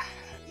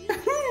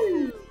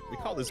 We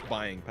call this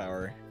buying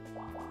power.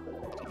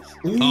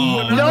 Ooh, Oh,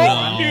 another No,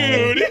 one.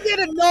 dude! You did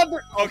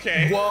another.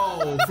 Okay.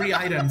 Whoa, free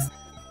items.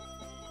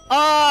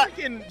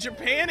 Freaking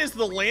Japan is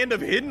the land of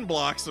hidden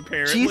blocks,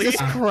 apparently. Jesus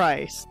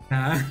Christ!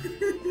 Huh?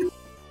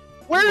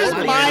 Where's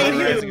Well, my yeah, hidden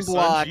Rising Sun,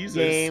 block Jesus.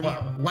 game?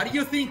 Why do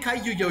you think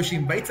Kaiju Yoshi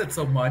invites it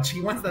so much?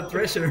 He wants that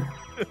treasure.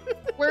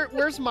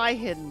 Where's my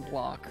hidden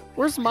block?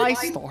 Where's my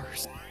Ryan-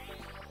 stars?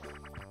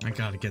 I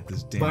gotta get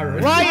this damn.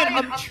 Byron. Ryan,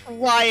 I'm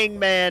trying,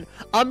 man.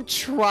 I'm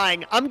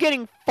trying. I'm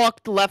getting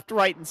fucked left,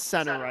 right, and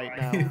center right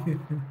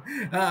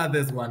now.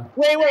 This one.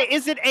 Wait,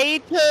 is it A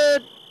to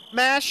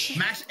mash?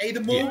 Mash A to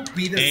move,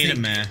 B to Ada, sink.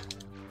 man.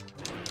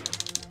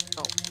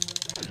 Oh.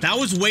 That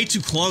was way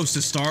too close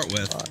to start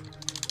with. I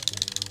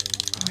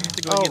have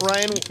to go Oh, against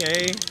Ryan-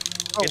 DK.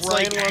 Oh, It's Ryan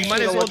like, wants you might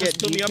me as to well look just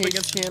at put me up DK's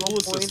against channel Tool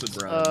Assisted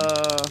points. Run.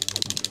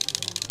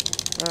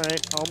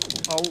 Alright, I'll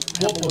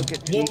have Whoop a look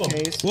at 'em, whoop 'em.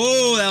 DK's.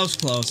 Whoa, that was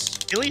close.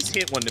 At least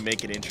hit one to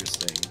make it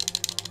interesting.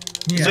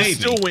 Yeah. So Maybe.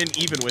 still win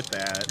even with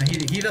that.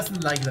 He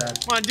doesn't like that.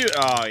 Come on, dude.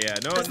 Oh, yeah.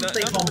 No, Doesn't no, stay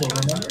nothing humble,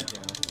 but remember?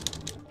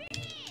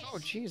 yeah. Oh,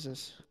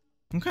 Jesus.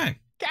 Okay.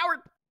 Coward!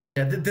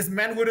 Yeah, this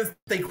man wouldn't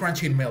stay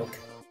crunchy in milk.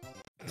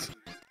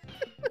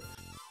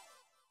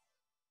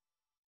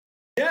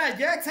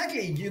 Yeah,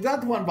 exactly. You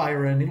got one,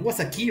 Byron. It was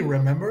a key,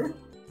 remember?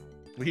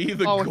 Lee,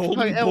 the Oh,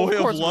 golden of boy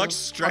course of it luck, was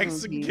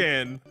strikes fucking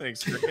again.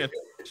 Thanks, Grant.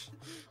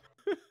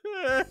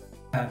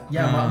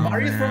 Yeah, Oh,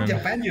 Mario's from man.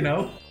 Japan, you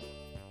know.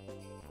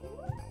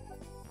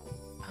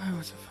 Oh,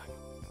 what the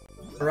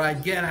fuck?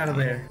 Right, get out of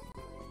there.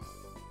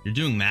 You're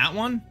doing that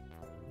one?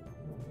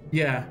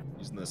 Yeah.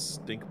 Using the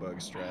stink bug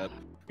strat.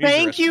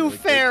 Thank you, Really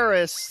quick.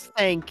 Ferris.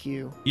 Thank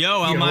you.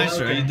 Yo, El You're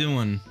Maestro, how you welcome.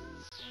 doing?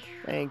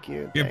 Thank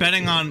you. You're thank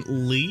betting you. on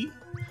Lee?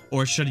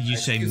 Or should you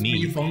say Excuse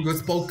me?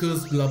 Fungus,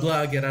 Pocus, blah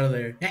blah, get out of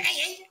there.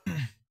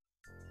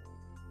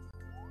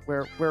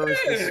 Where is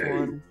this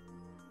one?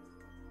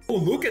 Oh,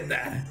 look at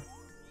that.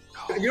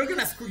 You're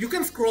gonna you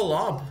can scroll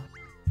up.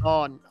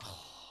 Oh, no.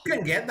 You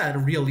can get that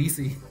real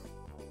easy.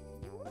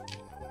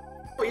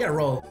 Oh yeah,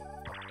 roll.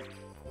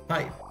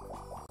 Hi.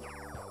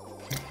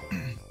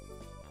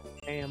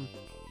 Damn.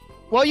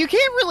 Well, you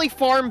can't really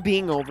farm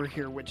being over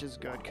here, which is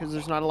good, because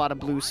there's not a lot of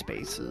blue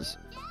spaces.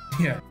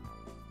 Yeah.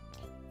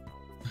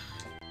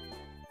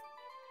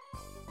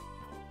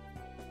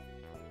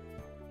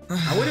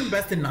 I would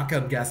invest in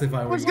knockout gas if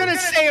I I were was you. gonna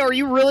say, are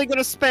you really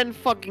gonna spend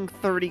fucking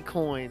 30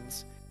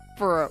 coins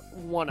for a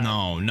one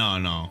item?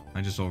 No.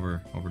 I just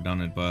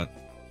overdone it, but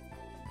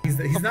He's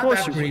Of not course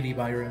that you would. greedy,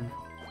 Byron.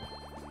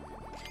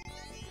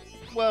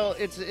 Well,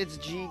 it's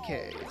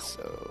GK,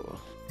 so...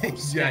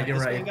 Yeah, you're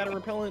This man right. got a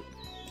repellent.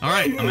 all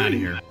right, I'm out of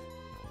here.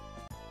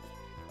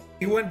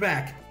 He went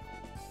back.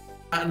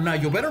 No,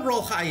 you better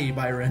roll high,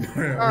 Byron. Or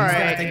he's Alright.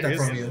 gonna take that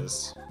Is from you.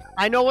 this?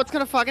 I know what's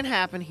gonna fucking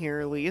happen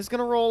here. Lee is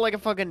gonna roll like a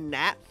fucking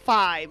nat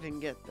 5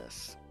 and get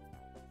this.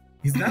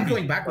 He's not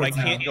going But I backwards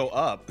can't now. go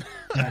up.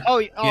 Oh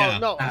Yeah.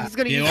 no, he's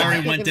gonna You use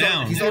already that went fucking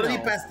down. vote. He's already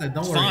past it.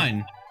 Don't worry.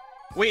 Fine.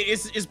 Wait,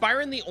 is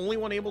Byron the only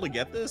one able to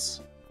get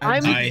this?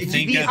 I'm, I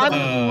think at I'm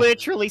the-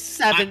 literally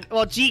 7.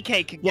 Well,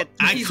 GK could get.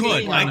 I He's could.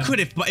 gaining I on could.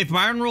 If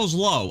Byron rolls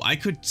low, I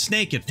could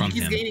snake it from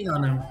He's him. gaining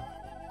on him.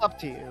 It's up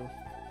to you.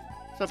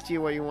 It's up to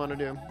you what you want to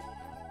do.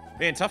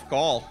 Man, tough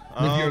call.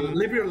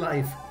 Live your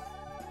life.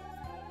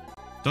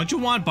 Don't you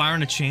want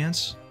Byron a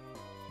chance?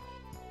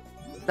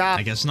 Nah,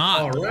 I guess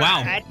not. All right.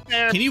 Wow. that's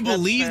fair, Can you that's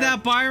believe fair.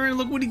 that, Byron?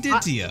 Look what he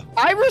did to you.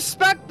 I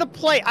respect the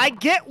play. I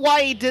get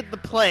why he did the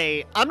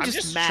play. I'm I'm just,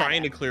 just mad.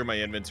 trying to clear my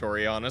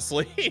inventory,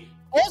 honestly.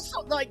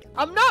 Also, like,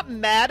 I'm not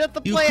mad at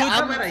the You play. could- I'm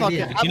Have an fucking.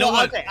 idea. I'm, You know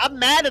what? Okay, I'm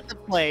mad at the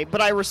play, but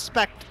I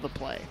respect the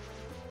play.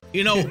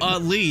 You know,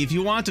 Lee, if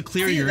you want to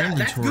clear See, your that's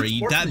good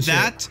inventory, that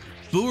sportsmanship.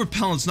 boo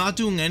repellent's not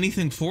doing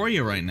anything for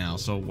you right now.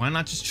 So why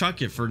not just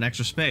chuck it for an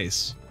extra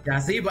space? Yeah,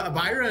 see, but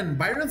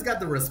Byron's got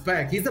the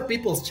respect. He's the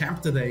people's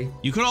champ today.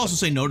 You could also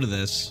say no to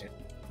this.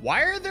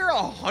 Why are there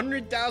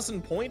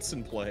 100,000 points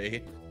in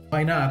play?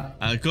 Why not?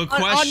 Good On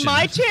question.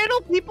 my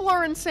channel, people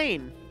are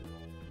insane.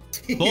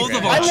 Both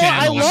of Yeah. our I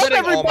channels. love betting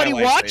all my everybody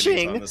life savings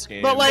on watching, this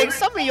game. but like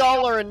some of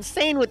y'all are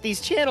insane with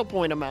these channel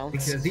point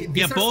amounts. Because these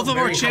Yeah, are both some of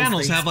our very high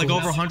channels stakes have like pools.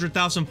 over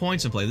 100,000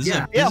 points in play. This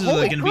Yeah. is, Yeah, this is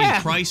holy going to be a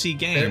crap. pricey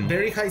They're game.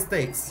 very high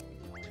stakes.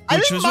 I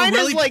Which think was mine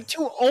really- is like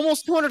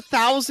almost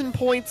 200,000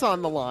 points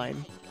on the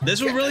line. This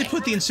will really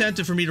put the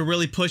incentive for me to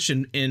really push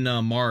in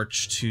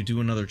March to do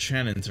another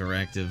channel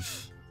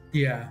interactive.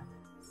 Yeah.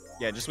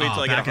 Yeah, just wait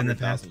till I get back in the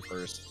 100,000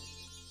 first.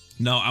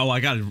 No, oh, I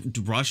gotta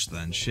rush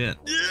then. Shit.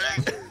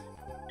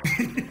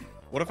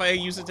 What if I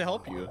use it to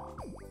help you?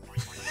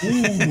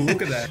 Ooh,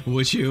 look at that.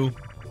 Would you?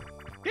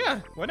 Yeah,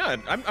 why not?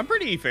 I'm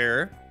pretty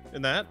fair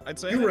in that, I'd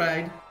say. You're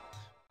right.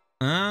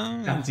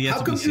 It's yet How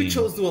to be come seen. you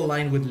chose to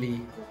align with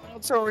Lee?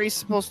 What's Ori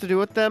supposed to do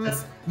with them?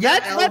 Elves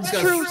That's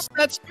got- true.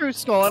 That's true,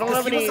 Skull. I don't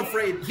have He any. was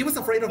afraid. He was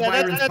afraid of Yeah,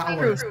 Byron's that's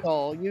power. true,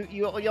 Skull.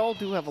 Y'all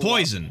do have a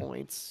Poison. lot of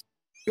points.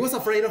 He was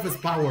afraid of his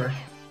power.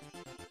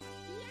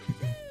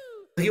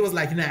 He was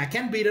like, "Nah, I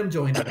can't beat him.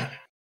 Join him."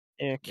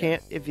 Yeah,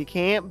 can't if you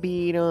can't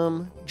beat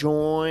them,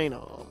 join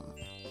them.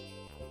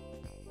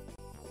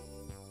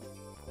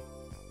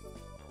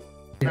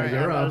 Yeah,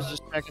 you're I was up.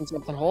 just checking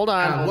something. Hold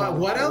on. hold on.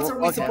 What else are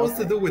we Okay, supposed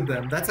okay. to do with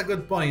them? That's a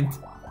good point.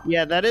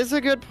 Yeah, that is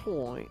a good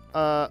point.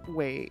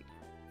 Wait.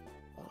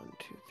 1,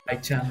 2,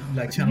 3.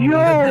 Like channel.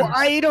 Yo,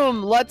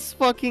 item. Let's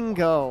fucking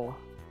go.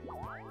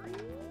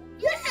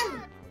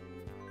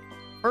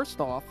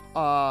 First off,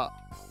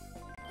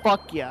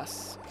 fuck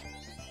yes.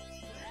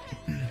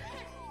 Are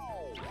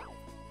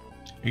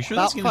you sure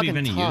About that's gonna be of fucking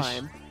any use?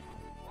 time.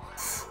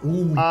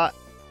 Ooh,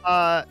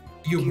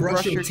 You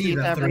brush your teeth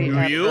after a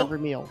meal. you? every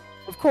meal.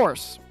 Of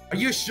course. Are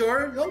you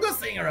sure? Don't go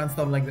saying around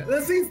stuff like that.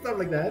 Let's see stuff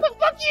like that.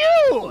 Fuck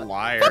you!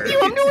 Liar. Fuck you!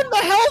 I'm doing the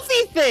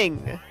healthy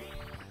thing.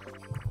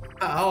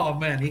 Oh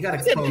man, he got You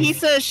exposed.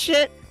 piece of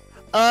shit.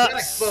 He got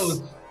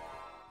exposed.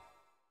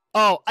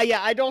 Oh,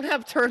 yeah, I don't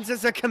have turns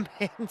as a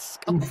command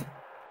skull.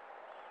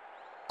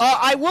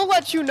 I will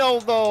let you know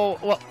though.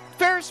 Well,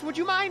 Ferris, would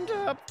you mind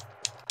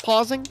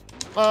pausing?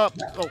 Oh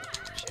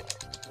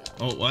shit.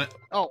 Oh, what?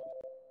 Oh.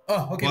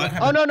 Oh, okay. What?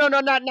 What Oh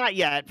happened? no, not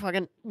yet.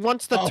 Fucking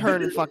once the Oh.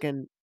 turn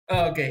fucking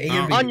Oh, okay. A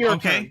and B. on your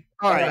Okay. turn.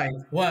 All right.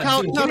 One,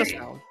 Count, two, count us three.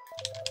 down.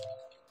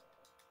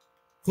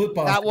 Food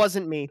pause. That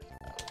wasn't me.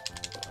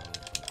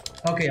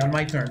 Okay, on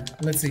my turn.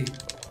 Let's see.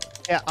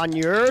 Yeah, on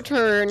your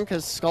turn,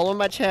 because Skull in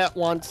my chat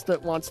wants to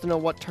know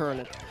what turn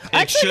it.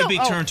 It should be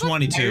turn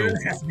 22.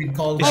 Byron has been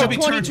called. It Oh, should be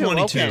turn 22,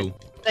 22. okay.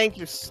 Thank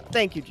you,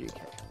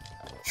 GK.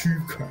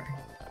 Okay.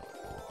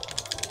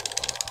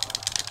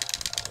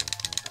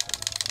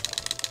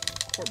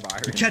 Poor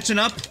Byron. You're catching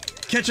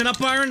up,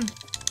 Byron.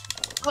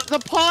 The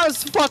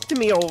pause fucked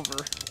me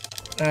over.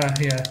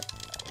 Yeah.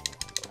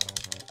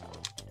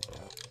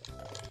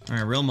 All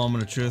right, real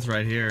moment of truth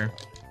right here.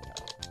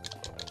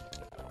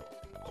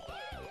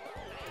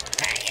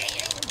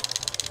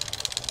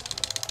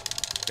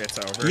 It's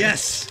over.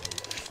 Yes.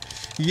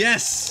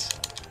 Yes.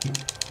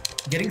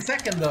 Getting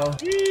second though.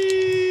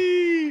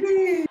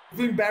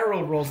 Doing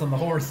barrel rolls on the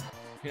horse.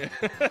 Do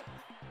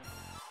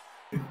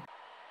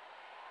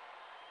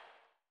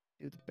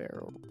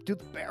the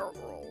barrel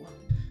roll.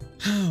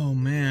 Oh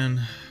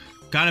man.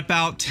 Got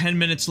about 10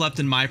 minutes left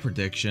in my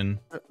prediction.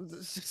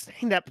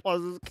 Saying that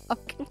pause is a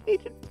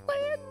calculated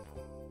plan.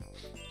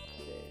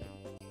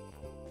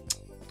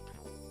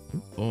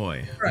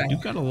 Boy, Right. you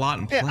got a lot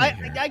in play Yeah,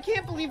 here. I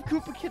can't believe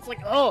Koopa Kid's like,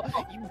 oh,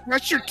 you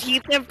brush your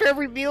teeth after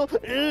every meal?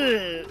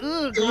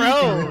 Ugh,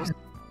 gross.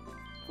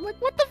 I'm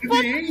like, what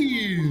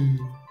the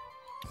fuck?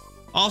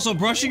 Also,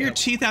 brushing your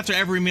teeth after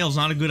every meal is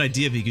not a good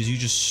idea because you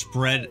just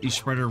spread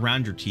it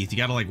around your teeth. You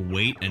gotta like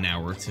wait an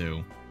hour or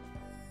two.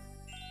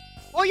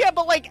 Oh yeah,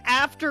 but like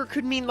after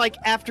could mean like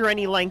after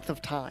any length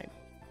of time.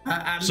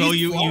 So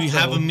you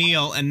have a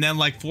meal and then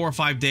like 4 or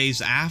 5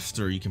 days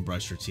after you can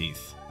brush your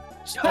teeth.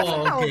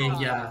 Oh,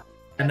 okay, yeah.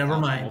 And never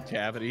All mind.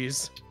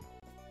 cavities.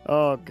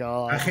 Oh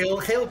god.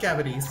 Hail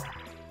cavities.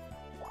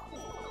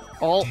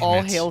 All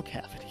Damn it. hail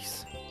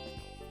cavities.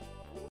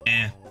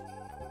 Eh.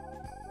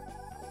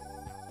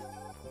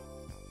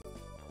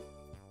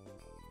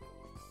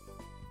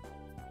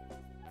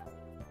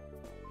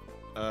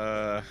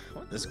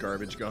 What this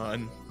garbage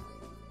gone?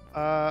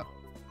 Uh.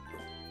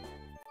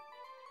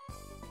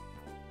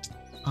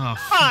 Oh,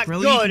 Ah,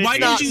 really? good. Why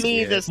It's not didn't you?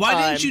 me this Why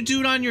time. didn't you do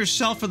it on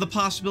yourself for the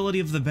possibility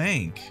of the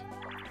bank?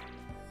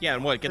 Yeah,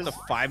 and what? Get the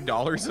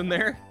 $5 in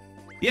there?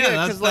 Yeah, Yeah,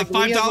 that's 'cause, like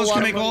like, we have a $5 lot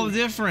can of make all money. the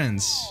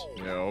difference.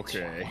 Yeah,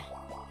 okay.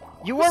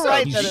 You were What's up,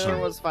 right you that son there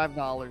of- was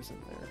 $5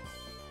 in there.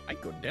 I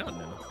go down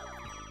now.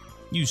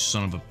 You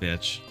son of a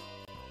bitch.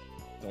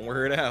 Don't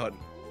wear it out.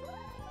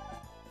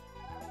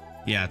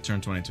 Yeah,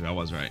 turn 22. I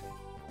was right.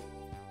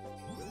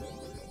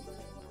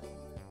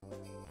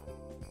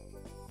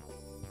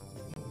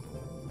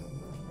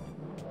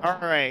 All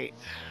right.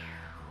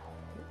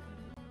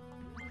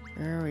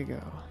 There we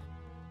go.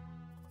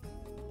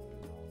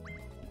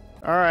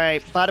 All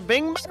right, bada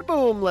bing, bada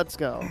boom. Let's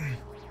go.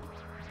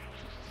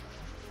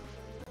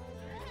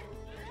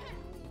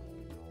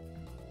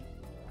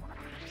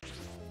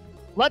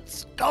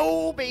 Let's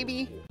go,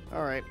 baby.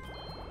 All right.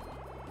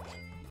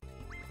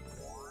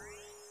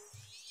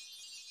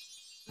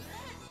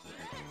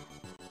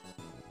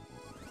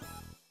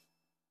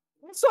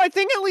 So I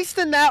think at least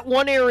in that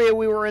one area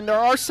we were in, there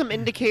are some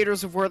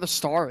indicators of where the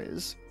star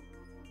is.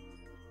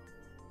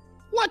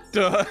 What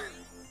the?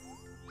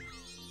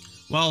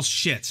 Well,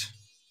 shit.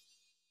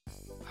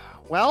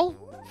 Well,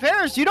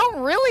 Ferris, you don't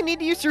really need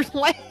to use your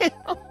lamp.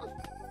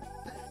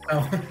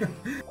 Oh.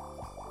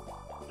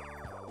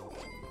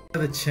 What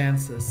are the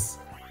chances?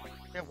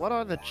 Yeah, what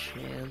are the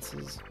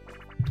chances?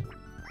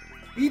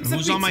 Pizza,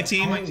 Who's on my pizza.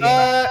 team? Oh,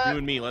 yeah. You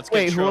and me. Let's get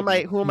Wait, who am I?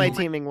 chubby. Who am I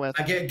teaming with?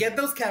 Get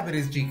those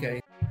cavities, GK.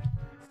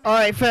 All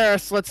right,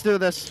 Ferris, let's do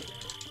this.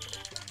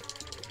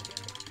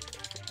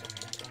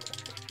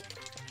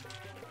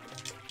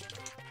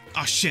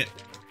 Oh, shit.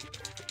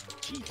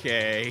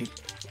 GK.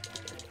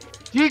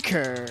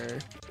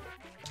 DK.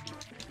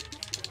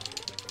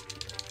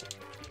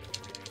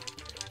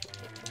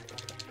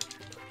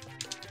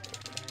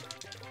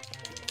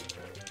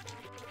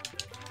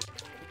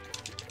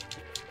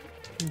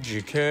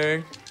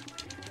 GK.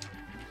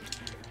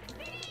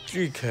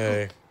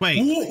 GK.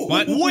 Wait,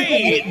 what?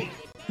 Wait!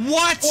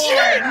 What?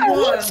 Yeah,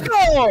 let's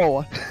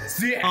go.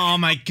 Oh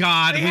my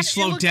god, we It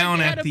slowed looked like down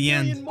they had at a the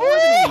billion end. more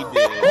than he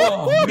did.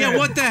 Oh, Yeah, man.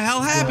 what the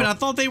hell happened? I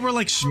thought they were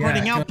like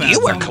spreading out better. You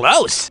were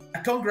close.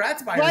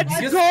 Congrats, Byron. Let's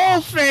You just-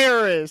 go,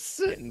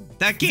 Ferris.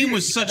 That game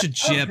was such a That was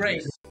chip.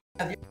 great.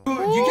 You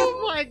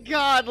Oh my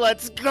God,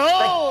 let's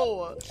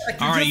go.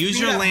 just Alright, beat use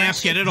your that lamp,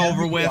 match get it with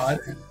over with. God.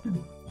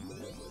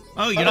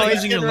 Oh, you're Oh, not he's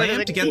using your getting rid of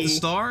lamp the to get the key.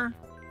 star?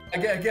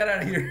 Get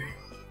out of here.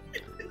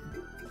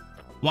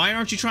 Why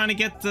aren't you trying to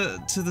get the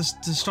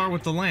star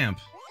with the lamp?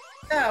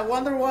 Yeah, I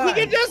wonder why. We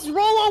can just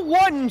roll a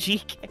 1,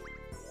 GK.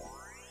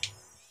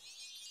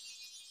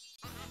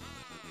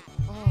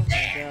 Oh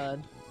my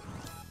God.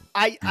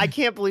 I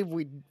can't believe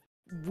we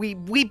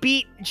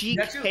beat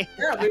GK.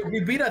 Yeah, we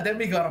beat a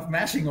demigod of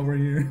mashing over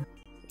here.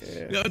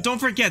 Don't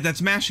forget,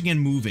 that's mashing and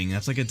moving.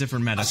 That's like a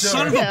different meta. Sure.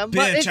 Son of Yeah, a but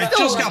bitch, it's I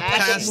still just got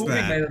mashing. past Moving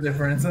made that. a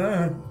difference,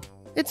 huh?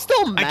 It's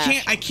still I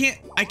mashing.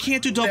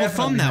 can't do double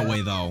thumb that Definitely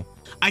way though.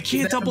 I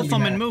can't double Definitely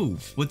thumb and mad.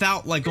 move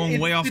without like going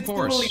way off It's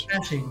course. totally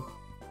mashing.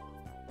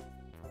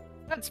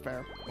 That's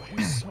fair. Why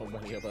are so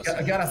many of us?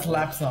 I gotta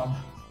slap some.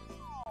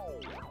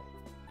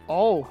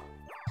 Oh.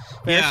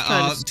 Ferris Yeah,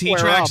 trying to square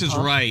T-Trax up, is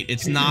huh? right.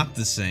 It's not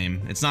the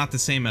same. It's not the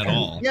same at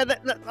all. Yeah,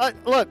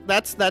 look,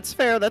 that's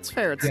fair. That's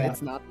fair. It's, Yeah.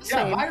 it's not the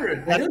Yeah, same.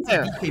 Byron, I That's didn't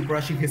fair. see DK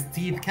brushing his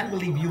teeth. Can't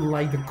believe you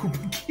like the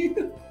Koopa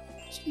Kid.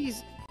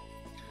 Jeez.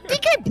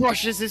 DK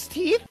brushes his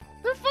teeth.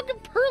 They're fucking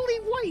pearly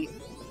white.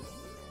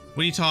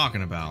 What are you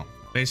talking about?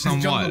 Based on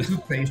His jungle what?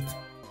 toothpaste.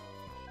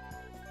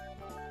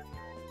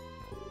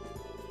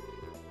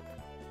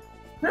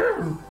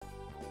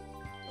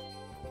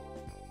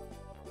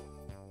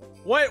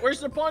 What? Where's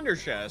the plunder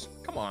chest?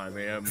 Come on,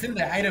 man. It's in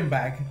the item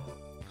bag.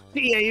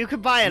 Yeah, you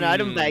could buy an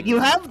item bag. You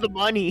have the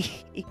money.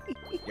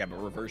 Yeah,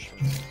 but reverse.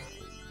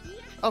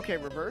 Okay,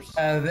 reverse.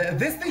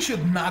 This thing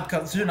should not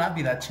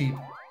be that cheap.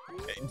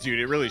 Dude,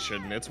 it really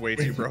shouldn't. It's way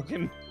too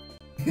broken.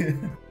 You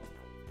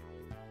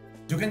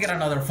can get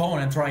another phone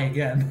and try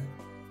again.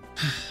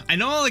 I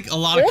know like a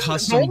lot of Gold-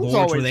 custom gold's boards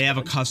where always they have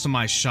a good.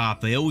 customized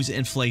shop, they always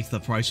inflate the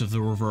price of the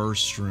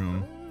reverse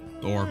room.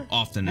 Or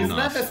often It's not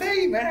enough. the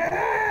same,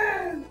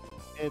 man.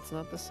 It's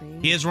not the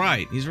same. He is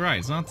right. He's right.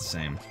 It's not the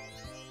same.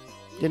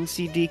 Didn't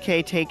see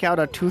DK take out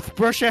a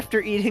toothbrush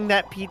after eating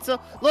that pizza.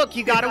 Look,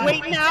 you gotta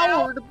wait an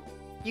hour.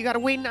 You gotta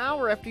wait an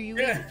hour after you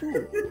Yeah. eat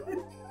food.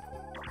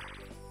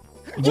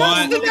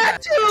 What? Look at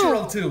that too.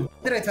 Natural too.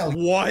 What did I tell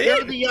you? What?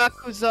 You're the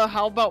Yakuza.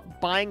 How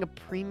about buying a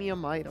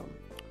premium item?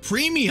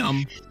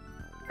 Premium?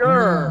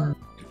 Sure.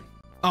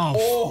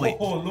 Oh, wait.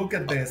 Oh, look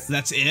at this.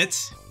 That's it?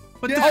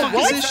 What the Yeah, fuck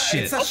what? is this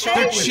shit? It's a Okay. shop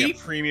They're with cheap?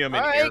 Premium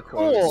and Alright, air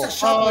quotes. cool. It's a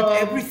shop with Um,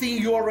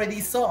 everything you already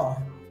saw.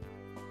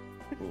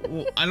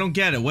 Well, I don't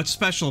get it. What's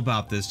special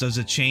about this? Does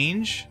it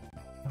change?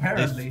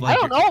 Apparently. Like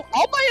I don't know.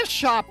 I'll buy a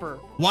shopper.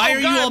 Why are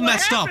you all what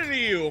messed up? happened to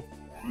you?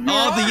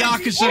 Oh, the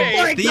Yakuza. Oh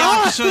my the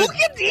God! Yakuza. Look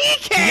at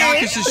DK! The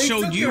Yakuza They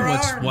showed took you your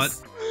what's arms. what.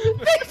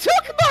 They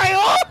took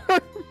my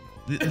arm.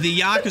 The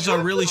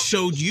Yakuza really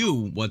showed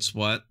you what's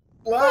what.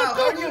 Wow,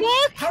 What the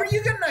how are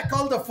you gonna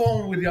call the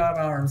phone with your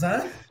arms,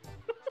 huh?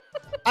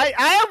 I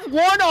have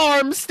one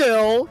arm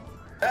still.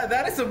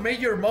 That is a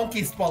major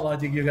monkey spot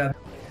logic you got.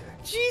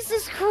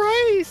 Jesus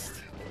Christ.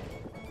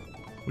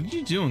 What are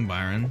you doing,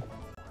 Byron?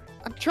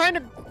 I'm trying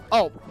to.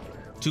 Oh,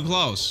 Too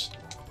close.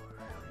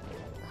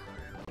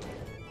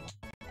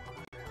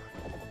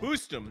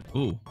 Boost him.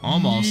 Ooh,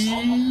 almost.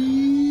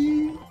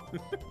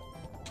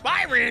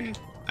 Byron!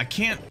 I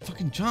can't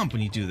fucking jump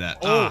when you do that.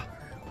 Oh. Ah.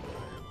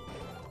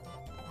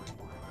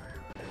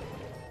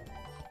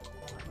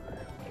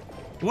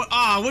 What?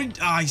 Ah, what?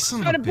 Ah, you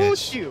son trying of to a bitch.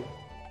 boost you.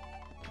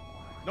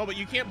 No, but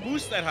you can't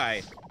boost that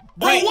high.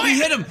 Wait, you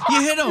hit him!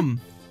 You hit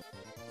him!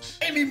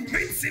 I'm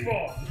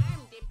invincible!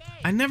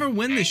 I never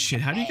win this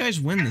shit. How do you guys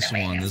win this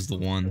one? Is the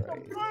one.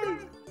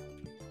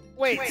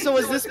 Wait, so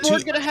is this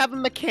board gonna have a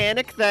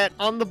mechanic that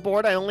on the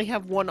board I only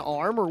have one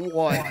arm or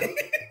what?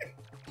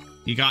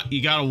 You got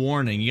a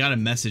warning. You got a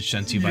message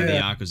sent to you by the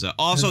Yeah. Yakuza.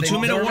 Also, They-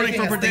 2-minute they're warning for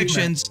making a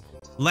predictions.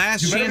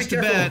 Last You better chance be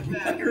to bet.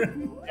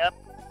 careful. Yep.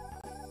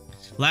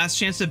 Last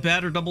chance to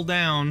bet or double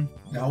down.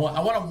 I want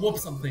to whoop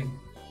something.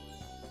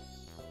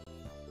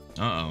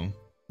 Uh-oh.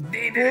 Who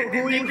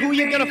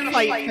you gonna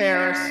fight,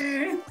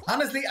 Paris?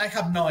 Honestly, I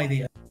have no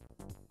idea.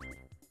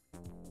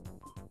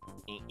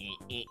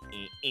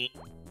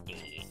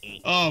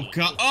 Oh,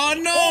 God. Oh,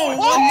 no!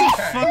 What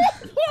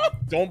the fuck?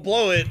 Don't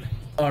blow it.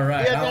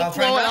 Alright, Yeah, I'll don't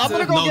try blow it. not I'm to.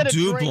 gonna go No, get a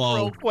do drink blow.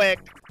 real quick.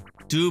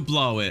 Do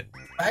blow it.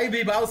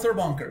 Baby Bowser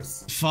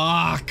Bunkers.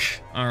 Fuck.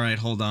 Alright,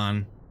 hold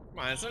on. Come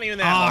on, it's not even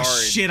that Oh,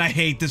 hard. shit. I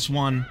hate this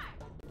one.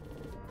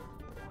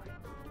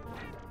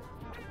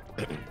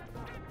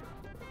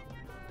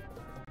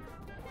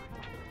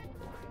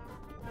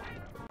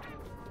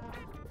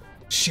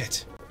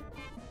 Shit.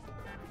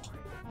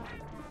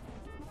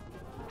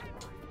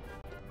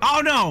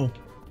 Oh, no!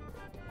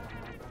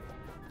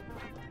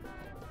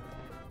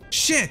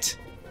 Shit!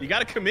 You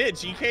gotta commit,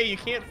 GK. You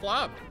can't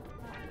flop.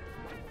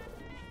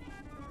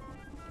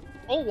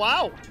 Oh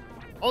wow.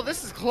 Oh,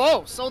 this is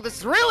close. Oh, this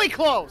is really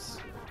close.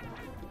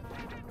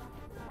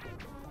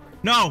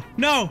 No!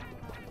 No!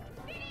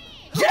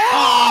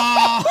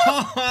 Yeah!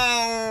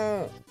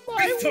 Oh!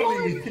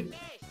 Victory!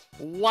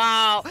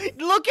 Wow.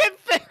 Look at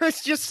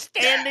Ferris just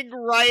standing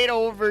right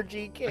over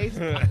GK's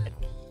butt.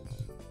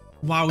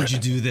 Why would you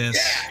do this?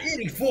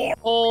 84!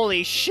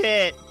 Holy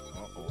shit.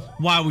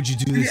 Why would you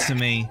do this to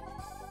me?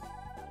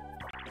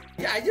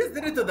 Yeah, I just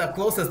did it to the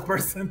closest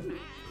person.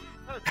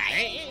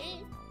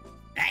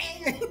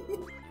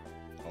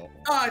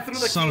 Oh, I threw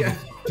the Son key. of a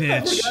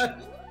bitch.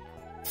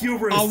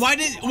 Hubris. Oh, why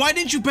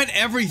didn't you bet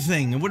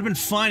everything? It would have been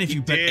fine if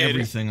you bet did.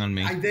 everything on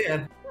me. I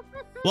did.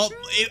 Well,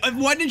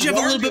 why didn't you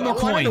have a little bit more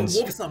I wanted coins?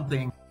 to whoop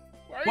something.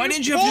 Why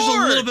didn't you have just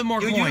a little bit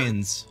more You-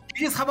 coins?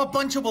 You just have a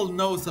punchable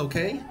nose,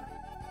 okay?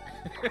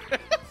 It's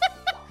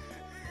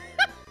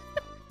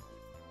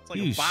like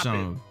You a bop son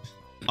of...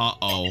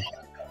 Uh-oh.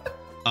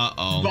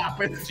 Uh-oh.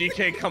 Bop it. it.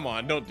 GK, come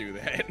on, don't do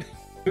that.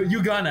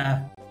 You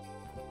gonna.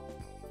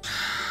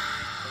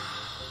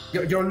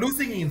 You're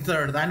losing in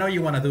third. I know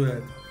you want to do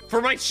it.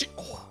 For my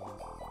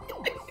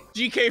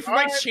GK, for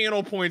my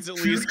channel points at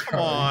least, come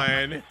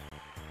on.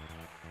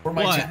 For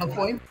my What? channel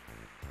point.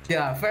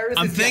 Yeah, Ferris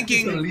I'm is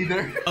thinking- the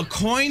leader. A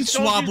coin Don't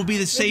swap do- would be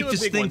the don't do a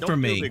safest big thing one, for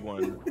don't do a me. big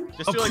one.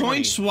 Just A do like coin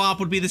money. swap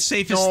would be the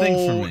safest thing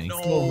for me. No.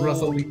 Oh,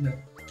 Russell Wheaton.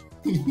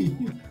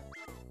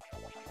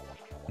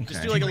 Just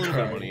Okay. do like a little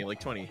bit of money, like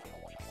 20.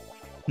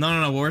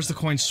 No. Where's the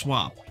coin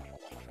swap?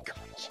 God,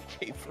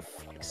 GK, for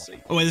fuck's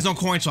sake. Oh wait, there's no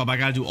coin swap. I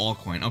gotta do all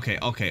coin. Okay.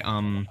 All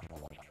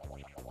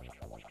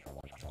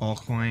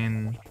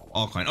coin.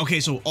 Okay,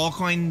 so all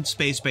coin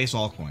space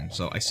all coin.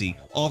 So I see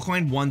all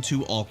coin 1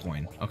 2 all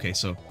coin. Okay,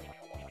 so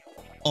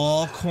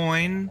all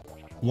coin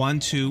 1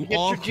 2 Get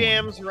all your coin.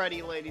 jams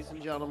ready, ladies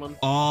and gentlemen.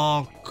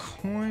 All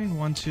coin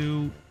 1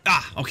 2.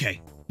 Ah,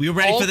 okay. We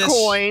ready All for this?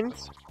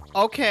 coins.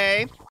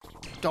 Okay.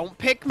 Don't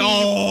pick me.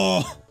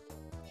 Oh,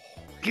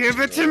 Give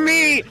it to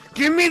me.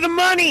 Give me the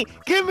money.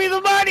 Give me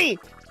the money.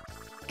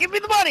 Give me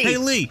the money. hey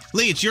Lee,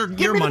 it's your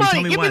Give me money. the money.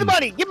 Tell me Give me when. the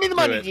money. Give me the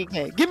money, it.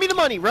 GK. Give me the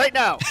money right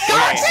now.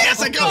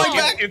 Yes, I got my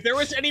back. If there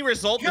was any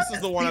result, this is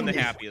the one I'm the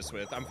Steamy. happiest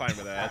with. I'm fine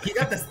with that. He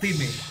got the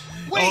steamy.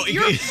 Wait, Oh,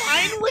 you're he-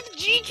 fine with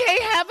GK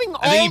having all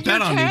I think he your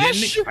bet on me,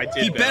 cash? didn't I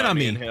did He bet on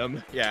me. and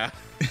him. Yeah.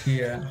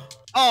 Yeah.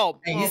 Oh,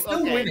 Hey, he's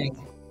still okay.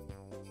 winning.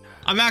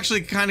 I'm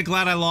actually kind of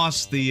glad I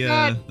lost the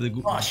God. the.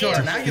 Oh,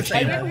 sure. Now you I say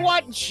didn't that.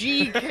 want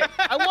GK.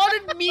 I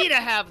wanted me to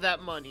have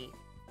that money.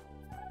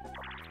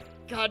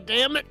 God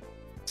damn it.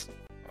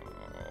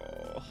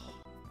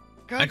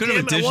 God I could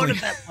have damn it, I wanted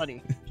additionally- that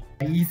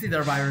money. Easy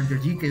there, Byron. Your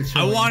GK is I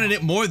showing. wanted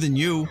it more than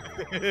you.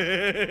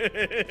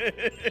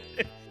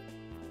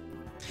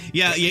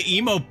 Yeah,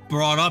 emo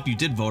brought up you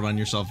did vote on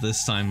yourself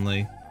this time,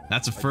 Lee.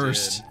 That's a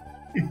first.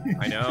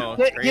 I know.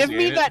 it's crazy, Give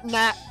me ain't it? that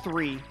nat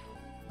 3.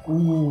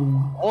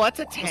 Ooh, Oh, that's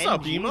a 10.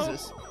 up, Emo?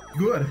 Jesus.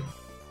 good.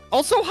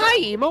 Also, hi,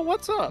 Emo.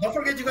 What's up? Don't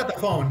forget you got the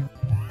phone.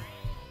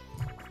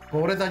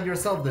 Vote it on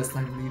yourself this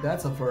time, Lee.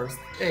 That's a first.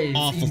 Hey, it's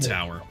Awful Emo.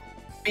 tower.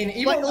 I mean,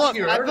 Emo was Look,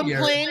 here I've been earlier,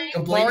 playing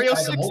complaining Mario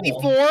about the mobile.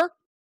 64.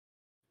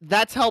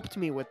 That's helped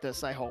me with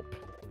this, I hope.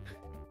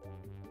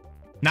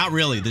 Not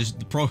really. There's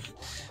the pro.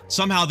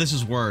 Somehow this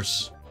is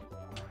worse.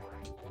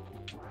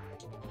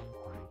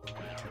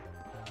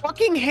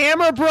 Fucking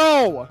hammer,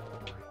 bro!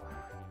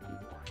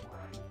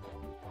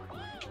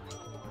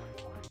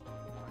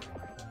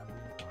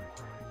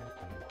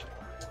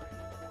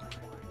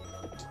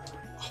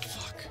 Oh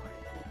fuck!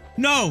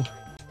 No!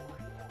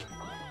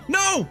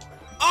 No!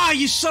 Ah,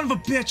 you son of a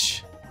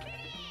bitch!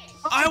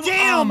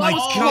 Oh my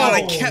god!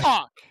 I kept.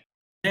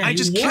 Man, I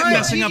just you kept won.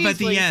 messing up at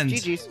the GG's, end.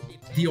 GG's.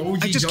 The OG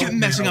I just kept Jumpman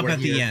messing up over at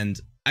the here.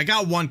 end. I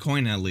got 1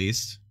 coin at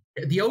least.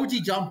 The OG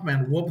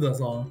Jumpman whooped us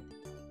all.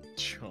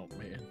 Oh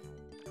man.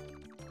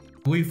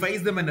 We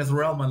faced him in his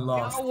realm and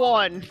lost. Got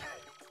one.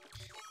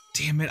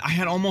 Damn it! I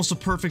had almost a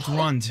perfect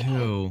run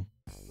too.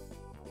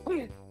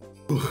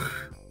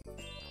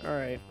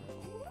 Alright.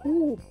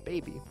 Ooh,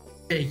 baby.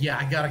 Hey, yeah,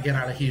 I gotta get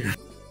out of here.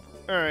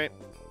 Alright.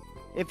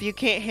 If you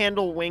can't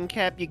handle wing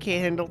cap, you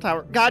can't handle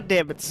tower. God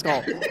damn it,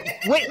 Skull.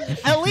 Wait,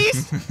 at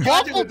least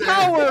Waffle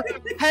Tower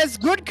has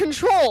good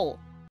control.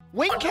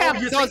 Wing cap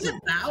you say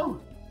doesn't. that now?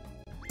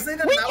 You say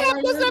that Wing now, cap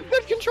Ryan? doesn't have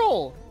good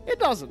control. It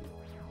doesn't.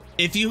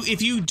 If you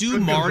do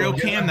Good Mario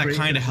control, yeah, Cam, that great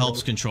kind of control.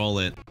 helps control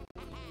it.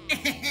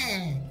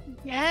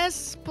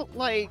 Yes, but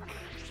like,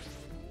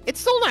 it's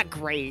still not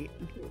great.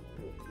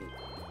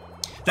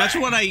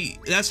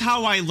 That's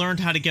how I learned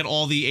how to get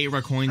all the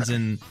 8 coins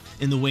in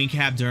the wing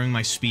cap during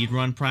my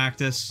speedrun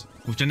practice,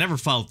 which I never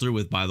followed through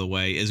with, by the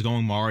way, is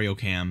going Mario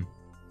Cam.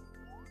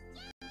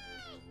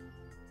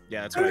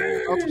 Yeah, that's what I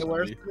did. Okay,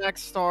 where's the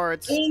next star?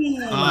 It's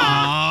Again!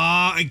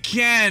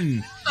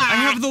 I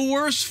have the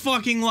worst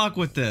fucking luck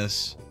with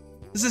this.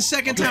 This is the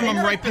second time I'm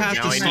right past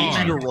Now the I need you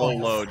star. to roll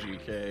low,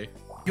 GK.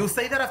 You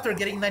say that after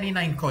getting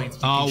 99 coins.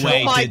 Oh GK.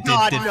 wait, my did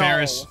God, did no.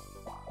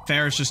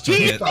 Ferris just took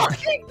he it?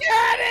 fucking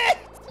got it!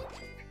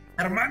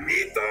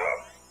 Hermanito!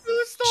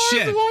 2 stars,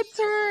 Shit. 1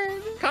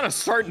 turn. Kind of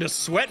starting to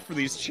sweat for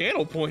these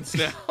channel points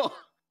now.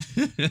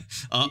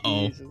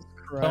 Uh-oh. Jesus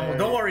Christ.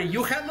 Don't worry,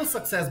 you handle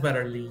success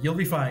better, Lee. You'll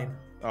be fine.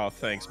 Oh,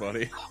 thanks,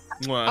 buddy.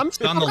 Mwah. I'm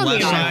stuck On the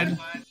left island.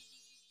 side?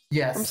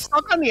 Yes. I'm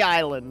stuck on the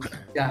island.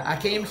 Yeah, I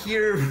came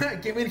here. I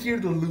came in here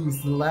to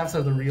lose. The laughs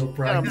are the real Yeah,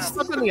 prize. I'm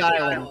stuck on the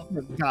island,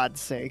 for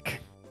God's sake.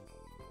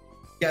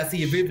 Yeah,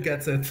 see, Viv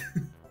gets it.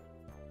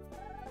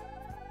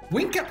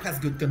 Wingcap has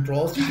good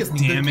controls. You just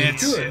need Damn good it.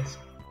 too.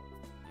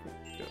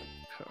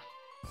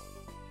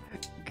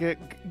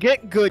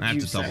 Get good, I have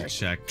you to double say.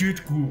 check.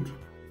 Good, good.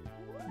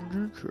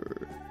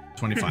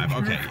 25.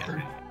 Okay,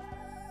 yeah.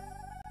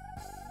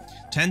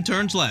 10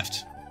 turns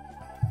left.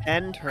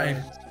 10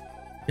 turns.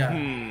 Yeah.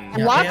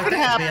 Hmm. A lot pay, could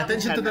happen. pay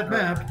attention to that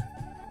map.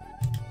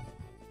 I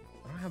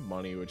don't have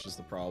money, which is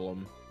the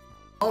problem.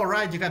 All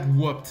right, you got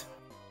whooped.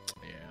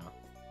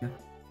 Yeah.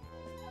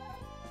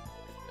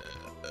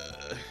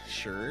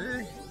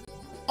 Sure.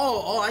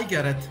 Oh, I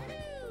get it.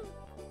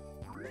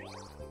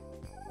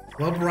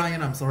 Well,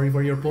 Brian, I'm sorry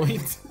for your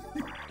point.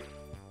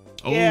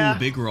 Oh, Yeah.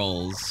 big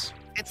rolls.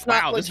 It's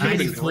not Wow, this legit.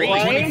 would've been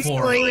great.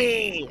 24.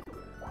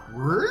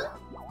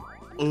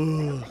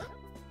 Ugh.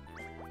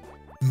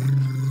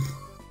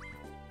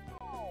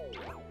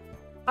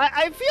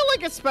 I feel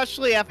like,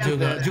 especially after You're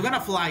this, gonna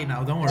fly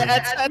now. Don't worry.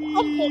 at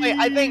some point,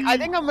 I think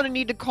I'm gonna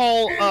need to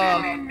call.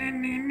 Oh,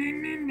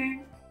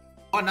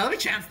 another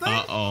chance though.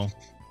 Uh-oh.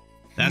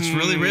 That's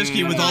really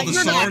risky with all the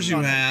You're not stars you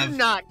gonna- have. You're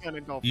not gonna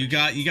go. For You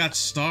got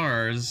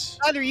stars.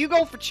 Either you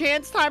go for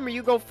chance time or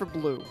you go for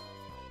blue.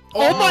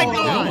 Oh my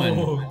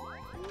God.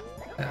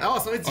 Oh,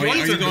 so it's Are your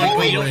you turn. going? to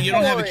Wait, become you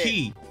don't have a Sorry.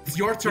 key. It's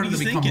your turn What are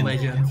to you become thinking?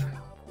 legend.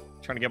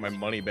 Trying to get my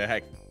money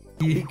back.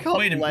 Become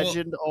Wait a minute.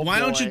 legend. Well, Oh why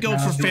don't you boy. go No,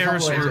 for become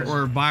Ferris legend.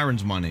 or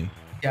Byron's money?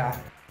 Yeah.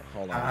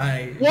 Hold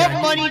on. What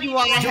money do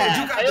I You have?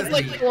 got I have this,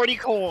 like Lee. 40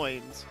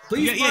 coins.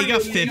 Please, You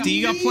got 50.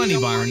 You got plenty,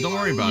 Byron. Don't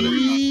worry about it.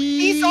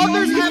 These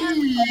others have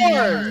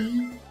stars.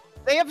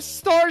 They have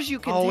stars you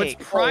can Oh, take.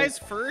 it's prize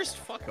first?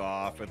 Fuck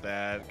off with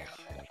that.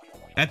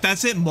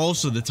 That's it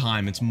most of the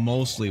time. It's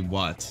mostly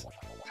what?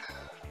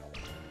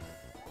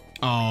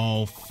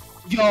 Oh,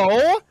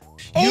 Yo.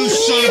 you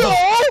son of a...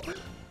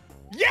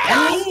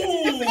 Yes!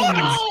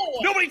 Oh!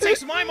 Nobody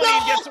takes my money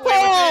and gets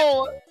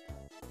away with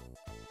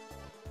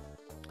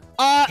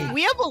it.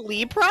 We have a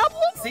Lee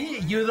problem? See,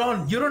 you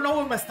don't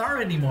know I'm a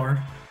star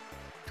anymore.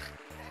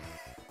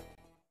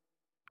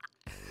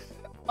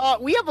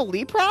 We have a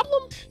Lee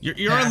problem? You're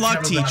Yeah, in luck,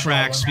 it's never been a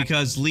T-Trax, problem.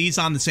 because Lee's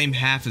on the same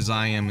half as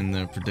I am in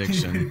the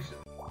prediction.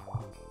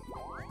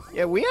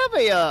 Yeah, we have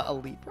a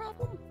Lee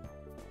problem.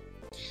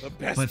 The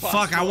best But fuck, I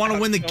possible want to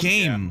win the outcome,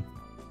 game.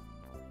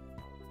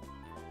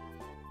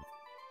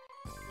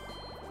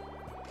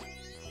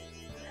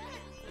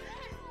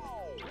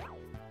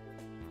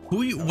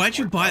 Why'd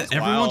you buy? That's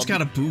Everyone's wild.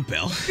 got a boo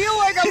bell. I feel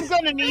like I'm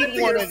gonna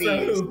need one of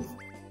these.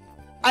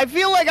 I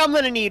feel like I'm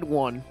gonna need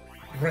one.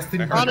 Rest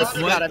in Honest peace.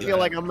 Honestly, What? God, I feel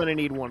like I'm gonna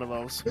need one of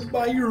those.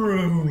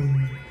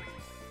 Byron.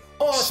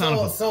 Oh, Son Son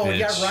of a so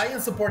yeah, bitch.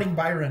 Ryan's supporting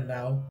Byron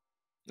now.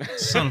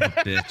 Son of a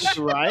bitch.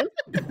 Ryan?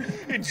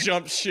 He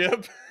jumped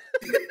ship.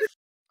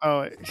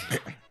 Oh,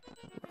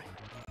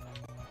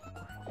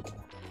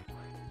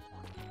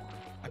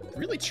 I'm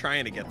really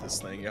trying to get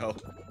this thing, yo.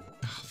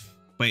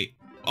 Wait.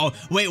 Oh,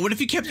 wait. What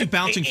if you kept you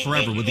bouncing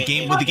forever? Would the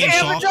game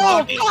soft no,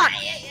 lock? fuck!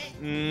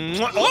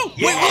 Oh,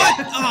 wait, what?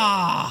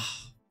 Ah.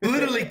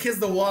 Literally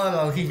kissed the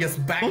wall and he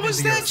just backed What was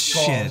into your that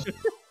skull. shit?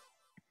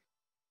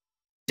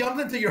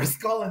 Jumped into your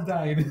skull and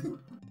died.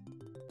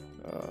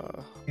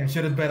 Yeah,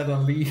 should have betted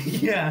on Lee.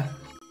 Yeah.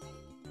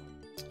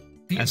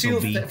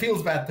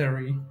 Feels bad,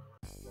 Terry.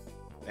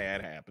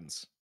 That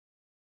happens.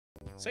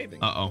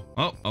 Saving. Uh-oh.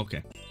 Oh,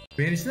 okay.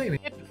 Finish saving.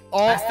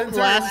 All Last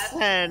last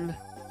 10.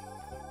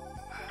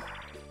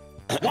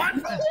 What?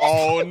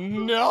 Oh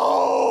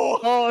no!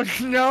 Oh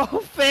no,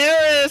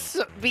 Ferris!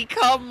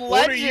 Become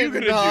What are you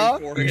legend, gonna huh?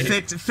 do for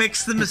it?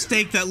 Fix the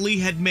mistake that Lee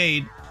had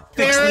made.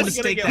 Fix the Ferris,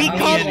 mistake that become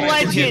Lee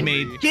had legend.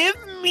 made. Give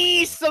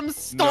me some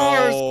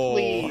stars, No.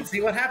 please.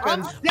 See what I'm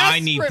happens. desperate I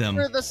need them.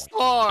 for the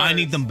stars. I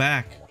need them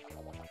back.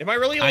 Am I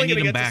really I only need gonna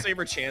him get back. to save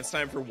her chance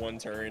time for one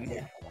turn?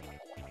 Yeah.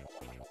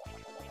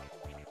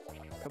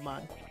 Come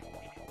on.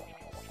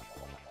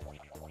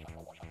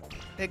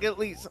 Pick at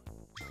least.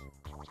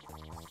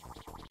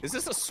 Is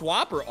this a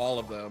swap or all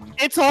of them?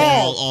 It's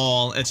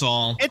all. It's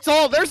all. It's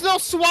all. There's no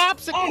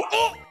swaps.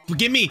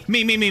 Give me.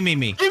 Give me. Give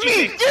me.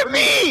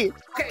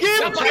 Okay,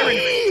 Give so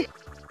me.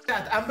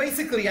 Chat, I'm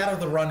basically out of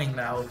the running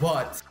now,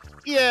 but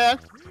Yeah.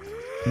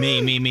 Me.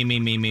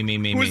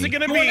 Who's it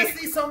gonna you be? want to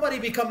see somebody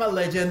become a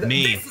legend?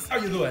 Me. This is how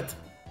you do it.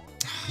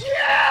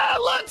 Yeah.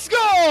 Let's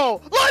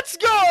go. Let's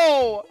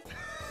go.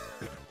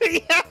 Yeah.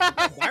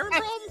 Byron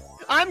problem?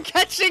 I'm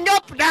catching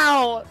up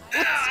now.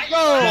 Let's go.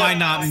 Why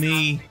not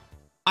me?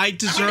 I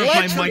deserve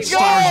Let's my go.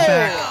 stars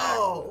back.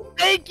 Oh,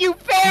 Thank you,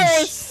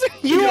 Ferris.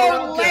 You You're are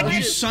welcome. legend.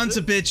 You sons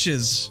of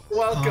bitches.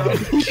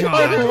 welcome. Oh,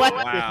 God.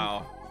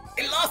 Wow.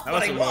 I lost That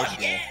what was I want.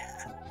 emotional. Yeah.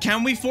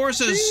 Can we force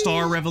a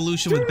star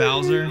revolution with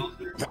Bowser?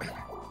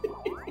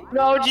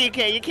 No,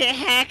 GK, you can't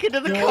hack into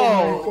the No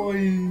code.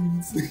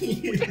 coins. So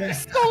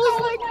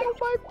like, no,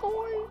 my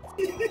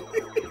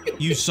points.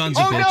 You sons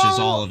of Oh, bitches,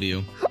 no. all of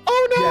you.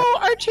 Oh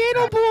no, our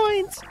channel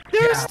points.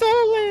 They're Yeah.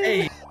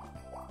 stolen.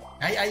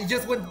 Hey, I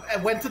just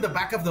went to the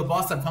back of the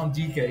bus and found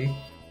GK.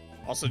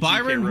 Also,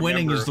 Byron GK,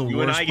 winning remember, is the you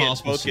and worst I get,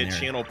 possible both get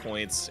scenario. channel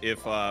points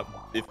if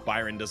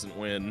Byron doesn't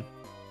win.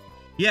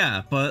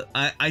 Yeah, but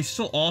I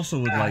still also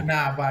would like.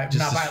 Byron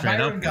just a straight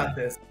Byron up got one.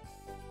 this.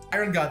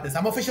 Byron got this.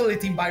 I'm officially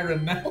Team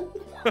Byron now.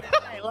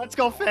 Hey, let's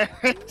go,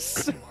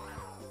 Ferris.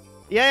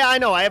 Yeah, I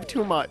know. I have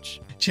too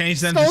much.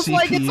 Change them So to it's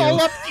like it's all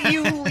CPU. up to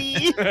you,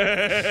 Lee.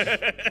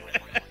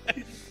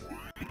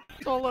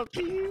 It's all up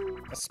to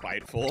you.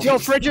 Spiteful. Yo,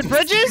 Frigid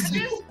Bridges?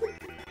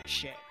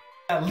 Shit.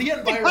 Lee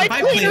and Hey, Byron. Pipe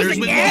Players cleaners,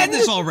 we again? did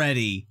this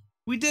already.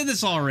 We did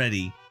this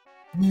already.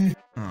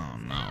 Oh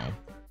no.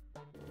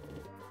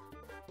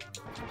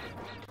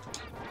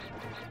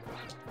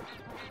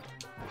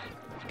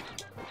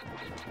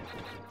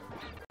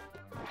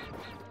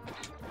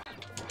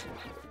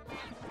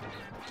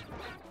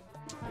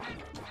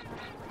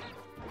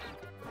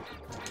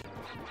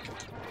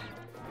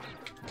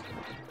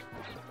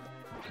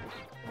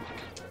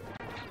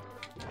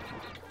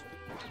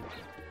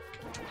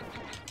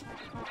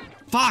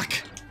 Fuck!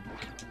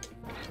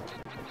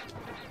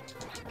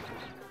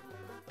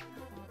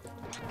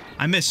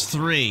 I missed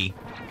 3.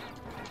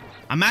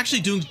 I'm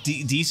actually doing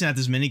decent at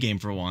this minigame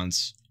for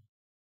once.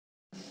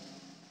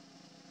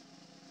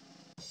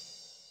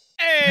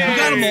 Hey! You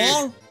got them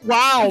all?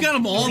 Wow. You got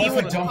them all? He You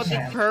was were a jump fucking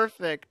man.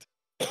 perfect.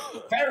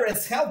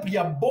 Ferris, help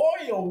ya boy!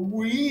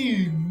 Win.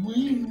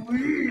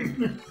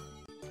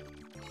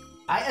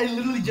 I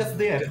literally just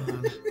did.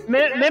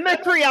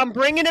 Mimicry, I'm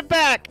bringing it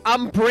back.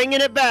 I'm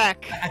bringing it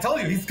back. I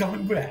told you he's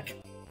coming back.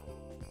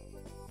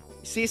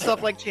 See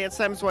stuff like chance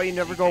times why you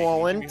never go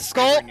all in.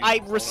 Skull, I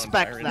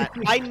respect that.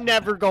 I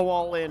never go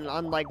all in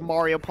on like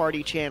Mario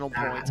Party channel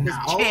points because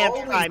Nah, chance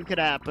always- time could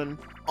happen.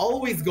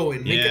 Always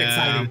going. Make it Yeah.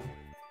 exciting.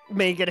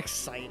 Make it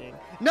exciting.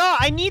 No,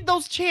 I need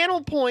those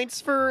channel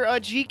points for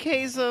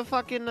GK's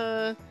fucking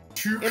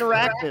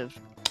interactive.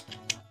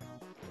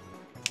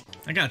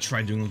 I gotta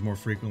try doing those more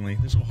frequently.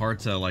 They're so hard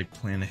to like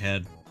plan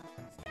ahead.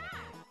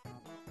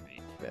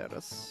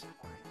 Ferris.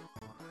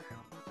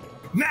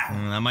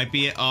 Now. That might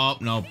be it. Oh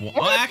no. Well,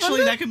 Oh,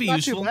 actually, that could be Not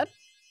useful. Too bad.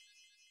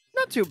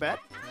 Not too bad.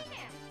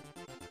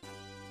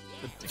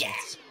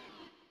 Yes.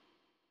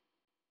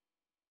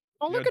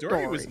 Oh, You know, look at Dory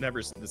Dory. was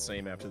never the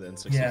same after the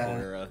N64 Yeah.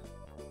 era.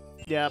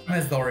 Yep.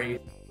 Miss Dory.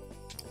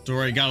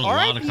 Dory got a All lot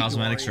right, of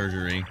cosmetic Dory.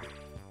 surgery.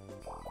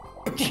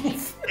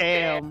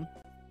 Damn.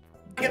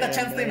 Get a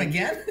chance name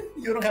again?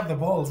 You don't have the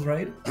balls,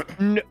 right?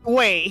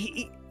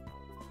 Wait.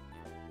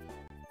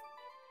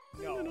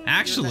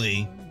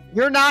 Actually,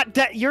 You're not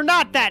that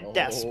Oh.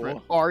 desperate,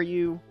 are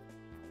you?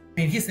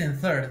 I mean, he's in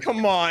third.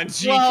 Come on,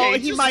 GK. Well,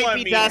 he just might let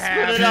be me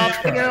desperate have enough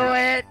it. to do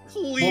it.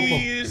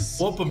 Please.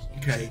 Whoop him.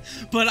 Okay.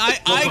 But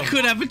I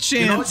could have a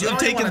chance of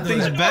taking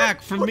things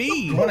back for me.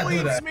 You wanna do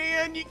Points, that?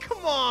 man.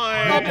 Come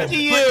on. Up to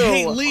you. But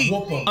hey, Lee,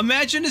 Whoop 'em.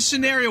 imagine a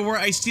scenario where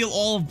I steal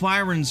all of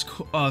Byron's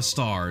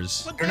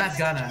stars. But You're not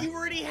gonna. You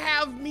already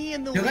have me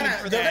in the You're lead gonna,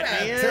 for that,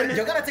 man.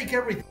 you're gonna take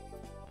everything.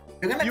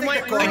 You're gonna You take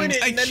might the coins. ruin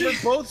it, I and then we're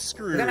can't- both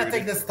screwed. You're gonna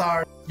take the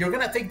star. You're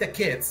gonna take the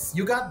kids.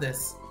 You got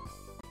this.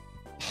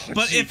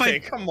 But if I-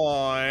 come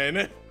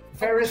on.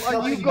 Ferris Are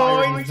you helping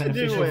going Byron is to do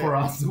beneficial it? for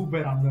us who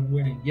bet on them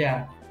winning.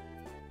 Yeah.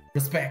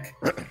 Respect.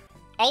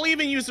 I'll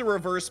even use a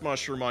reverse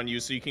mushroom on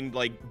you so you can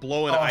like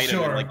blow an Oh, item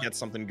sure. and like get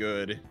something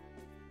good.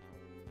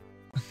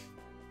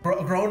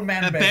 Grown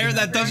man. that betting bear, is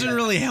that very doesn't good.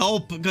 really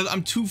help because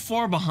I'm too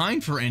far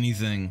behind for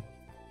anything.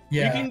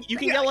 Yeah. You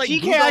can Yeah, get like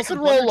GK, blue I bells could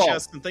and butter roll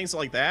chests and things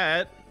like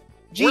that.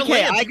 Or GK,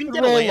 lamp, I you can can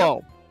get a roll lamp.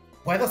 low.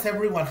 Why does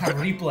everyone have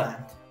replant?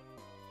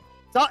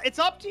 So it's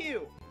up to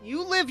you.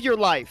 You live your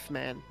life,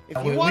 man.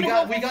 If We you want to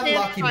got- go we got chance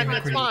lucky time, with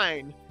that's Creed.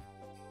 fine.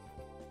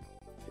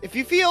 If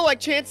you feel like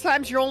chance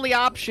time's your only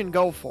option,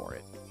 go for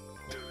it.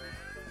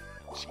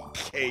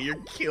 Hey,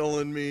 you're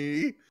killing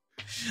me.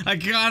 I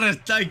gotta.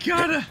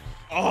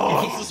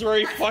 Oh, this is where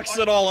he fucks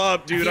it all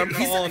up, dude. I'm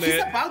calling he's it.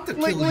 about to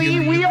kill Lee,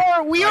 you.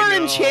 we are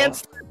in know.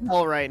 chance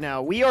hell right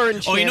now. We are in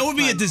chance Oh, you know what would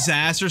be a time.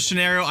 disaster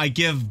scenario? I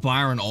give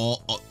Byron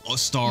all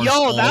stars. Yo,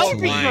 all that the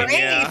would be way. great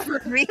Yeah.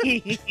 for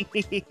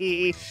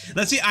me.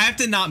 Let's see. I have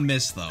to not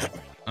miss though.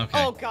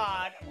 Okay. Oh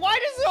God, why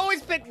does it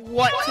always pick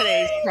what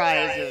today's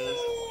prize is?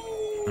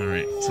 All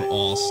right. So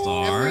all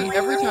star.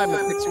 Every time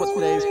it picks what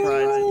today's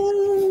prize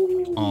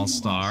is. All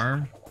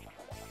star.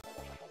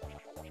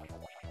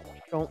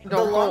 Don't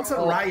The longs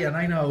go. are Ryan,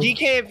 I know.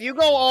 DK, if you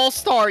go all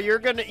star, you're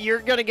gonna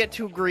get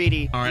too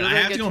greedy. All right. You're I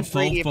gonna have to get go in too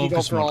greedy if you go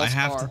focus for mode.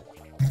 all-star.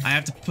 I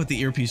have to put the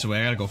earpiece away.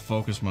 I gotta go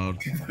focus mode.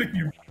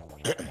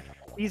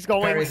 He's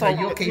going Paris, are you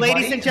focus. okay,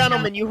 Ladies buddy? and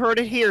gentlemen, you heard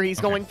it here. He's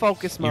Okay. going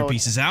focus mode.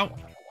 Earpiece is out.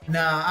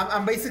 Nah,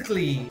 I'm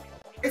basically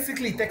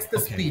text to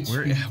Okay. speech.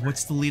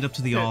 What's the lead up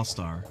to the all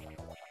star?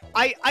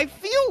 I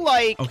feel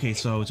like Okay.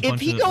 So it's a if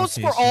bunch he of, goes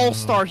okay, for so all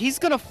star, he's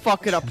gonna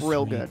fuck it up 2,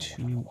 real 3, good.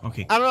 2,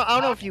 okay. I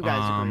don't know if you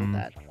guys agree with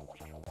that.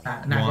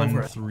 Nah, go for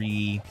 1, it.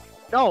 3.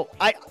 No,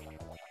 I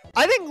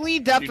think Lee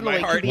definitely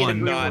heart could be an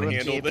cannot agreement with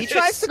handle you. If he this.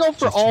 tries to go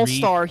for So all 3,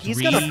 star, he's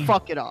 3, gonna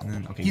fuck it up. And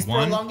then, okay. He's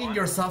 1, prolonging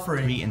your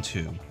suffering. 3, and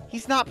 2.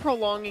 He's not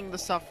prolonging the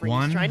suffering.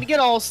 1, He's trying to get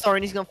all star,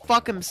 and he's gonna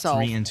fuck himself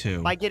 3, and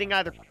 2. by getting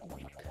either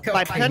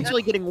by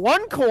potentially getting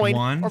 1 coin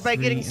 1, or by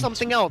 3, getting and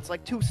something else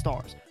like 2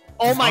 stars.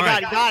 Oh my All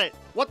God, right. he got it!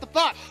 What the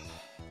fuck?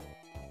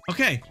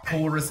 Okay.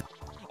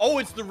 Oh,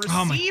 it's the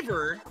Oh my-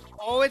 receiver.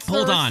 Oh, it's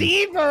Hold the on.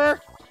 receiver.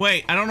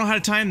 Wait. I don't know how to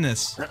time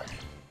this.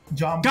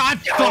 Jump. God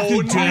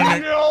fucking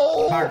damn it.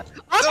 No! Hard.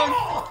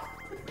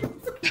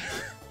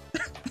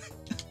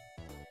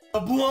 A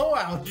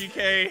blowout.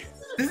 GK,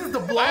 This is the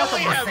I blowout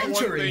only of have the one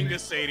century. thing to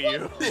say to you.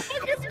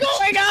 What's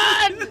going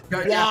on?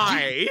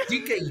 Why?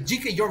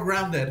 GK, you're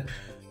grounded.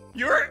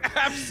 You're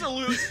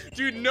absolute,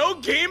 dude. No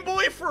Game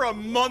Boy for a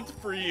month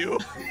for you.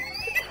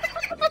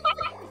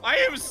 I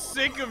am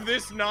sick of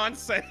this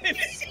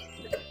nonsense.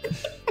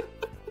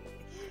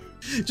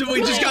 We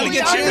just gotta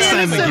get I'm chance the time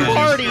innocent again.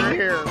 party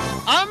here.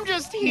 I'm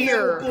just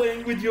here.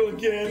 playing with you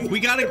again. We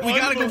gotta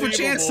go for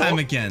chance Unbelievable. time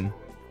again.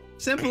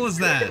 Simple as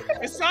that.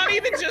 It's not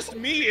even just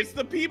me. It's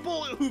the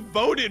people who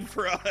voted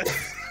for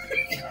us.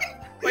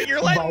 Like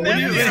you're letting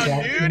them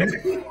down,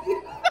 dude.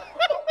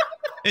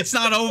 It's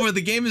not over.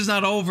 The game is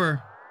not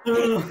over.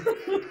 Hell,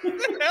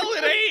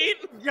 it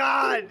ain't.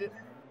 God.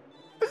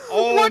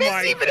 Oh What is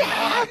my even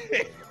god.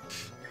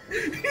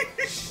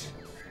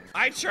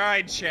 I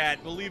tried,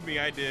 chat. Believe me,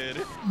 I did.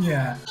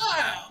 Yeah.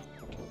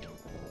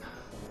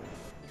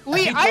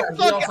 Lee, think I we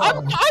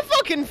also-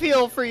 fucking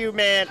feel for you,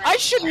 man. I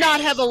should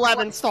not have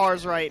 11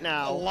 stars right A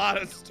now.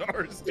 lot of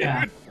stars, dude.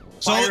 Yeah.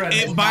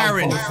 So,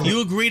 Byron,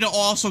 you agree to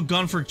also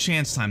gun for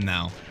chance time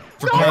now.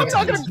 For No, I'm not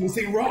content. gonna-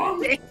 Losing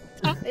wrong.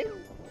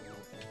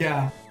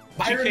 Yeah.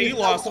 Byron GK, is you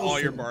lost now all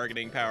your posting.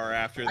 bargaining power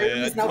after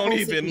Byron that. is now Don't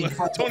posting even in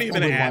front don't of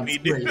even at me,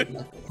 everyone's dude.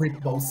 grade, Rick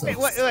Bosos.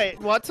 Wait,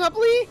 what's up,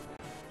 Lee?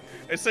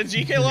 It said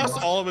GK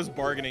lost all of his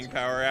bargaining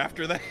power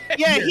after that.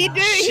 Yeah, he Yeah.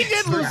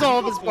 did lose all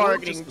of his Or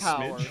bargaining just a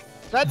power. smidge.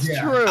 That's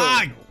Yeah. true.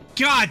 Ah,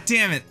 god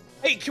damn it.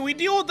 Hey, can we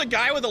deal with the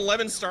guy with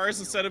 11 stars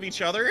instead of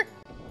each other?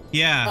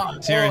 Yeah, Oh,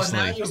 seriously.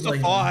 now Just you're a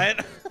like-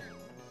 thought.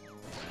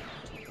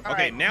 All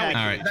Okay, right, now we next.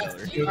 All right. can That's each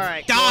other. cute. All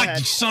right, go God, ahead.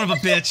 you son of a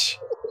bitch.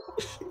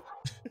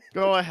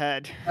 Go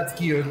ahead. That's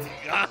cute.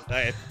 God.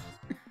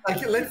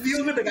 Like, let's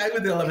deal with the guy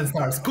with the 11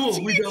 stars.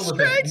 Cool, we deal with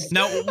it.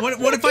 Now,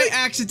 what if I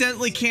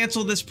accidentally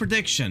cancel this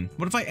prediction?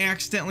 What if I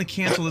accidentally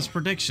cancel this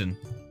prediction?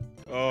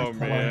 Oh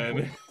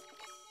man.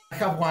 I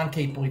have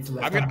 1K points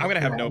left. I'm gonna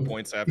have no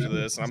points after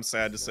this. I'm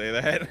sad to say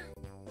that.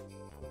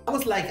 I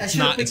was like, I should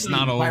not- have it's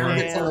not over. Byron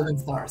gets Yeah. 11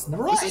 stars.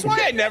 Never This is mind.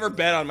 why I never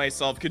bet on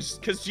myself, cause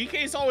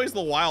GK's always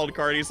the wild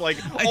card. He's like,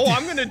 oh,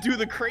 I'm gonna do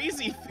the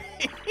crazy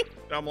thing.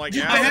 And I'm like,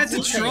 yeah. I had to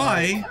that's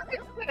okay. try.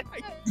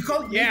 You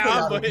called Yeah, Nico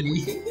out but- of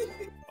me.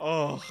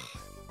 Oh,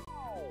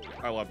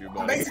 I love you, I'm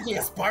buddy. basically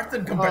a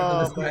Spartan compared to Oh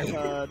this my guy.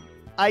 god.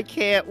 I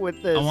can't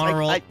with this. I want to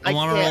roll. I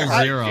want to roll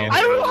can't. 0.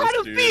 I don't know how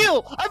to Dude.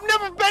 feel. I've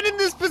never been in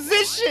this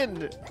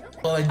position.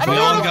 Well, I We don't all know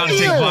how got to to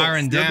take feel.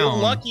 Byron You're the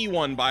down. lucky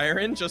one,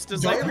 Byron, just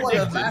as I Enjoy one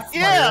predicted. last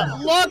Yeah,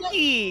 Byron.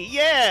 lucky.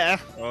 Yeah,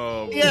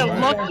 Oh, yeah, boy.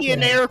 lucky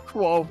in air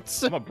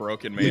quotes. I'm a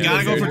broken man. We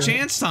gotta go for Yeah.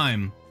 chance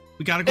time.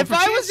 We gotta go If for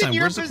I chance was in time.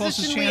 your Where's the closest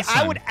position, Lee, chance I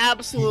time? would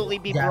absolutely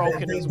be Yeah,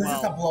 broken this as is a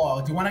well.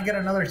 blowout. Do you want to get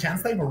another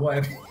chance time or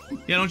what?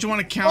 Yeah, don't you want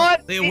to count?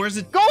 What? Yeah, where's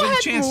the, Go where the ahead,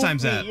 chance move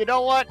times me. at? You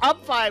know what? I'm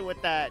fine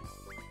with that.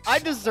 I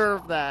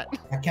deserve that.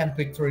 I can't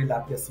victory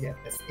lap just yet.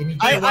 It's any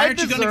I- Why aren't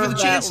you going for the deserve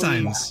chance that,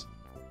 Lee. times?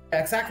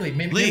 exactly.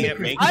 Maybe Lee. Can't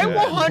make I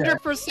that.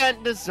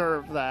 100%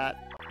 deserve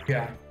that.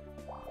 Yeah.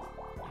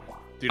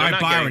 Dude, All I'm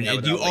right, not Byron,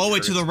 getting that you without, owe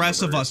like, it to the cursed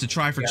rest of numbers. us to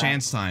try for Yeah.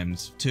 chance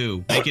times,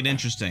 too. Make it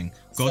interesting.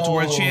 Go to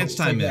where the chance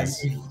time yeah, is.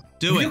 if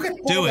Do you it. can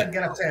Do pull it. and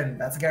get a 10,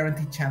 that's a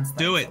guaranteed chance time.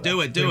 Do it, so do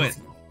that's it, do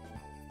crazy.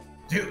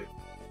 Dude,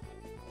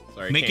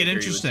 Sorry, Make can't it hear you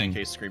with interesting.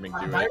 GK screaming, do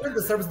it. Byron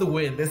deserves the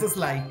win. This is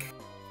like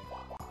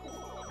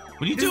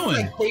What are you this doing?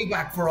 is like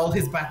payback for all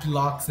his bad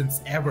luck since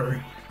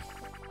ever.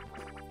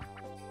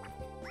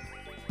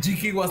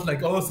 GK was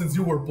like, oh, since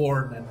you were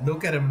born, and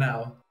look at him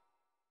now.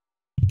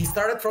 He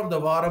started from the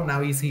bottom,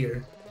 now he's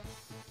here.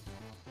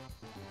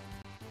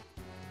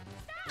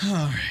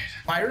 Alright.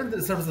 Byron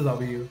deserves a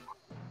W.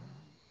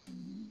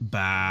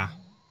 Bah.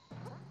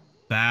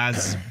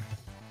 Baz.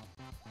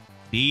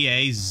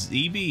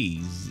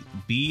 B-A-Z-B.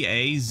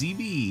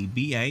 B-A-Z-B.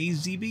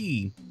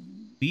 B-A-Z-B.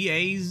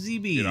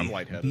 B-A-Z-B. Dude, I'm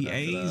lightheaded after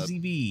that.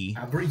 B-A-Z-B.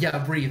 Yeah,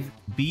 breathe.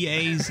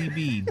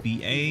 B-A-Z-B.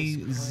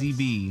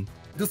 B-A-Z-B.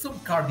 Do some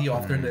cardio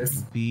after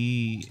this.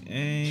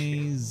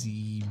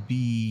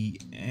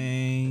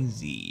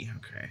 B-A-Z-B-A-Z.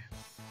 Okay.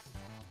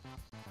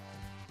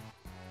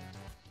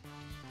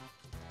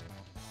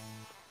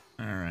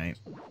 Alright.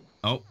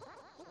 Oh.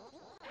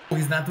 Oh,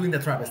 he's not doing the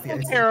travesty. I I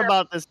don't see. care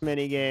about this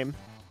minigame.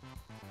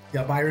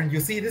 Yeah, Byron, you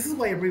see, this is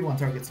why everyone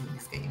targets you in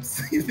these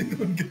games. You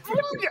don't get-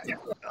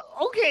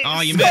 Okay,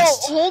 Oh, you so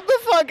missed. hold the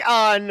fuck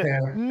on.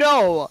 Fair.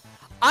 No,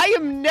 I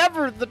am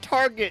never the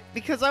target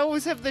because I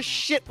always have the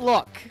shit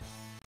luck.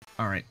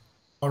 Alright.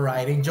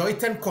 Alright, enjoy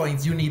 10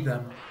 coins, you need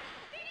them.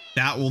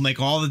 That will make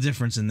all the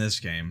difference in this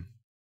game.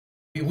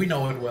 We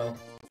know it will.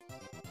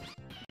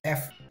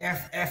 F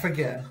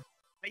again.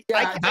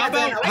 I How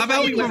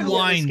about we can't even win this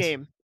rewind?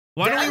 game.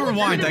 Why don't we Yeah,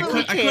 rewind? I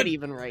literally could can't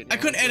even right now. I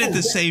could edit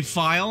the save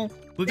file.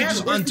 We could Yeah,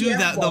 just but where's the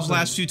undo F those button?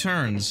 last few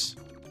turns.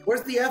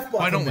 Where's the F button?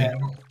 Why don't we? then?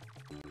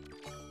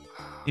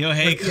 Yo,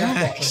 hey, Where's the F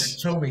button? Clax.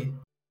 Show me.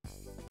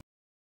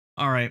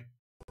 Alright.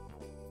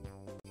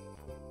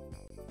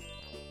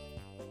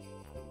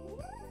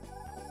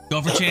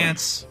 Go for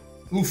chance.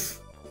 Oof.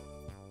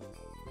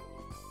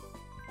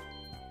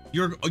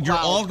 You're Wow.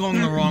 all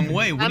going the wrong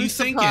way. What I'm are you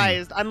thinking?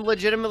 surprised. I'm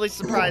legitimately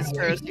surprised,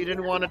 Ferris. You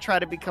didn't want to try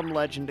to become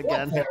legend What,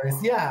 again. Paris?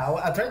 Yeah,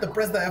 I tried to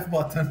press the F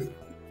button.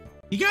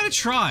 You gotta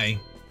try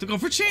to go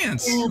for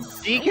chance.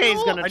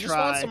 DK's gonna I just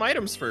want try. some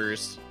items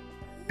first.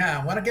 Yeah,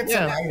 I want to get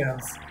Yeah. some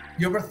items.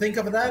 You ever think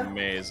of that?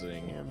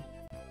 Amazing. Yeah.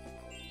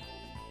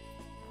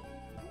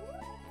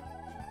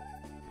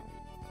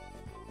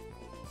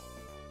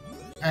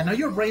 I know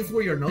your brain's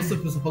where your nose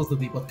is supposed to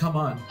be, but come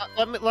on.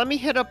 Let me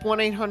hit up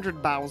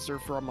 1-800 Bowser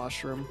for a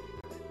mushroom.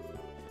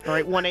 All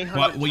right,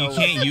 1-800. Well, you Toad.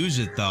 can't use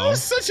it That though.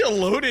 was such a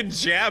loaded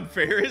jab,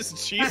 Ferris.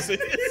 Jesus.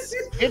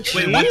 It's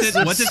Wait,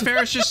 Jesus. what did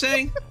Ferris just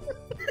say?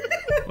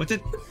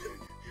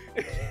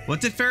 What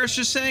did Ferris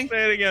just say?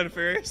 Say it again,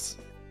 Ferris.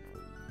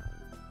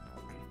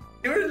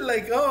 You were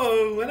like,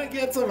 oh, when I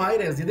get some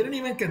items. You didn't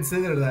even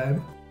consider that.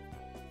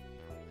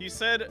 He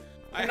said.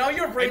 I know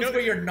your brain's know- where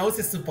your nose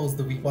is supposed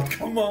to be, but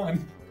come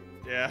on.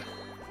 Yeah.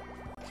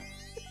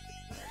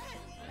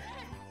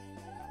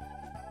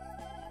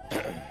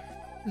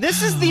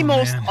 This is the Oh,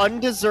 most man.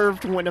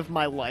 undeserved win of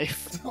my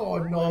life. Oh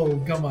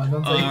no, come on.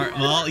 Don't say Alright,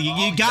 well,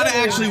 you gotta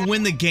actually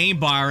win the game,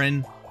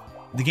 Byron.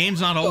 The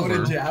game's not Loaded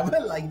over. jab. I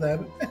like that.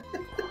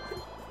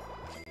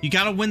 You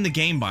gotta win the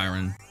game,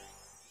 Byron.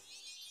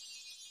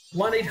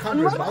 1-800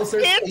 Unless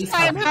Bowser's dance Face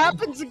time Hugger.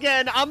 happens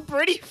again, I'm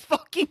pretty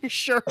fucking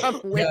sure I'm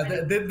Yeah,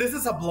 winning. this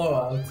is a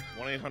blowout.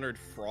 1-800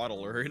 fraud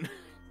alert.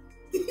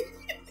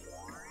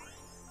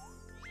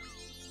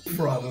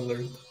 Fraud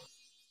alert.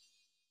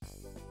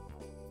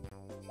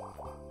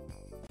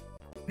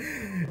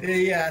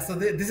 Yeah, so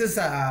this is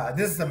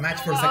a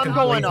match for second I'm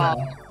going place up.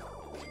 now.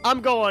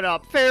 I'm going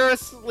up.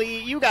 Ferris, Lee,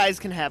 you guys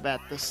can have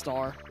at the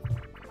star.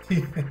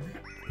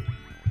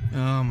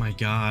 Oh my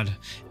god.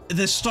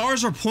 The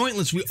stars are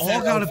pointless. We all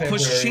Set gotta of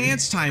push February.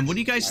 chance time. What are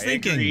you guys I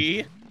thinking?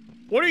 agree.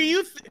 What are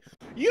you?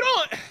 You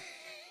don't.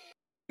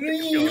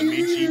 Killing me,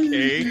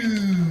 GK.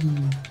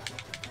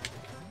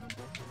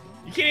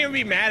 You can't even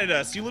be mad at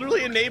us. You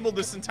literally enabled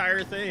this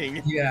entire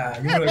thing. Yeah,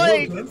 Yeah, you're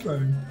like- "Oh, that's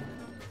fine."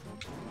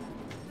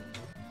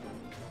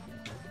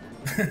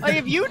 Like,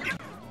 if you...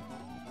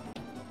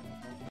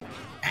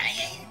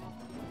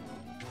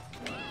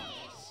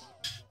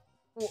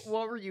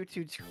 What were you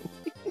two doing?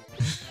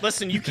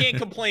 Listen, you can't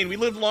complain. We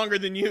live longer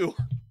than you.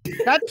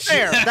 That's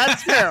fair.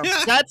 That's fair.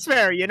 That's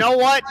fair. You know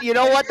what? You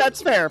know what?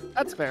 That's fair.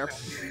 That's fair.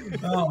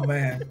 Oh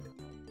man.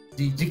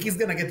 Jiki's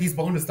gonna get these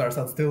bonus stars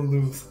and still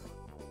lose.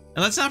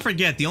 And let's not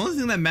forget, the only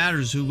thing that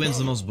matters is who wins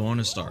the most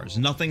bonus stars.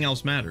 Nothing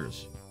else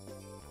matters.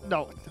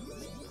 No.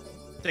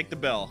 Take the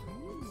bell.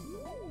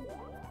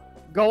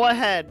 Go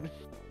ahead.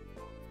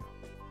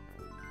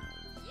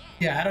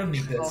 Yeah, I don't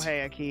need this. Oh,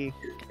 hey, Aki.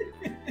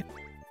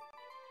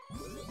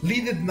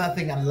 Lee did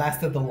nothing and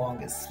lasted the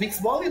longest. Speaks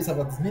volumes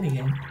about this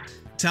minigame.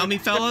 Tell me,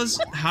 fellas,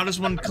 how does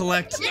one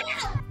collect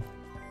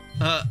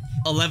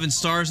 11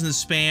 stars in the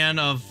span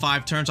of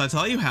 5 turns? I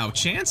tell you how.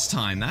 Chance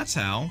time, that's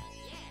how.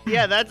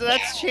 Yeah,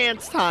 that's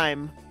chance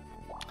time.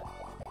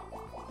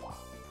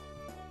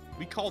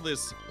 We call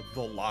this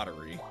the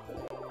lottery.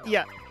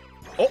 Yeah.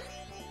 Oh,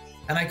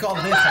 And I call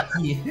this a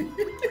key. Ew.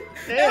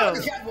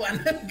 One.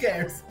 Who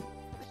cares?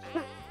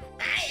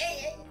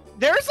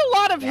 There's a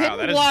lot of Wow, that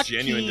hidden is block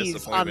genuine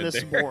keys on disappointment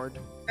this there. board.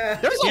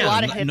 There's a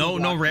lot of hidden no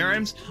block rare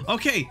keys. items.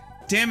 Okay,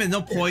 damn it,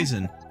 no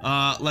poison.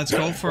 Let's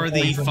go for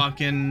the Poison.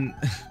 fucking.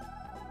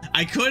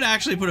 I could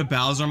actually put a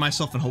Bowser on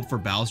myself and hope for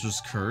Bowser's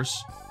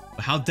curse.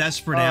 But how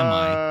desperate am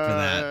I for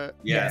that?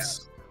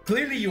 yes.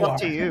 Clearly you Up are.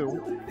 to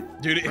you.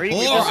 Dude, Or you if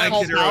can you just rank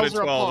call 0 to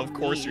Bowser 12, upon of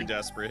course me. you're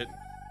desperate.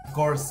 Of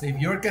course, if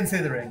you're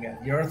considering it,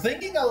 you're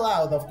thinking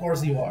aloud. Of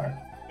course you are.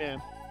 Yeah.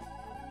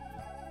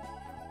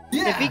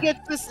 Yeah. If he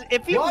gets this,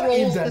 if he what in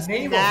rolls the this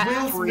name nat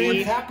of Will 3,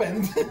 Smith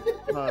happened?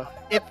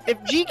 if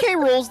GK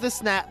rolls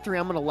this nat 3,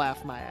 I'm gonna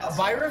laugh my ass.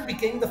 Byron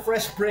became the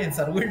Fresh Prince,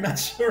 and we're not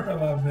sure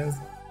about this.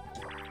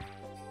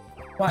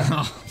 Fine.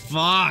 Oh,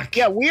 fuck.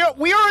 Yeah, we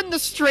are in the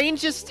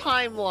strangest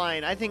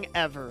timeline I think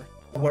ever.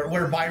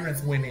 Where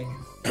Byron's winning.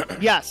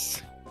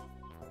 Yes.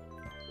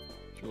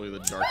 It's really the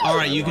darkest. All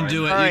right, you can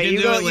do it. All right,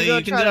 you can do it, Lee.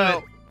 You can do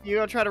it. You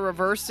gonna try to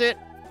reverse it?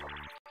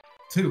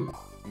 2.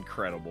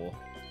 Incredible.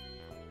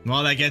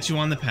 Well, that gets you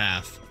on the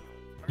path.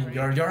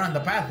 You're on the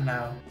path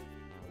now.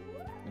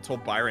 Until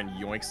Byron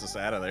yoinks us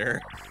out of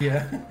there.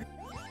 Yeah.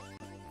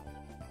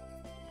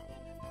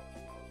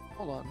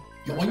 Hold on.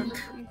 Yoink.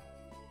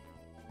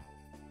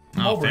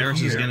 Oh, Over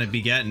Ferris is here. gonna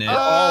be getting it. We're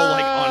all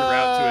like en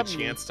route to a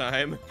Um, chance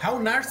time. How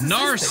narcissistic.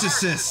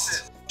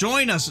 Narcissist.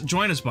 Join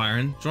us,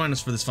 Byron. Join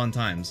us for this fun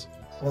times.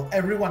 Well,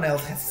 everyone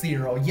else has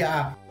 0.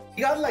 Yeah.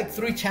 You got like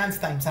 3 chance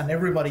times, and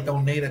everybody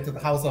donated to the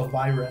House of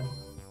Byron.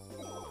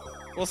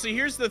 Well, see,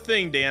 here's the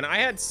thing, Dan. I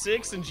had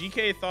 6, and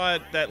GK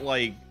thought that,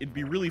 like, it'd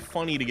be really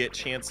funny to get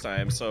chance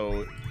time. So,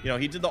 you know,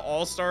 he did the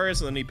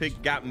All-Stars, and then he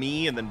got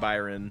me, and then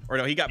Byron. Or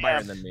no, he got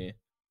Byron, then me.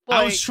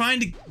 I was trying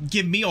to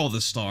give me all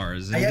the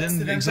stars, and I it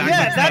didn't accidentally- exactly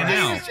Yeah, pan that's what he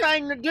out. was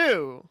trying to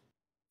do.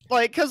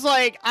 Like, cause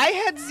like I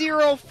had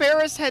 0,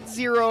 Ferris had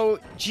 0,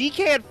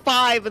 GK had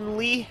 5, and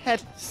Lee had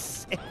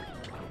 6.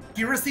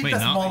 You received Wait, a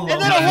no. small And then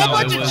No, a whole no,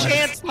 bunch it of was-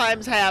 chance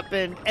times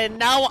happened, and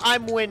now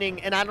I'm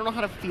winning, and I don't know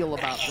how to feel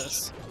about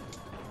this.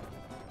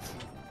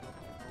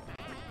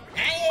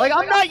 Like,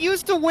 I'm not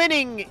used to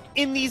winning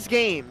in these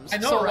games. I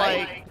know, so,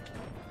 right?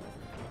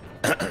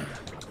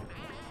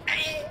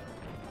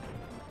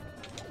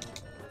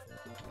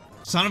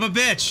 Son of a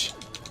bitch!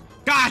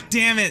 God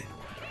damn it!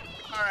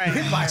 Like, You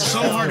hit alright, Byron. It's so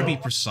hard to be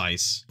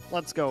precise.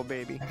 let's go,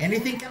 baby.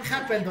 Anything can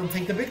happen. Don't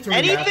take the victory.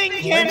 Anything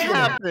lap. can Wait for it.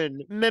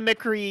 happen,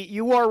 Mimicry.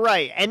 You are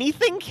right.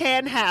 Anything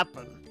can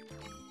happen.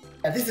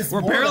 Yeah, this is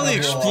We're more barely than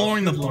a brawl.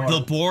 exploring Good lord. the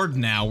board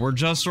now. We're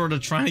just sort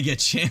of trying to get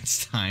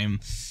chance time.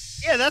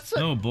 Yeah, that's.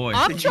 Oh boy.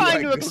 I'm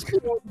trying to like this?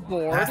 explore the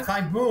board. Last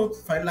 5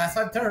 moves, last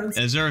 5 turns.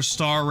 Is there a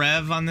star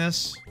rev on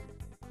this?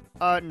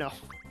 No.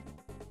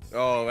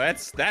 Oh,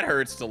 that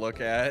hurts to look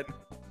at.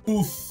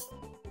 Oof.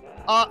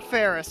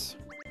 Ferris.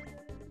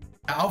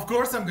 Of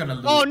course I'm gonna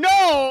lose. Oh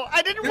no!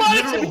 I didn't want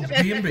it to Literal be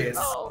Ferris. Beambis.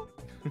 No.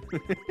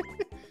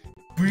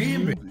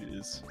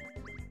 Beambis.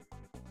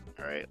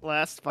 All right,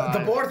 last The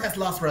 5. board has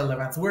lost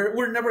relevance.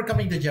 We're never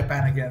coming to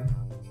Japan again.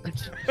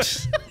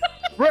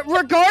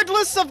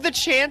 Regardless of the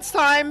chance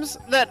times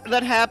that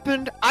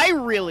happened, I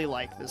really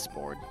like this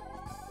board.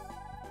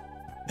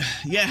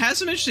 Yeah, it has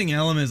some interesting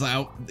elements.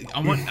 I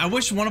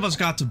wish one of us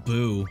got to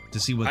Boo to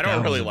see what I that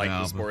don't was really like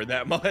about, this but- board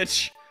that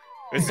much.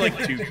 It's like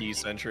too key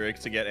centric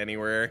to get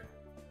anywhere,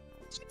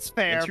 It's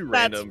fair. and too That's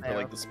random fair. for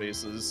like the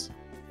spaces.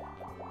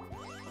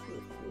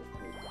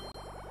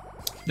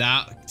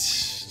 That Oh,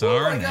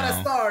 star I got a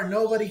now. star.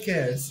 Nobody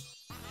cares.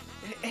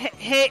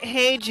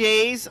 Hey,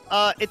 Jays.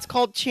 It's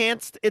called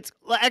Chance. It's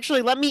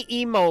actually let me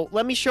emote.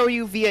 Let me show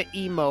you via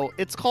emote.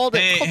 It's called.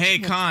 Hey,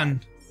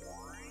 Con.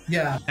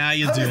 Yeah. How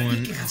you How does doing?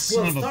 Geeky have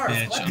Son of 12 a stars?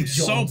 bitch. What I'm did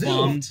so Joel do?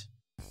 bummed.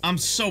 I'm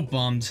so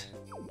bummed.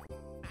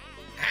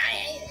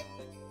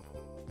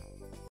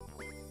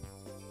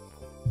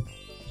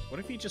 What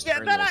if he just Yeah,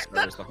 turned that those I-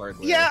 stars the hard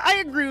way? Yeah, I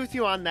agree with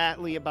you on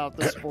that, Lee, about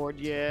this board.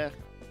 Yeah.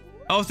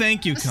 Oh,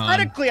 thank you, Con.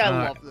 Aesthetically, I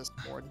love this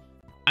board.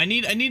 I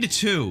need a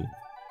 2.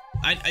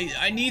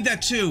 I need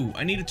that 2.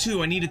 I need a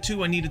 2. I need a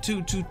 2. I need a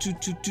 2.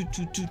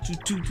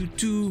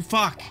 2.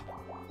 Fuck.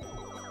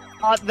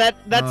 That's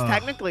Ugh.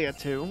 technically a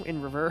 2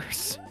 in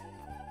reverse.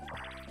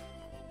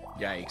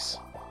 Yikes.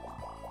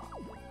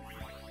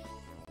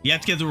 You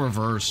have to get the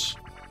reverse.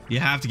 You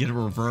have to get a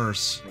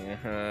reverse.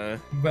 Uh-huh.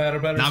 Better.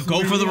 Now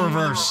go for the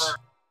reverse.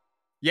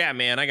 Yeah,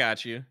 man, I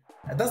got you.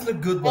 It does look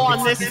good. Oh, but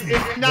and this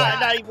is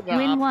not even an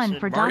Win one option.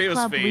 for Dot Mario's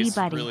Club face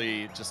Rebuddy.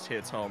 really just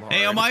hits home hard.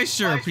 Hey,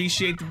 Omeister,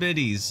 appreciate the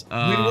biddies. Win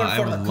one I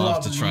for would the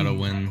love club. to try to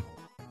win.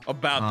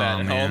 About that,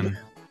 Oh, home. man.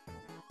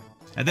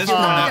 At this point,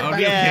 I would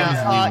be okay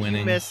with me you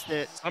winning. missed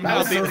it.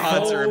 Somehow the Bowser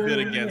odds are a phone, bit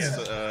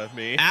against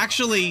me.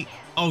 Actually,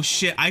 oh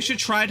shit, I should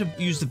try to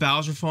use the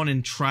Bowser phone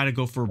and try to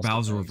go for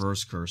Bowser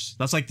Reverse Curse.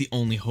 That's like the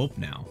only hope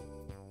now.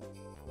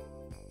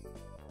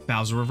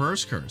 Bowser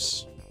Reverse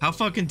Curse. How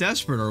fucking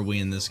desperate are we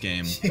in this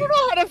game? You don't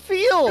know how to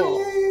feel.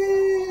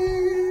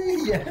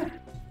 Yeah.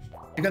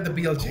 You got the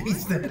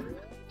BLJs then.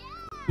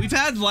 We've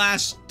had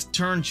last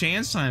turn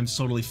chance times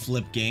totally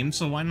flip games,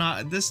 so why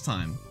not this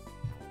time?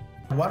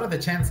 What are the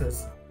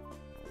chances?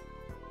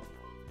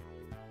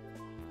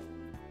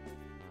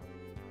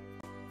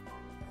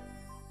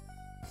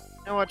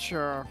 You know what,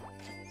 sure.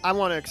 I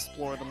want to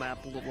explore the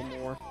map a little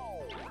more.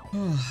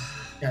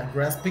 Yeah,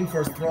 grasping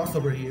for straws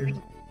over here.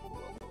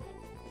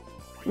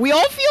 We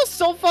all feel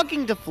so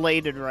fucking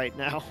deflated right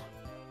now.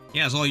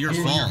 Yeah, it's all your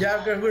fault.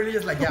 Yeah, we're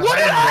just like, yeah. What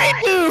did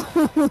I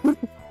do?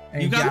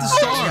 And You got the yeah,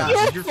 stars.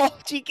 yeah. Your fault,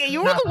 GK. You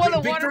were Nah, the one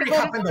that Victory wanted to go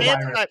happened to to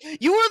dance Byron. time.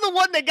 You were the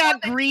one that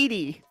got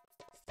greedy.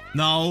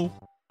 No,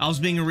 I was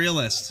being a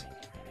realist.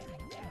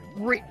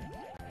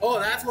 Oh,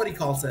 that's what he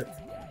calls it.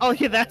 Oh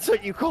yeah, that's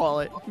what you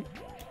call it.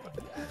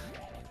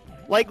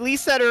 Like Lee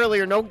said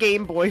earlier, no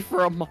Game Boy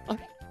for a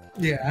month.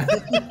 Yeah.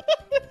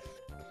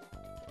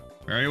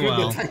 Very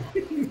well.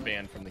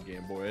 Banned from the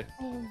Game Boy.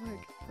 Oh my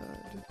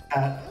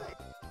god.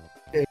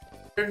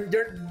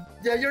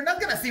 You're not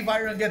gonna see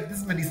Byron get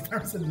this many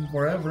stars in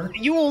forever.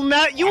 You will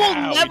not. You will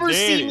Wow, never we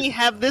see did me it.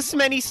 have this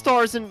many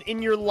stars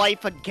in your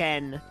life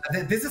again.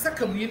 This is a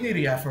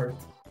community effort.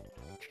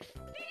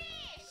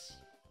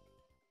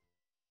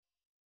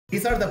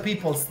 These are the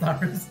people's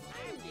stars.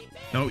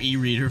 No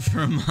e-reader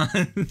for a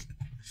month.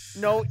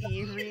 No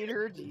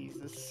e-reader,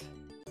 Jesus.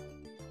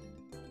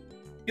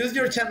 Use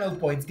your channel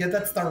points. Get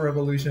that star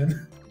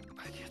revolution.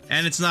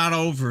 And it's not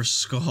over,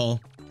 Skull.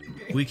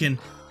 We can...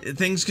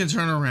 Things can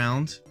turn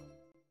around.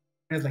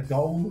 It's like,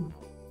 go.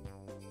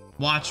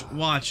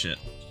 Watch it.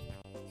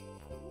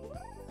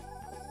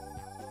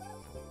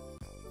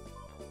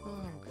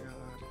 Oh god.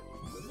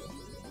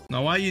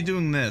 Now, why are you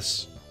doing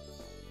this?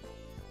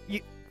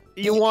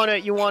 You want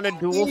to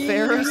duel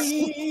Ferris?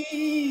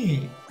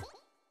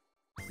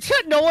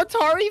 No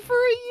Atari for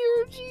a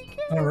year, GK?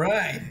 All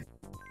right.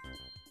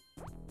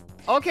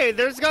 Okay,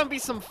 there's gonna be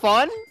some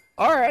fun.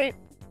 All right.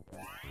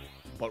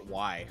 But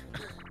why?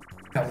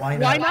 Yeah, why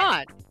not? Why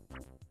not?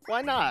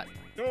 Why not?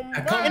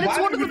 Come And it's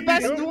on one of the with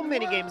best me. duel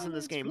minigames in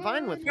this game.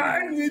 Fine with me.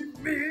 Fine with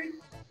me.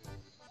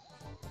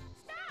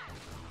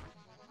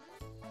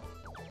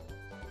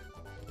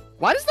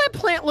 Why does that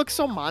plant look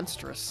so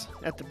monstrous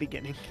at the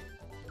beginning?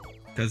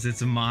 Because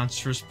it's a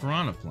monstrous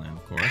piranha plant,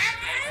 of course.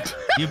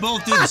 You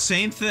both do the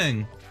same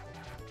thing.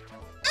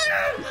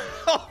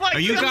 Oh my Are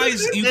you God.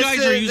 guys? You This guys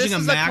is- are this using a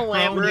is a macro.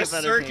 We're a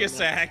collaborative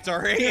circus act,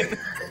 alright? Yep.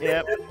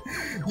 Yeah,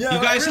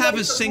 You guys have a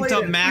everybody's synced up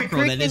deflated. macro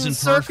that Freaking isn't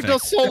Cirque du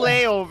perfect.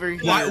 Soleil over here.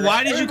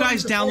 Why did you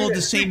guys Everybody's download the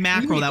deflated. same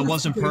macro that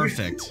wasn't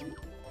perfect?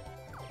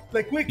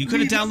 Like, quick, You could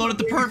have please. downloaded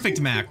the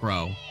perfect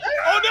macro.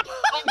 Oh no!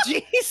 Oh,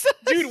 Jesus.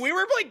 Dude, we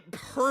were like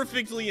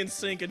perfectly in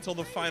sync until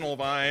the final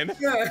vine.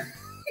 Yeah.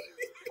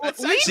 That's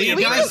We- See,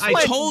 we guys, just I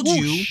went told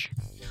you. whoosh.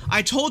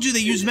 I told you they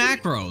use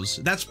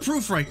macros. That's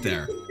proof right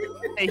there.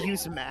 They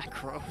use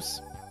macros.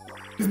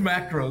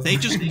 Macros. They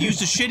just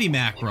used a shitty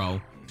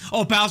macro.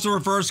 Oh, Bowser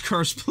Reverse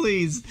Curse,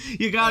 please.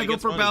 You gotta go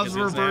for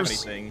Bowser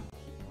Reverse.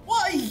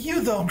 Why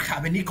you don't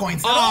have any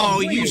coins at Oh, all,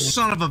 do you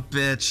son of a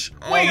bitch.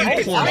 Oh, Wait, you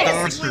hey, poor I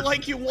bastard. feel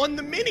like you won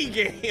the mini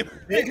game.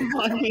 Big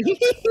money.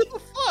 What the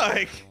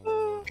fuck?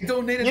 I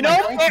donated You my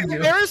know, coin to you.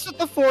 there is with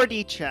the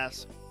 4D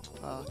chess.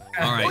 All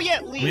right, Oh yeah,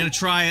 I'm Lee. gonna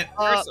try it.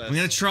 Uh, I'm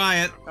gonna try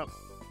it. oh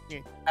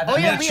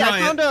I'm yeah, gonna Lee. try I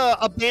found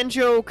a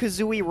Banjo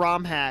Kazooie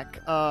ROM hack.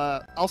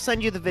 I'll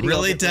send you the video.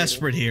 Really of it later.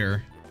 desperate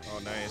here. Oh,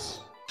 nice.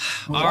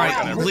 All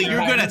right, Wow. Lee,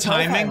 you're good at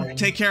timing.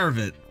 Take care of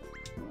it.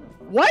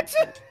 What?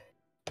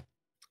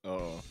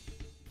 Oh.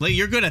 Lee,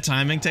 you're good at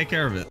timing. Take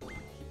care of it.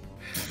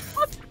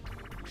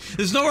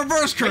 There's no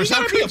reverse curse.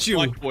 How gotta be a could you?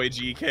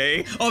 fuckboy,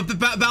 GK. Oh, the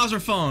Bowser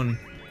phone.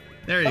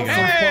 There you go.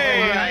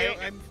 Hey,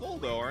 I'm full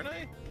though, aren't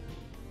I?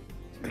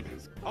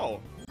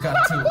 Oh,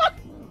 Got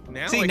two.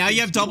 now See, I now can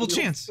you have double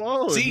steal chance.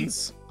 phones.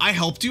 See, I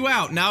helped you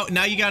out. Now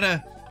you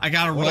gotta. I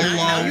gotta roll low.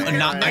 Now you And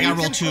not, I You gotta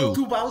roll can throw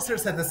two. two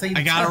Bowsers at the same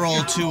I gotta time.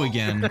 roll two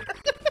again.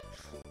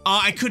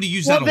 I could have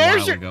used Well, that a there's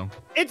while your- ago.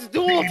 It's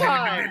duel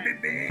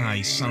time. Ah,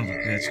 you son of a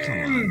bitch! Come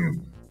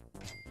on.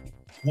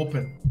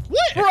 Whooping.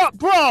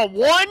 Bro,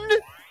 one.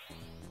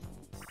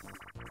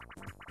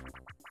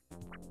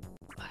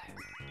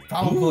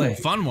 Foul Ooh, play.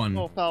 fun one.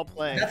 Oh, foul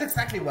play. That's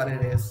exactly what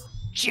it is.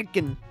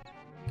 Chicken.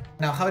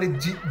 Now, how did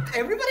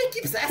everybody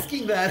keeps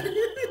asking that?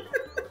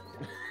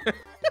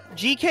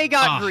 GK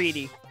got Ah.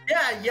 greedy.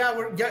 yeah,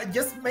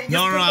 just make. No,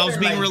 just no, put I was it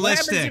being like-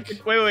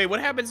 realistic. Wait, what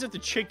happens if the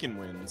chicken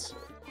wins?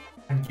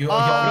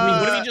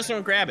 What if he just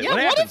don't grab it? Yeah, what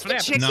what happens? if the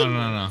chicken-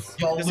 No.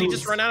 Does he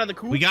just run out of the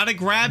coop? We gotta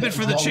grab it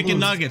for the chicken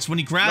nuggets. When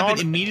you grab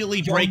it,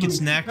 immediately break its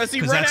neck, Does he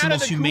because run that's the out of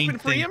most the coop humane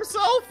and free thing.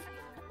 himself?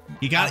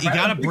 You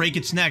gotta break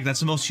its neck. That's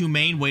the most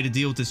humane way to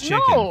deal with this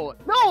chicken. No,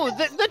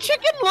 the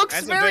chicken looks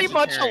As a very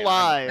much vegetarian,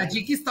 alive.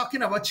 Jiki's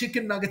talking about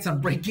chicken nuggets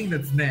and breaking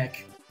its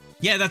neck.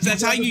 Yeah, that's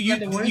how you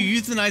understand the word?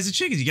 euthanize the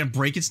chickens. You gotta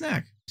break its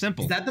neck.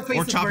 Simple. Is that the face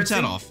or of chop its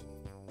head mercy? off.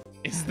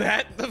 Is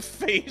that the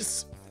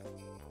face?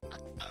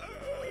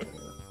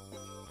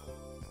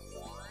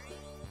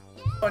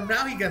 Oh,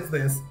 now he gets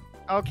this.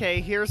 Okay,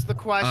 here's the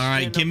question. All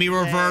right, give me of the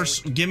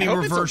reverse. Give me I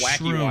hope reverse it's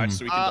a wacky watch shroom.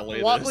 so we can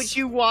delay what this. would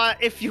you want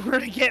if you were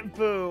to get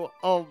Boo?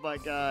 Oh my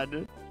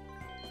god.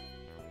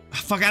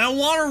 Fuck! I don't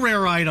want a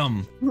rare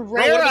item.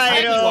 Rare what if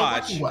item.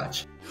 Watch.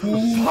 Watch.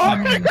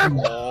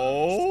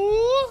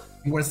 Oh.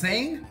 You were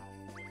saying?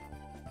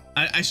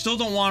 I still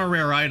don't want a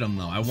rare item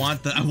though. I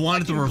want the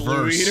Blue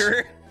reverse.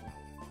 eater.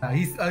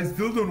 I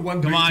still don't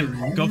want Come on,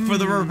 victory. go for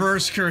the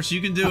reverse curse.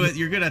 You can do it.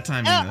 You're good at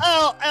timing this.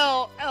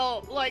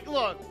 Like,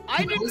 look,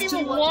 I didn't Question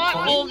even was want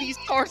fine. all these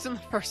stars in the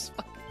first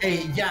one.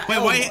 Hey, yeah.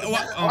 Wait. oh,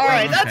 What? All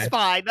right, okay. that's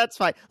fine. That's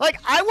fine. Like,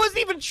 I wasn't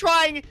even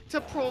trying to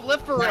That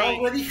proliferate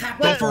already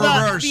happened. Go for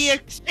reverse. the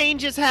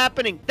exchanges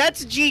happening.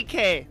 That's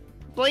GK.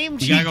 Blame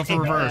GK. You gotta go for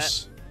for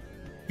reverse.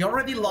 He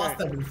already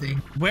lost everything.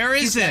 Where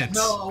is it?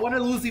 No, I want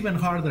to lose even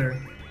harder.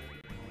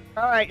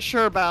 that. All right,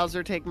 sure,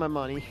 Bowser, take my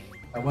money.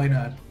 Why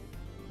not?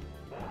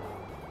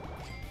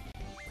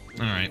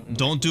 All right,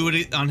 don't do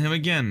it on him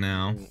again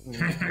now.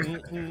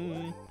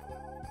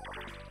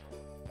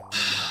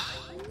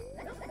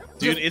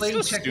 Dude, Just it's playing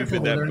just checkers stupid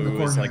over that there in the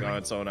Boo is like corner. on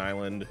its own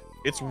island.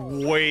 It's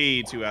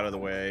way too out of the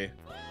way.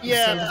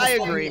 Yeah, So I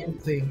the agree. funny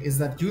thing is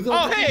that you don't.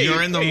 Oh, hey!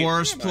 You're in the wait,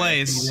 worst come on.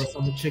 place.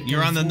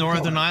 You're on the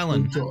northern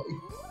island.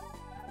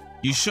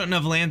 You shouldn't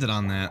have landed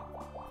on that.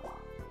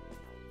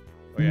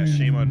 Oh yeah,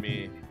 shame on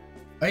me.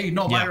 Hey,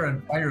 no, Yeah.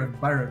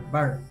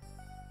 Byron.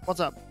 What's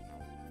up?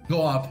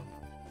 Go up.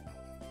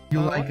 You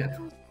like it.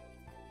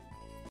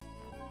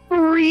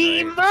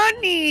 Free Right.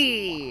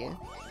 money!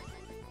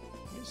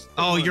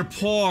 Oh, you're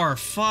poor.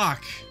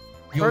 Fuck.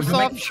 First you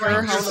off, make sure,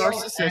 friends how yourself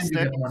and you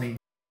narcissistic. get money.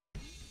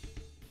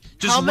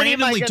 Just How many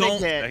am I randomly gonna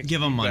don't get?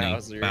 give him money,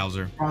 Bowser.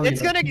 Bowser. Probably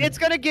It's like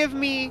gonna give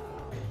me.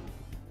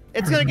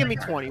 It's gonna give me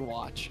 20.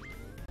 Watch.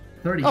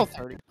 30. Oh,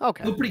 30.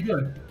 Okay. Look pretty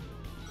good.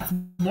 That's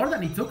more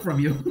than he took from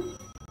you.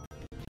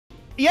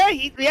 Yeah,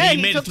 he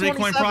He made a took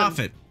 3-coin 27.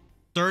 profit.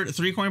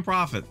 3-coin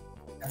profit.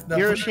 That's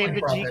You're free ashamed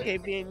of profit. GK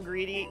being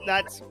greedy.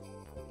 That's.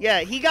 Yeah,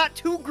 he got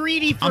too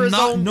greedy for I'm his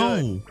not. own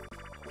good.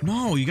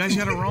 No, you guys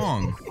got it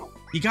wrong.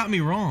 You got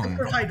me wrong.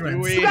 For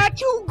hydrants. You got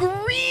too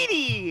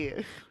greedy.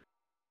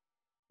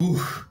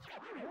 Oof.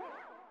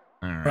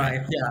 All right.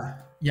 Right.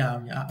 Yeah.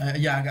 I'll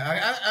see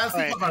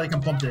Alright. how far I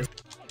can pump this.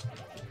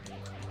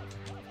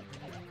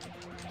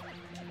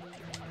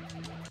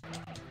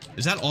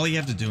 Is that all you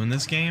have to do in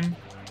this game?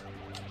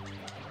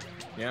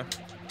 Yeah.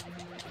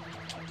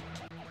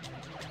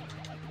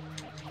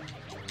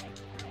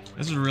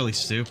 This is really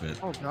stupid.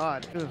 Oh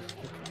God. Ugh.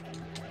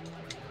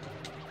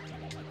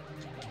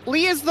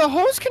 Lee, is the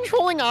hose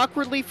controlling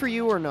awkwardly for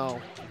you or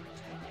no?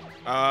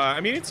 I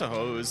mean, it's a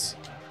hose.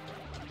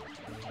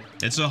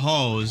 It's a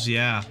hose,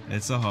 yeah.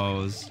 It's a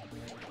hose.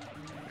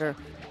 I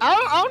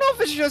don't know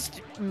if it's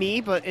just me,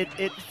 but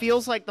it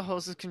feels like the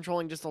hose is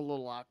controlling just a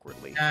little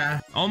awkwardly.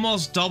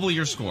 Almost double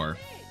your score.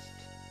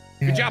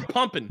 Good job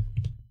pumping.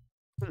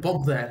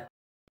 Pump that.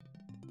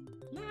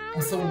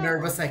 I'm so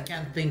nervous I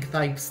can't think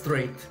type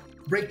straight.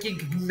 Breaking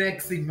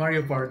necks in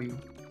Mario Party.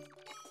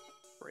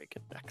 Break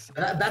it back.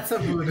 That's a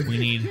good. We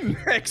need.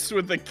 Next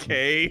with a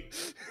K.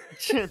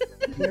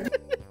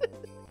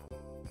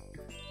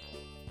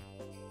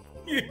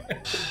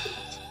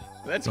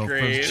 That's Go for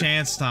great.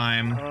 chance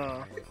time.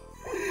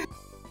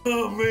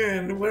 Oh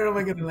man, where am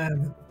I gonna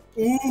land?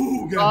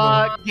 Ooh,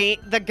 God.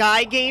 The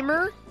guy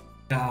gamer.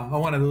 Yeah, I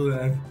want to do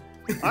that.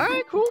 All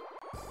right, cool.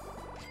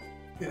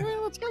 All right,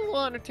 let's get a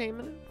little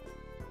entertainment.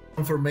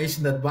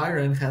 Confirmation that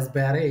Byron has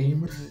bad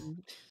aim.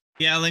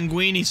 Yeah,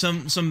 Linguini,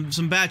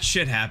 some bad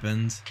shit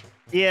happened.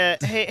 Yeah.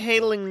 Hey,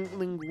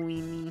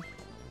 Linguini.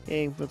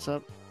 Hey, what's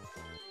up?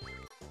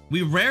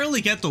 We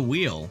rarely get the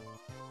wheel.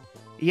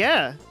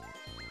 Yeah.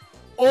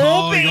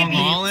 Oh, you're baby! going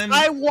all in?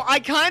 I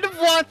kind of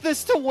want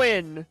this to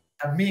win.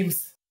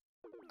 Memes.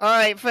 All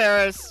right,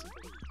 Ferris.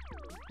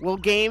 Will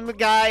game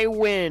guy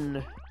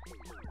win,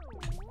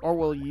 or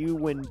will you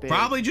win big?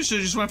 Probably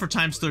just went for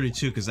times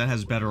 32 because that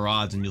has better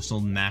odds and you'll still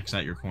max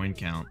out your coin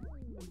count.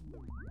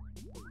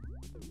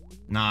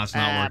 Nah, it's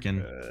not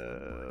working.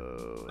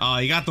 Oh,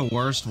 you got the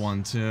worst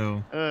one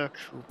too. Koopa.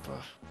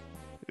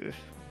 Ugh.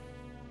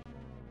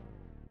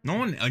 No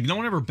one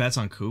ever bets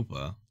on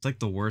Koopa. It's like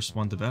the worst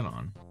one to bet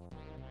on.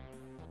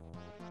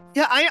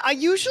 Yeah, I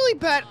usually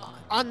bet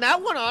on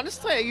that one.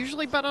 Honestly, I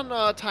usually bet on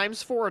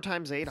 ×4 or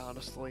 ×8.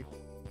 Honestly.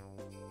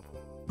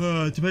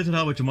 It depends on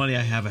how much money I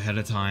have ahead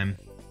of time.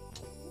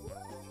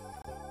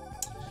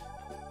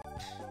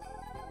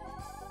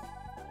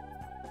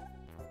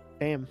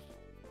 Damn.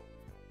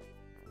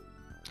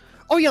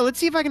 Oh yeah, let's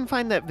see if I can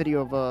find that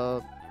video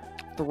of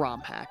the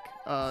ROM hack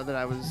that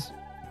I was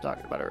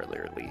talking about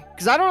earlier, Lee.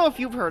 Because I don't know if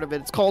you've heard of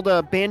it. It's called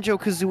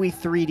Banjo-Kazooie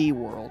 3D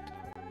World.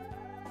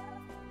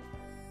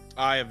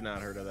 I have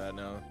not heard of that.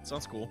 No,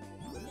 sounds cool.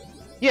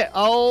 Yeah,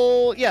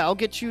 I'll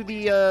get you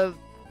the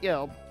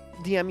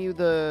DM you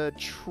the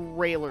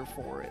trailer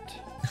for it.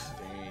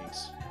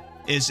 Thanks.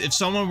 If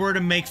someone were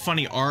to make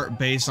funny art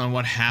based on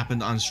what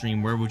happened on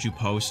stream, where would you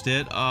post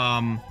it?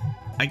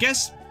 I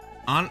guess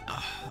on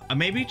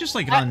maybe just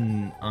like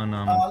on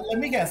let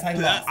me guess.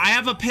 I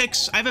have a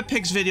Pix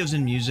videos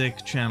and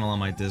music channel on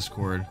my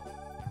Discord.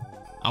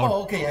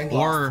 Okay.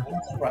 I'm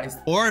surprised.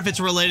 Or if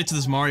it's related to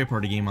this Mario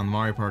Party game on the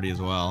Mario Party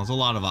as well. There's a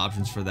lot of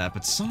options for that,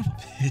 but son of a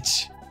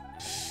bitch.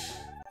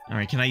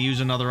 Alright, can I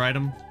use another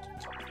item?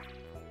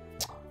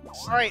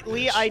 Alright,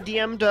 Lee, I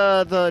DM'd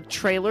the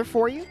trailer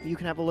for you. You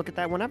can have a look at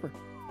that whenever.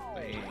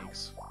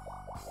 Thanks.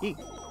 Yeah,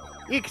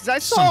 because I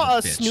saw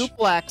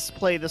Snooplex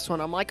play this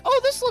one. I'm like,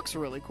 oh, this looks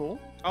really cool.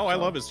 Oh, I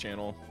love his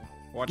channel.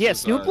 Watch yeah,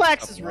 his,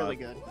 Snooplex is really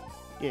good.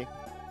 Yeah.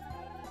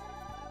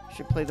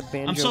 Should play the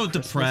Banjo. I'm so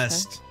Christmas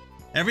depressed. thing.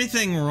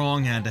 Everything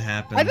wrong had to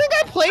happen. I think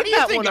I played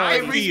that one I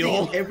already.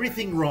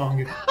 Everything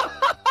wrong.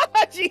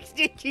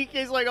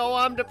 GK's like, oh,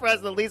 I'm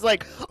depressed. And Lee's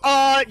like,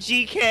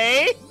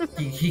 GK?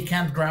 He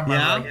can't grammar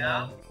right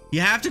now.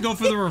 You have to go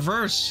for the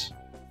reverse.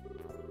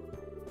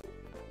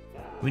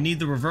 We need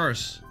the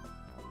reverse.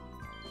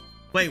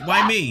 Wait,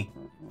 why me?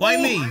 Why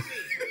me?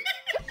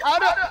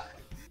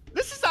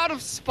 This is out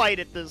of spite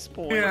at this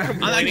point. Yeah.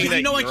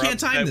 You know I can't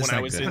time this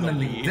that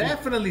good.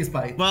 Definitely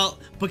spite. Well,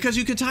 because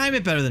you can time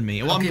it better than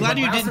me. Well, I'm glad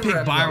you didn't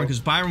pick Byron, because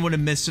Byron would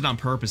have missed it on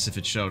purpose if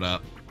it showed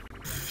up.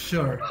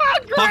 Sure.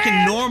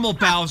 Fucking normal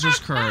Bowser's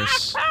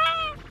Curse.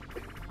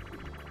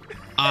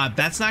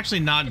 That's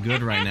actually not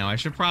good right now. I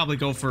should probably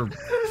go for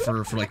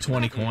like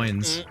 20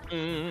 coins.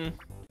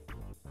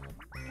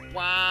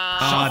 Wow.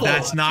 Oh,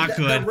 that's not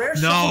good. The rare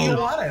no. shuffle you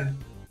wanted.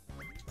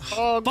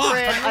 Oh,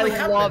 Grant,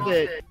 I love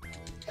it.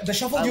 The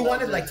shuffle you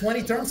wanted like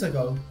 20 turns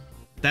ago.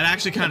 That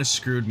actually kind of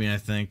screwed me, I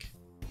think.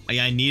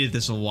 I needed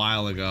this a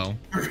while ago.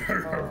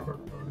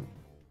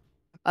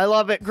 I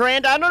love it.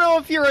 Grant, I don't know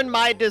if you're in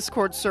my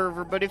Discord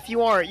server, but if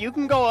you aren't, you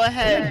can go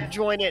ahead and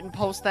join it and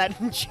post that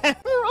in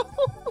general.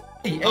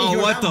 Hey, oh,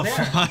 what the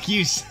fuck?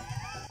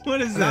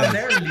 What is that?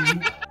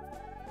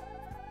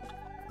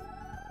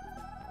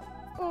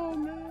 Oh,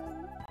 man.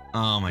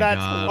 Oh, my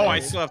God. Oh,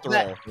 I still have to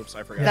roll. Oops,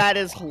 I forgot. That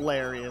is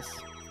hilarious.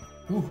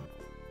 Ooh.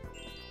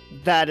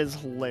 That is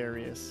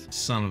hilarious.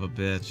 Son of a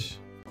bitch.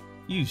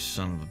 You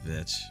son of a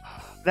bitch.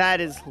 That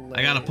is hilarious.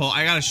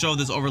 I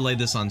gotta overlay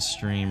this on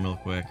stream real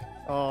quick.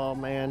 Oh,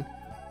 man.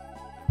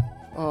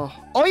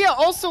 Oh yeah,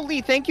 also,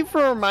 Lee, thank you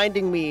for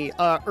reminding me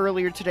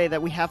earlier today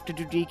that we have to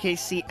do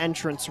DKC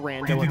entrance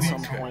rando at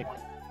some point.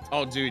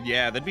 Oh, dude,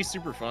 yeah, that'd be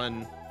super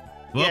fun.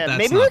 Well, yeah, that's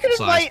maybe we could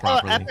invite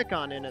properly.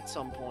 Epicon in at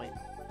some point.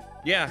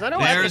 Yeah.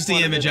 There's the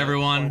image,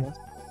 everyone.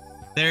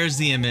 There's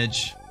the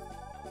image.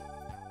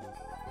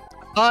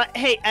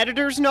 Hey,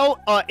 editor's note,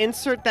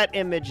 insert that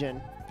image in.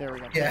 There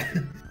we go. Yeah.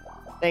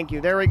 Thank you.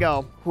 There we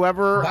go.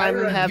 Whoever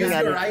Byron, I'm having use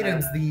edit your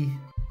items,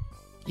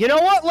 You know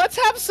what? Let's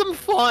have some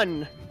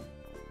fun.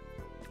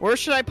 Where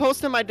should I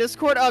post in my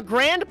Discord?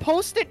 Grand,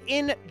 post it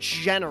in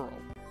general.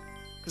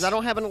 Because I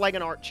don't have an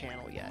art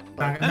channel yet.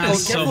 But That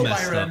is so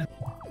messed up.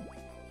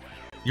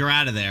 You're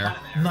out of there.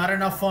 Not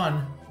enough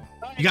fun.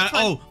 You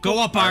gotta, go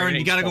up, Byron.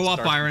 You gotta go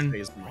up, Byron.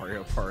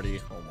 Mario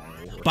Party. Oh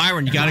my Lord.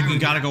 Byron, you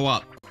gotta go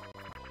up.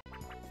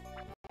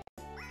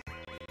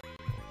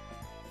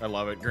 I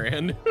love it,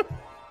 Grand.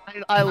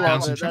 I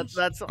love it.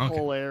 That's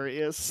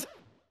hilarious.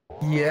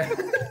 Yeah.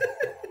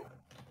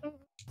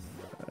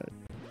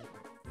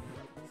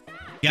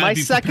 My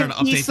second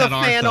piece of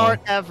fan art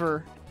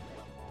ever.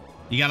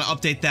 You gotta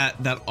update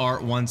that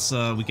art once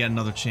we get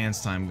another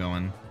chance time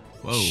going.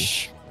 Whoa.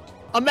 Shh.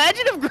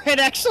 Imagine if Grant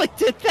actually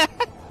did that.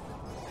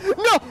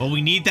 No. Well,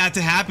 we need that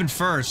to happen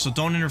first, so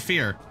don't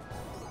interfere.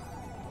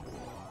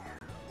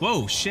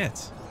 Whoa,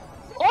 shit.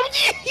 Oh,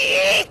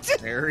 yeet!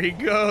 There he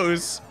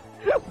goes.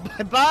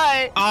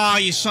 Bye-bye. Ah,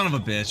 you son of a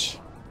bitch.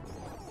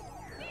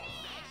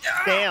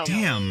 Damn.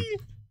 Damn.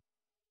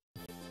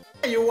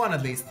 You won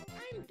at least.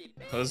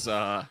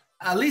 Huzzah.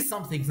 At least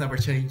some things never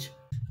change.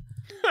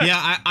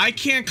 Yeah, I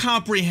can't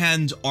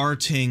comprehend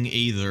arting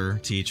either,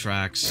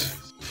 T-Trax.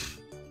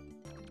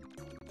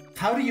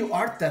 How do you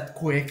art that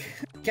quick?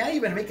 Can't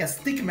even make a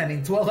stickman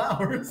in 12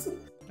 hours.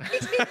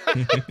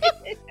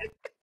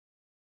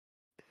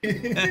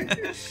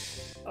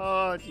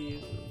 Oh,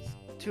 Jesus.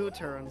 2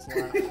 turns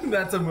left.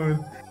 That's a mood.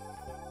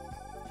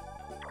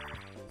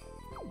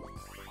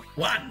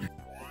 1.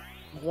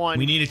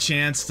 We need a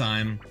chance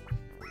time.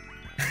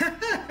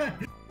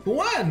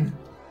 1.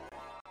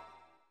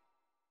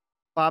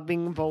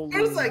 Bobbing bowling.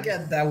 Where does I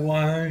get that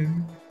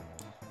 1?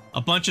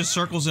 A bunch of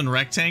circles and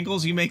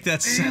rectangles? You make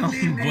that sound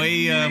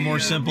way more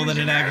simple than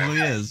it actually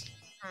is.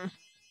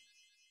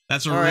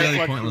 That's a really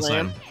pointless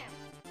item.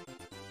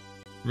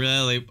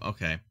 Really?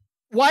 Okay.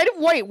 Why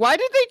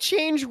did they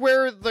change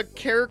where the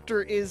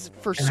character is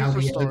for And now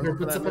the Superstar? editor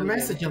puts up a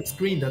message on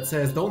screen that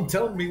says, "Don't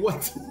tell me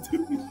what to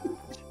do."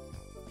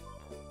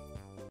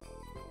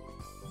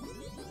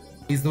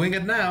 He's doing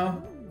it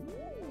now.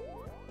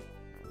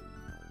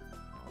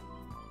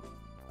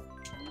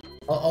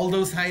 All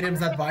those items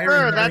that Byron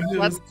Sure, never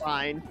that's used.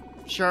 fine.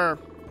 Sure.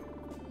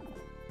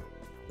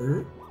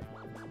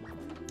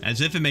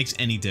 As if it makes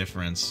any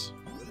difference.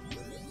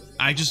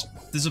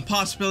 There's a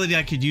possibility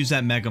I could use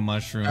that Mega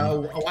Mushroom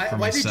Why for did you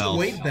myself.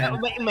 wait then?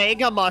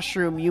 Mega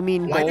mushroom, you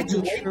mean Why gold did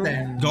you wait mushroom?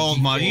 then? Gold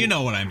GK? Mud, you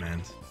know what I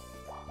meant.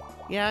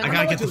 Yeah, I know.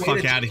 gotta why get the you fuck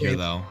waited, out of here, GK.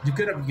 though.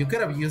 You could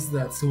have used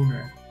that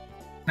sooner.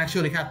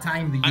 Actually, had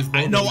time to use.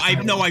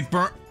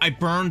 I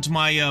burned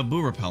my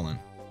boo repellent.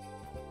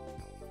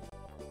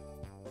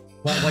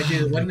 Why did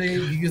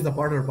you use the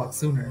barter box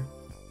sooner?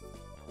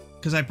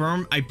 Because I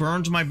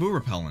burned my boo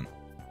repellent.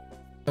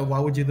 So why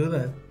would you do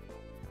that?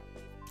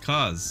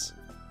 Cause.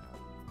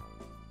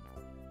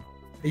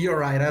 You're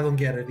right. I don't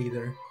get it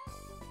either.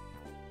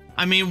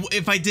 I mean,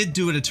 if I did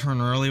do it a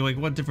turn early, like,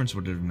 what difference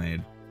would it have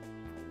made?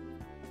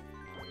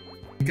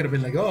 You could have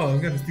been like, "Oh,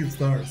 I'm gonna steal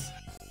stars."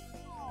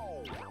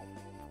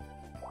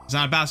 It's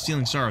not about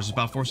stealing stars, it's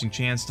about forcing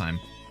chance time.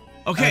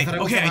 Okay, thought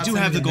it was okay, I about do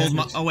have the sending a gold.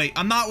 message. Oh wait,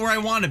 I'm not where I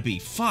want to be.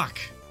 Fuck.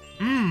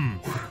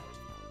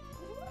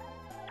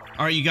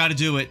 All right, you got to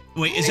do it.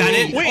 Wait, is that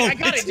it? Wait, oh, I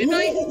got it, didn't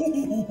I?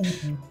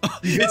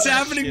 It's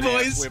happening, Shit,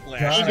 boys.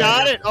 Whiplash. You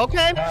got it.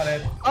 Okay. Got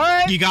it. All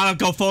right. You gotta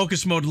go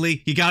focus mode,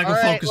 Lee. You gotta go All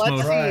right, focus let's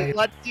mode. see. Right.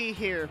 Let's see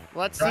here.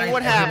 Let's see Right,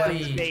 what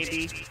happens, everybody.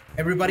 baby.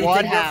 Everybody,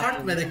 What take your heart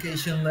happened?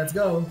 medication. Let's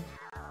go.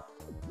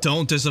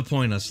 Don't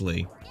disappoint us,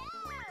 Lee.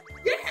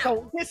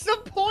 Don't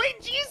disappoint,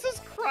 Jesus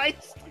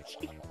Christ.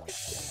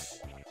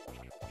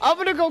 I'm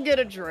gonna go get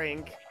a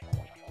drink.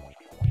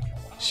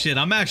 Shit,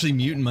 I'm actually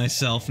muting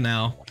myself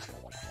now.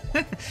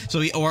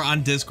 Or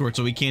on Discord,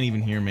 so he can't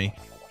even hear me.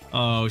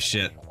 Oh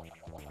shit.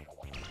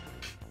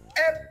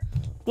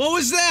 What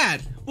was that?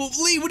 Well,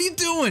 Lee, what are you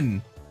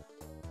doing?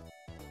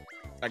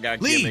 I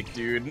got Lee. gimmick,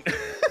 dude.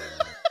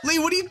 Lee,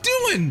 what are you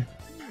doing?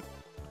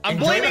 I'm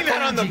Enjoy blaming the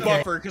that on the GK.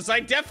 buffer, because I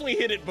definitely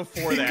hit it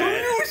before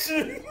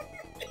that.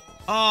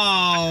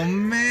 Oh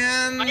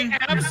man. I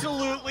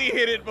absolutely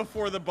hit it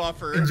before the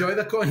buffer. Enjoy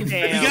the coin.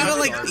 Damn.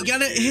 You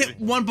gotta hit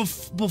one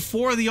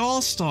before the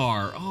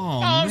All-Star.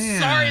 Oh, Oh,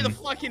 man. sorry, the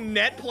fucking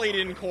net play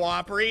didn't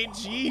cooperate.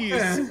 Jeez.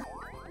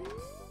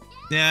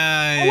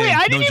 Yeah. Oh, wait,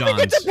 I no didn't even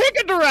get Johns. to pick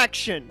a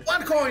direction.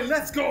 One coin.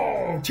 Let's go.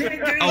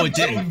 Oh, it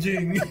didn't.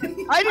 Changing.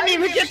 I didn't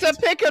even get to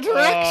pick a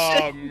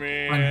direction. Oh,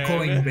 man. One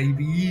coin,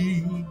 baby.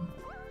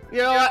 You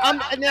know, no,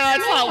 it's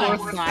not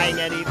worth buying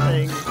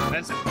anything.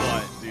 That's a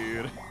butt,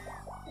 dude.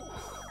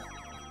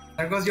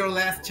 There goes your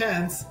last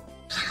chance.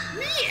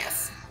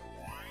 Yes.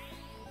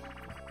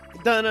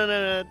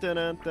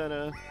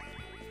 Dun-dun-dun-dun-dun-dun.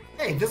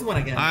 Hey, this one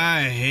again.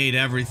 I hate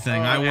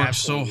everything. Oh, I worked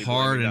so absolutely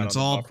hard blaming and that it's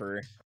on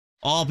the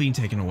all buffer. being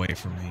taken away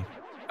from me.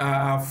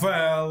 I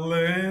fell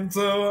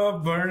into a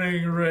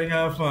burning ring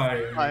of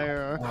fire.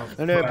 Fire. I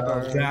And it fell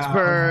burns, down,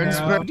 burns,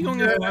 down,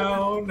 burns.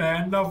 down,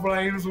 and the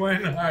flames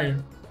went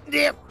higher.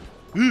 Yep.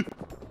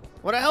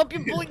 Wanna help you,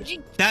 bully G?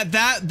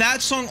 That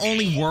song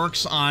only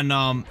works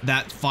on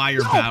that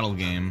fire battle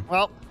game.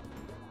 Well,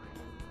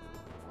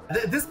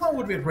 This one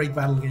would be a great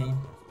battle game.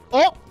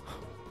 oh,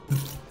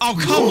 Oh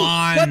come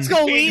on! let's go,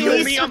 Can't Lee. kill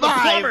Lee me, I'm the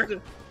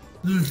survived.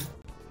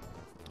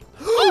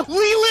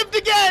 Lee lived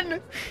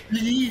again.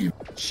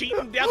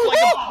 Cheating death like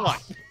a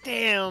butt.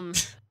 Damn.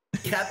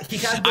 He had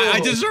I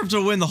to, deserve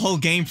to win the whole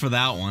game for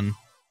that one.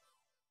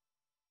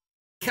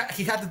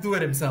 he had to do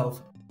it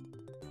himself.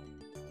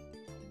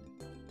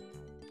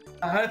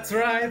 I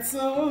tried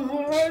so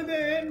hard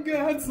and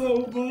got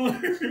so far.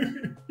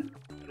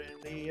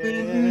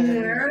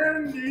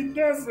 And it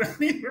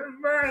doesn't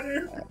even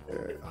matter.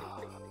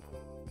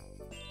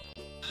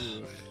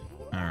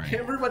 All right.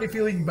 Everybody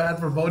feeling bad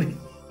for voting.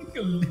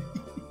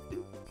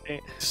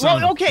 Son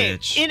of Well, a okay.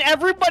 bitch. In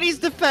everybody's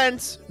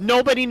defense,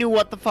 nobody knew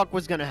what the fuck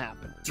was gonna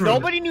happen. True.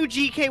 Nobody knew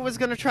GK was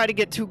gonna try to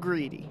get too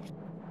greedy.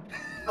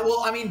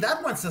 Well, I mean,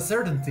 that one's a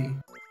certainty.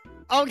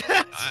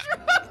 Okay.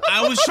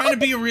 I was trying to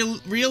be a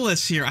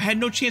realist here. I had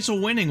no chance of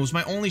winning. It was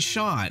my only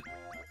shot.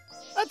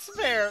 That's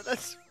fair.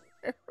 That's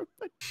fair.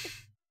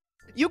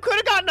 You could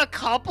have gotten a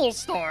couple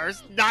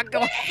stars, not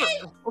going for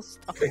a couple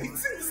stars.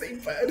 It's in the same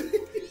bed.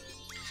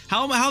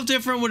 How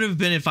different would it have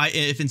been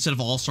if instead of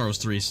All-Star was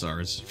 3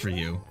 stars for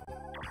you?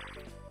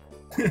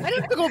 I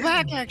have to go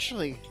back,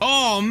 actually.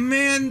 Oh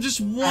man, just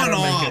one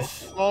don't make it.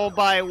 off. Oh,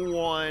 by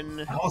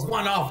one. I was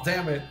one off,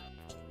 damn it.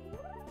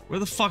 Where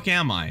the fuck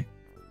am I?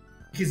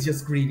 He's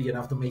just greedy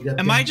enough to make that.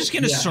 Am I gamble. just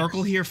gonna Yeah.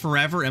 circle here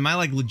forever? Am I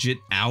like legit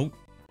out?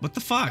 What the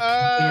fuck?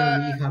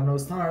 Clearly have no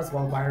stars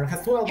while Byron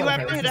has 12. You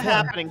have to hit a as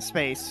well. happening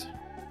space.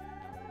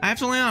 I have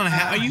to land on a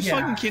hat. Are you yeah.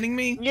 fucking kidding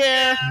me?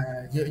 Yeah.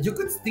 You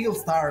could steal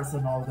stars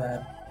and all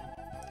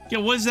that. Yeah,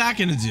 what is that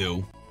gonna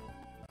do?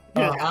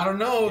 I don't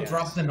know, Yes.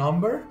 drop the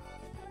number?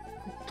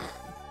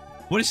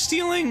 What is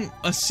stealing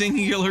a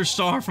singular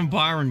star from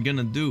Byron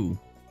gonna do?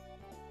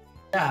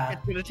 Yeah.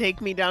 It's gonna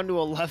take me down to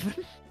 11.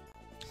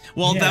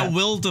 Well, Yeah. that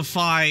will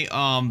defy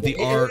the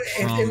art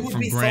It would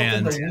from be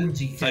Grand. salt in the wound,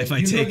 GK. If I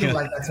You know take you a-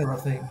 like that sort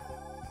of thing.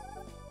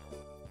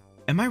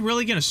 Am I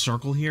really gonna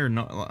circle here?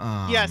 No.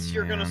 Oh, Yes,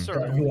 you're gonna man.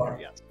 circle. You are.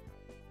 Yes.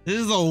 This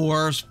is the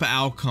worst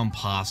outcome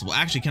possible.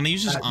 Actually, can I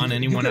use this on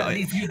anyone?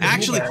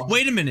 Actually,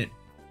 wait a minute.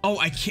 Oh,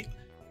 I can't.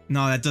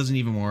 No, that doesn't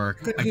even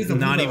work.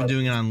 Not even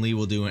doing it on Lee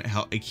will do it.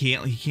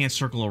 He can't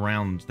circle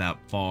around that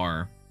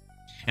far.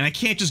 And I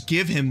can't just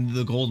give him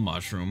the gold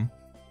mushroom.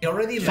 He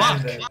already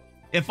landed.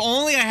 If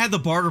only I had the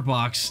barter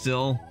box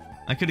still.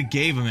 I could have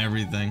gave him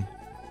everything.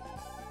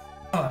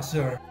 Oh,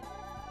 sure.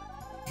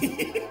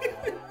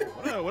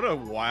 What a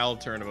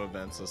wild turn of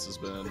events this has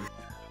been.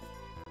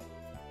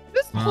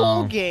 This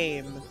whole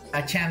game.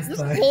 A chance. This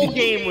whole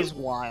game was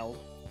wild.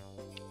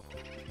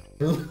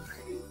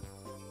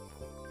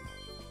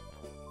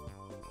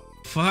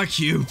 Fuck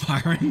you,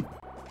 Byron.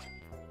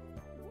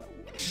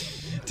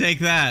 Take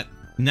that.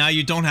 Now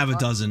you don't have a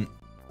dozen.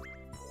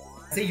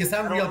 See, you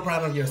sound real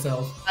proud of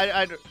yourself.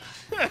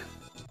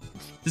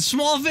 The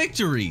small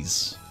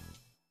victories.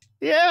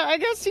 Yeah, I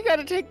guess you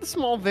gotta take the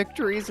small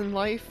victories in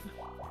life.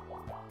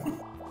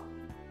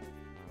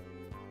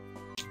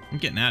 I'm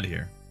getting out of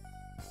here.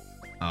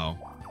 Oh.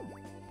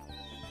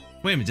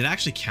 Wait a minute, did it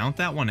actually count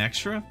that one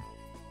extra?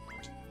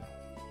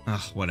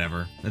 Ugh,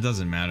 whatever. It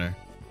doesn't matter.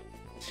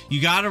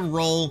 You gotta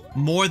roll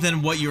more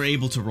than what you're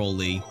able to roll,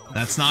 Lee.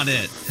 That's not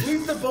it.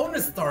 Leave the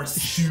bonus star,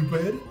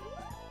 stupid.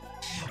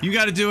 You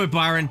gotta do it,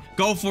 Byron.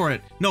 Go for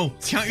it. No,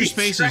 count your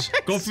spaces.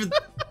 Go for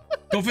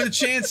the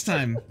chance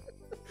time.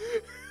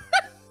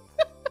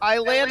 I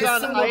land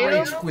on item.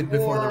 Rage quit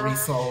before the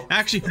result.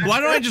 Actually, why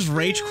don't I just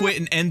rage quit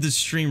and end the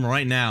stream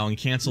right now and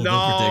cancel the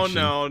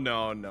prediction?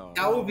 No.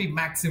 That would be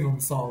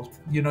maximum salt.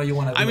 You know you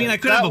want to. I mean, I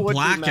could have a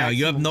blackout.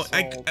 You have no.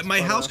 My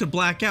house could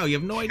black out. You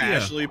have no idea.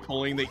 Actually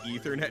pulling the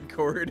Ethernet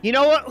cord. You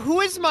know what?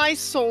 Who is my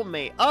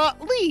soulmate?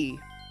 Lee.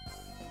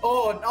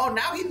 Oh,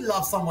 now he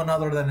loves someone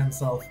other than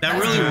himself.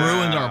 That really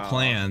ruined our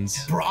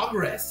plans.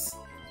 Progress.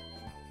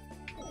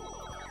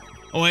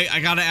 Oh wait,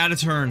 I gotta add a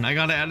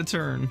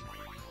turn.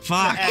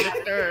 Fuck.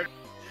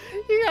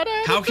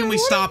 How can we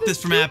stop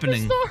this from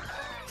happening?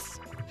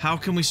 How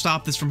can we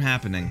stop this from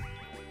happening?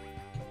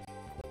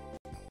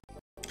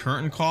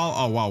 Curtain call?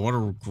 Oh wow, what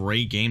a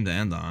great game to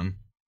end on.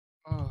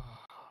 Oh.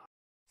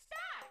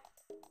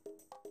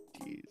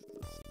 Jesus.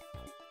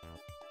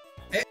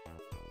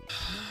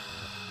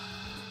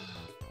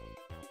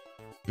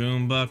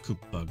 Goomba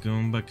Koopa,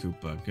 Goomba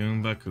Koopa,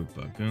 Goomba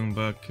Koopa,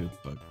 Goomba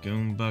Koopa,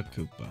 Goomba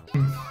Koopa.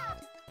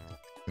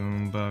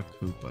 Goomba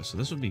Koopa. So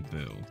this would be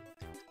Boo.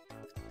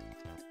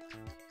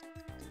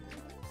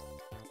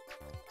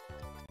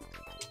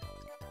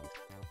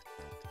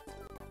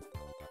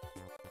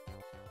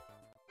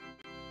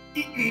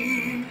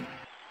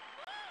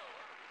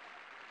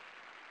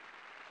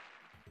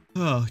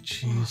 Oh,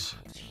 jeez.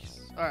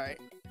 Alright.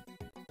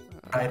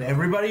 Alright,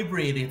 everybody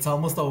breathe. It's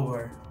almost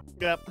over.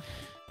 Yep.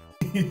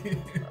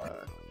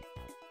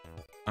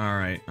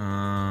 Alright,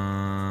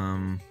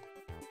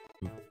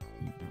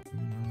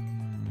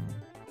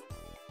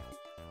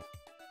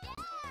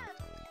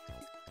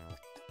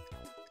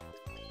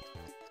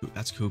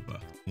 That's Koopa.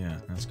 Yeah,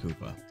 that's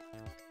Koopa.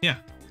 Yeah.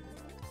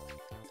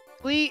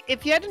 Lee,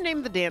 if you had to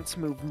name the dance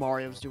move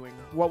Mario's doing,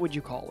 what would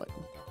you call it?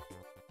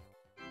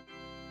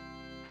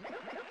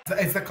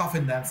 It's the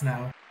coffin dance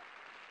now.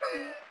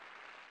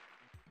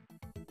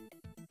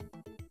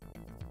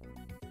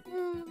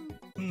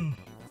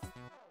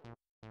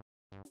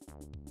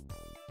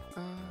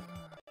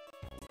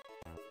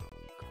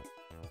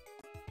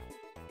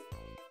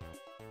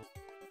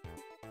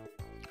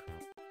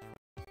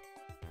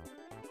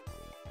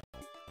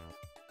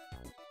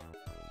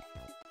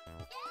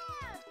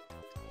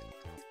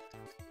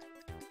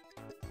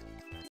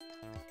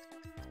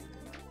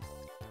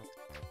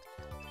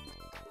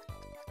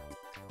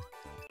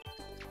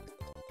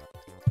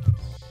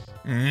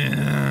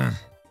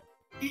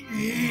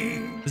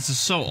 This is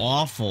so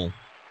awful.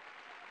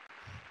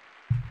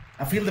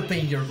 I feel the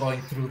pain you're going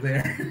through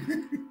there.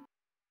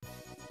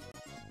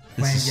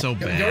 This is so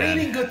bad. You're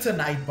eating good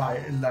tonight,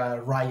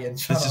 Ryan.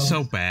 This is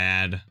so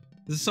bad.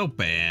 This is so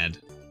bad.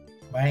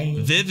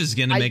 Man. Viv is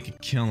gonna make a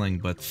killing,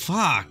 but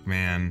fuck,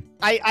 man.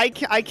 I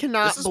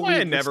cannot. This is why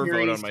I never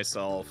vote on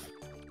myself.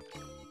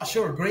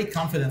 Sure, great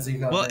confidence you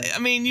got. Well, there. I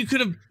mean, you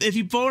could have, if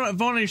you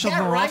vote on yourself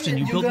more Ryan, often,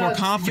 you build more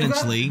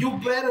confidence, Lee. You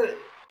better.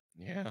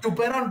 Yeah. You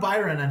bet on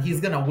Byron and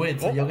he's gonna win,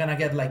 so you're gonna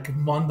get like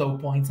Mondo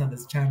points on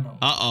this channel.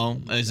 Uh-oh.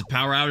 Is a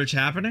power outage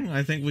happening?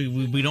 I think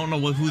we don't know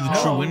who the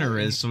true winner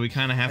is, so we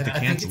kind of have to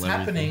cancel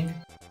everything.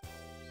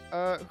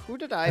 Happening. Who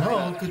did I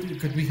bet?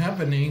 Could be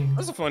happening.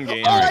 That's a fun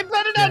game. Oh, I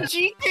bet it on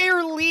GK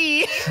or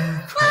Lee.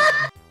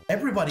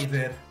 Everybody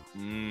did.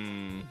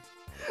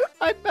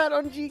 I bet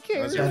on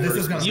GK. Yeah, this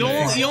is gonna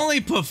you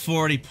only put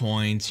 40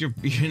 points. You're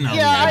not.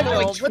 Yeah, I I'm know.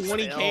 like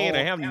 20k and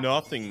I have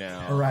nothing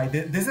now. All right,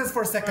 this is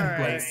for second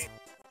place.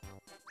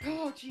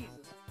 Oh Jesus!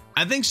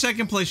 I think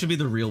second place should be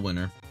the real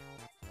winner.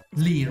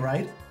 Lee,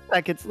 right?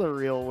 Like it's the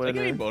real Did I get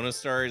any winner. bonus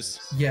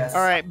stars? Yes.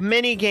 All right,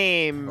 mini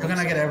game You're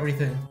gonna get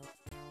everything.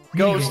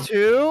 goes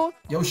to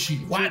Yoshi.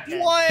 What?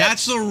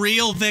 That's the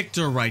real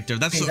victor right there.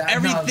 That's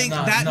everything.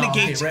 That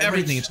negates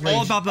everything. It's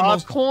all about the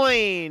most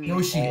coin.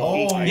 Yoshi.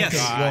 Oh, yes.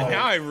 God.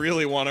 Now I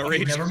really want to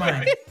rage. Never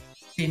mind.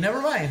 Okay,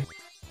 never mind.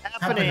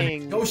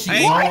 happening? Yoshi,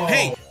 Hey, whoa.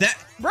 hey, that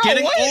Bro,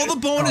 getting what? all the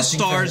bonus Oh,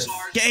 stars.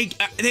 Ferris.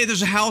 Hey,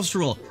 there's a house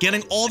rule.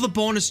 Getting all the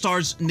bonus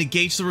stars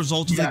negates the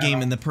results of the Yeah.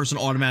 game, and the person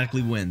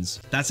automatically wins.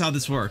 That's how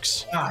this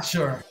works. Ah,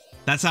 sure.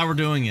 That's how we're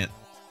doing it.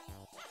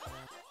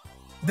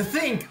 The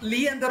thing,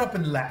 Lee ended up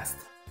in last.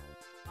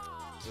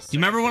 Do you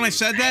remember when I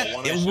said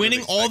that?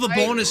 Winning all the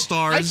bonus I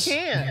stars.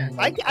 can't.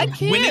 I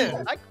can't. Winning-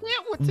 I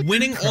can't with the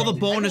Winning all the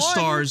control. bonus I won.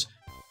 stars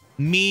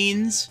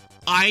means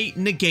I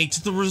negate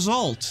the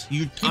result.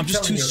 I'm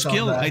just too telling yourself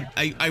skilled. that.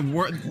 I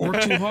work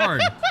too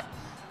hard.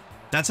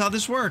 That's how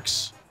this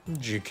works.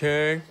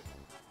 GK.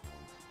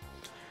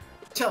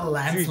 Such a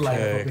landslide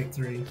of a GK.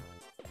 victory.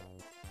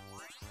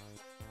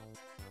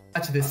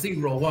 Actually,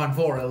 0, 1,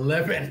 4,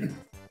 11.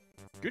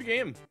 Good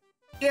game.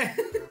 Yeah.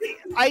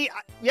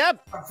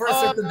 Yep. For a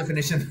certain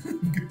definition.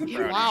 Proud of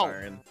you, Wow.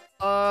 Byron.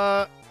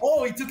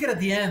 Oh, he took it at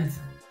the end.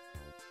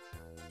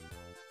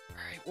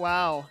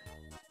 Wow.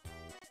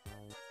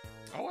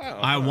 Oh wow.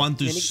 I won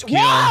through Mini- skill.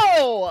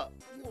 Wow!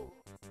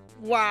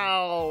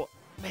 Wow.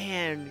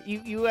 Man,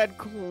 you had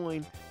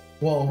coin.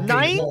 Whoa, okay,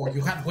 Nine- whoa,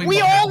 you had way We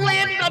more all than me.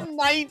 landed on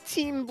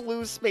 19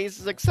 blue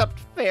spaces except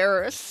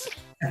Ferris.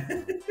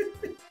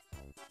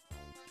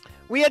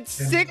 We had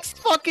 6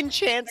 fucking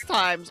chance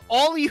times.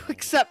 All you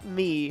except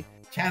me.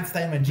 Chance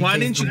time and GK. Why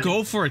didn't you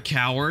go for a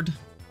coward?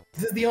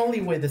 This is the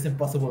only way this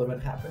impossible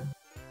event happened.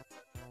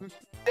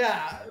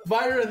 Yeah,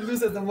 Byron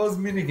loses the most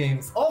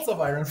minigames. Also,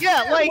 Byron.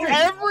 Yeah, fair like win.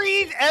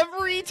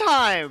 every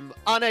time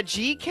on a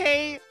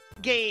GK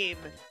game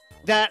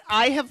that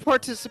I have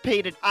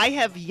participated, I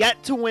have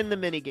yet to win the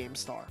minigame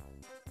star.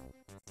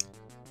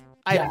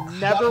 I've Yeah,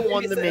 never but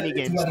won the it's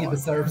minigame what he star.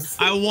 deserves.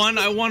 I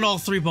won all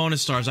 3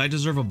 bonus stars. I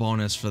deserve a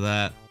bonus for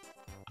that.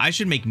 I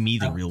should make me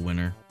the real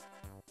winner.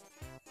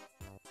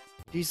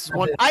 Jesus,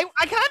 one. I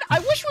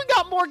wish we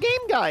got more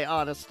game guy,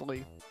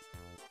 honestly.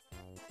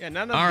 Yeah,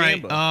 not enough All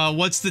right, Gambo.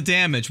 what's the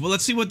damage? Well,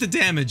 let's see what the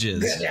damage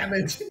is.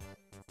 Damage.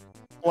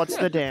 What's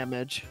the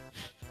damage?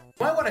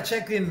 Might want to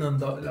check in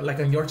on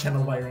on your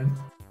channel, Byron.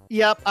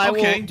 Yep, I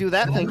Okay. will do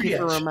that. Thank you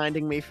for Rich.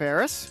 reminding me,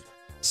 Ferris.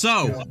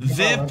 So, Yeah.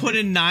 Viv put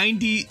in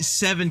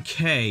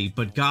 97k,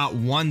 but got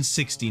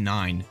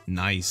 169.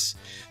 Nice.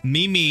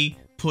 Mimi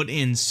put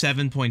in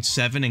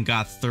 7.7 and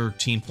got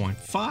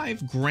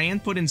 13.5.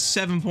 Grand put in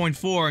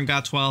 7.4 and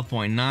got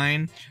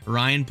 12.9.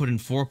 Ryan put in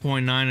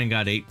 4.9 and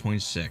got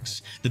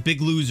 8.6. The big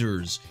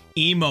losers.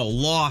 Emo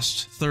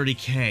lost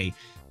 30k.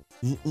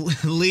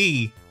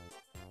 Lee,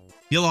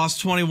 you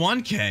lost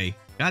 21k.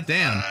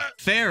 Goddamn.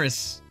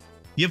 Ferris,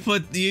 you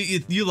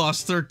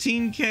lost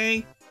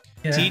 13k.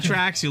 Yeah.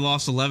 T-Trax, you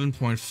lost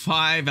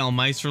 11.5.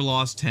 Elmeister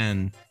lost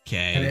 10k.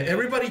 And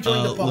everybody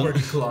joined the poverty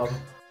club.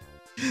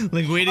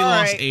 Linguini All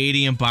lost right.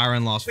 80 and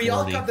Byron lost We all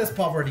 40. got this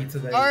poverty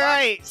today. All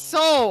right,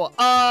 so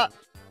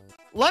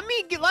let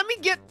me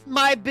get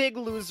my big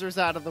losers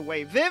out of the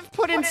way. Viv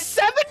put in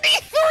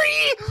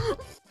 73.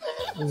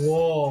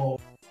 Whoa.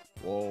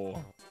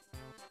 Whoa.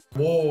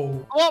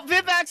 Whoa. Well,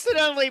 Viv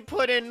accidentally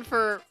put in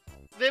for.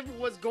 Viv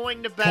was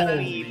going to bet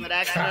me, Holy but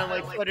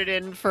accidentally cow. put it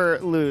in for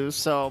lose.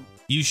 So,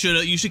 You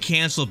should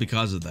cancel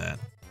because of that.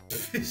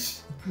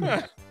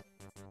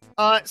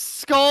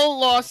 Skull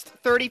lost It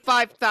was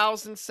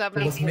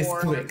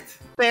 35,074. misclicked.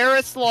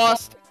 Ferris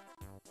lost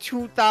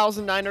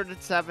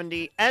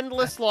 2,970.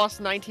 Endless lost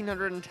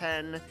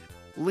 1,910.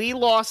 Lee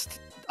lost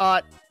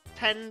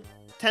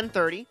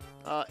 1030,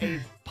 a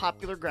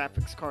popular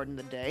graphics card in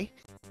the day.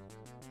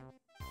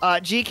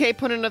 GK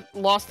put in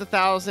lost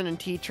 1,000, and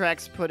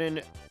T-Trax put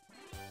in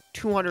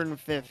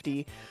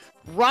 250.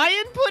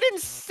 Ryan put in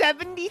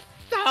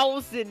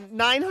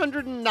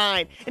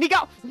 70,909, and he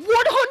got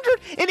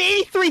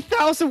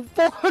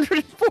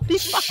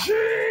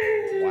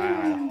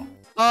 183,445.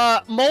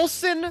 Wow.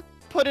 Molson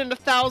put in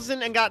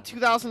 1,000 and got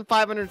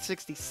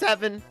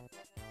 2,567.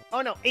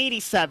 Oh no,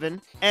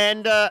 87.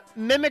 And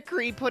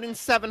Mimicry put in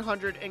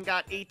 700 and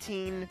got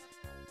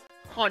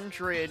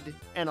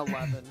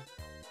 1,811.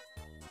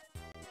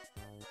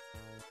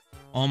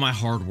 All my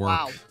hard work.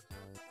 Wow.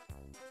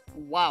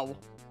 Wow.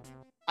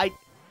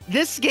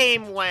 This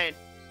game went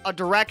a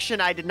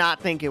direction I did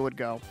not think it would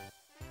go.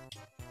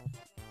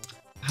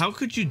 How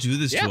could you do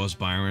this to us,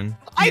 Byron?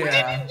 I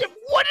Yeah. didn't.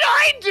 What did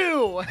I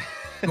do?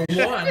 The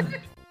one.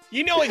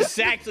 You know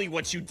exactly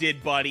what you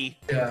did, buddy.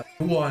 Yeah,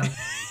 the one.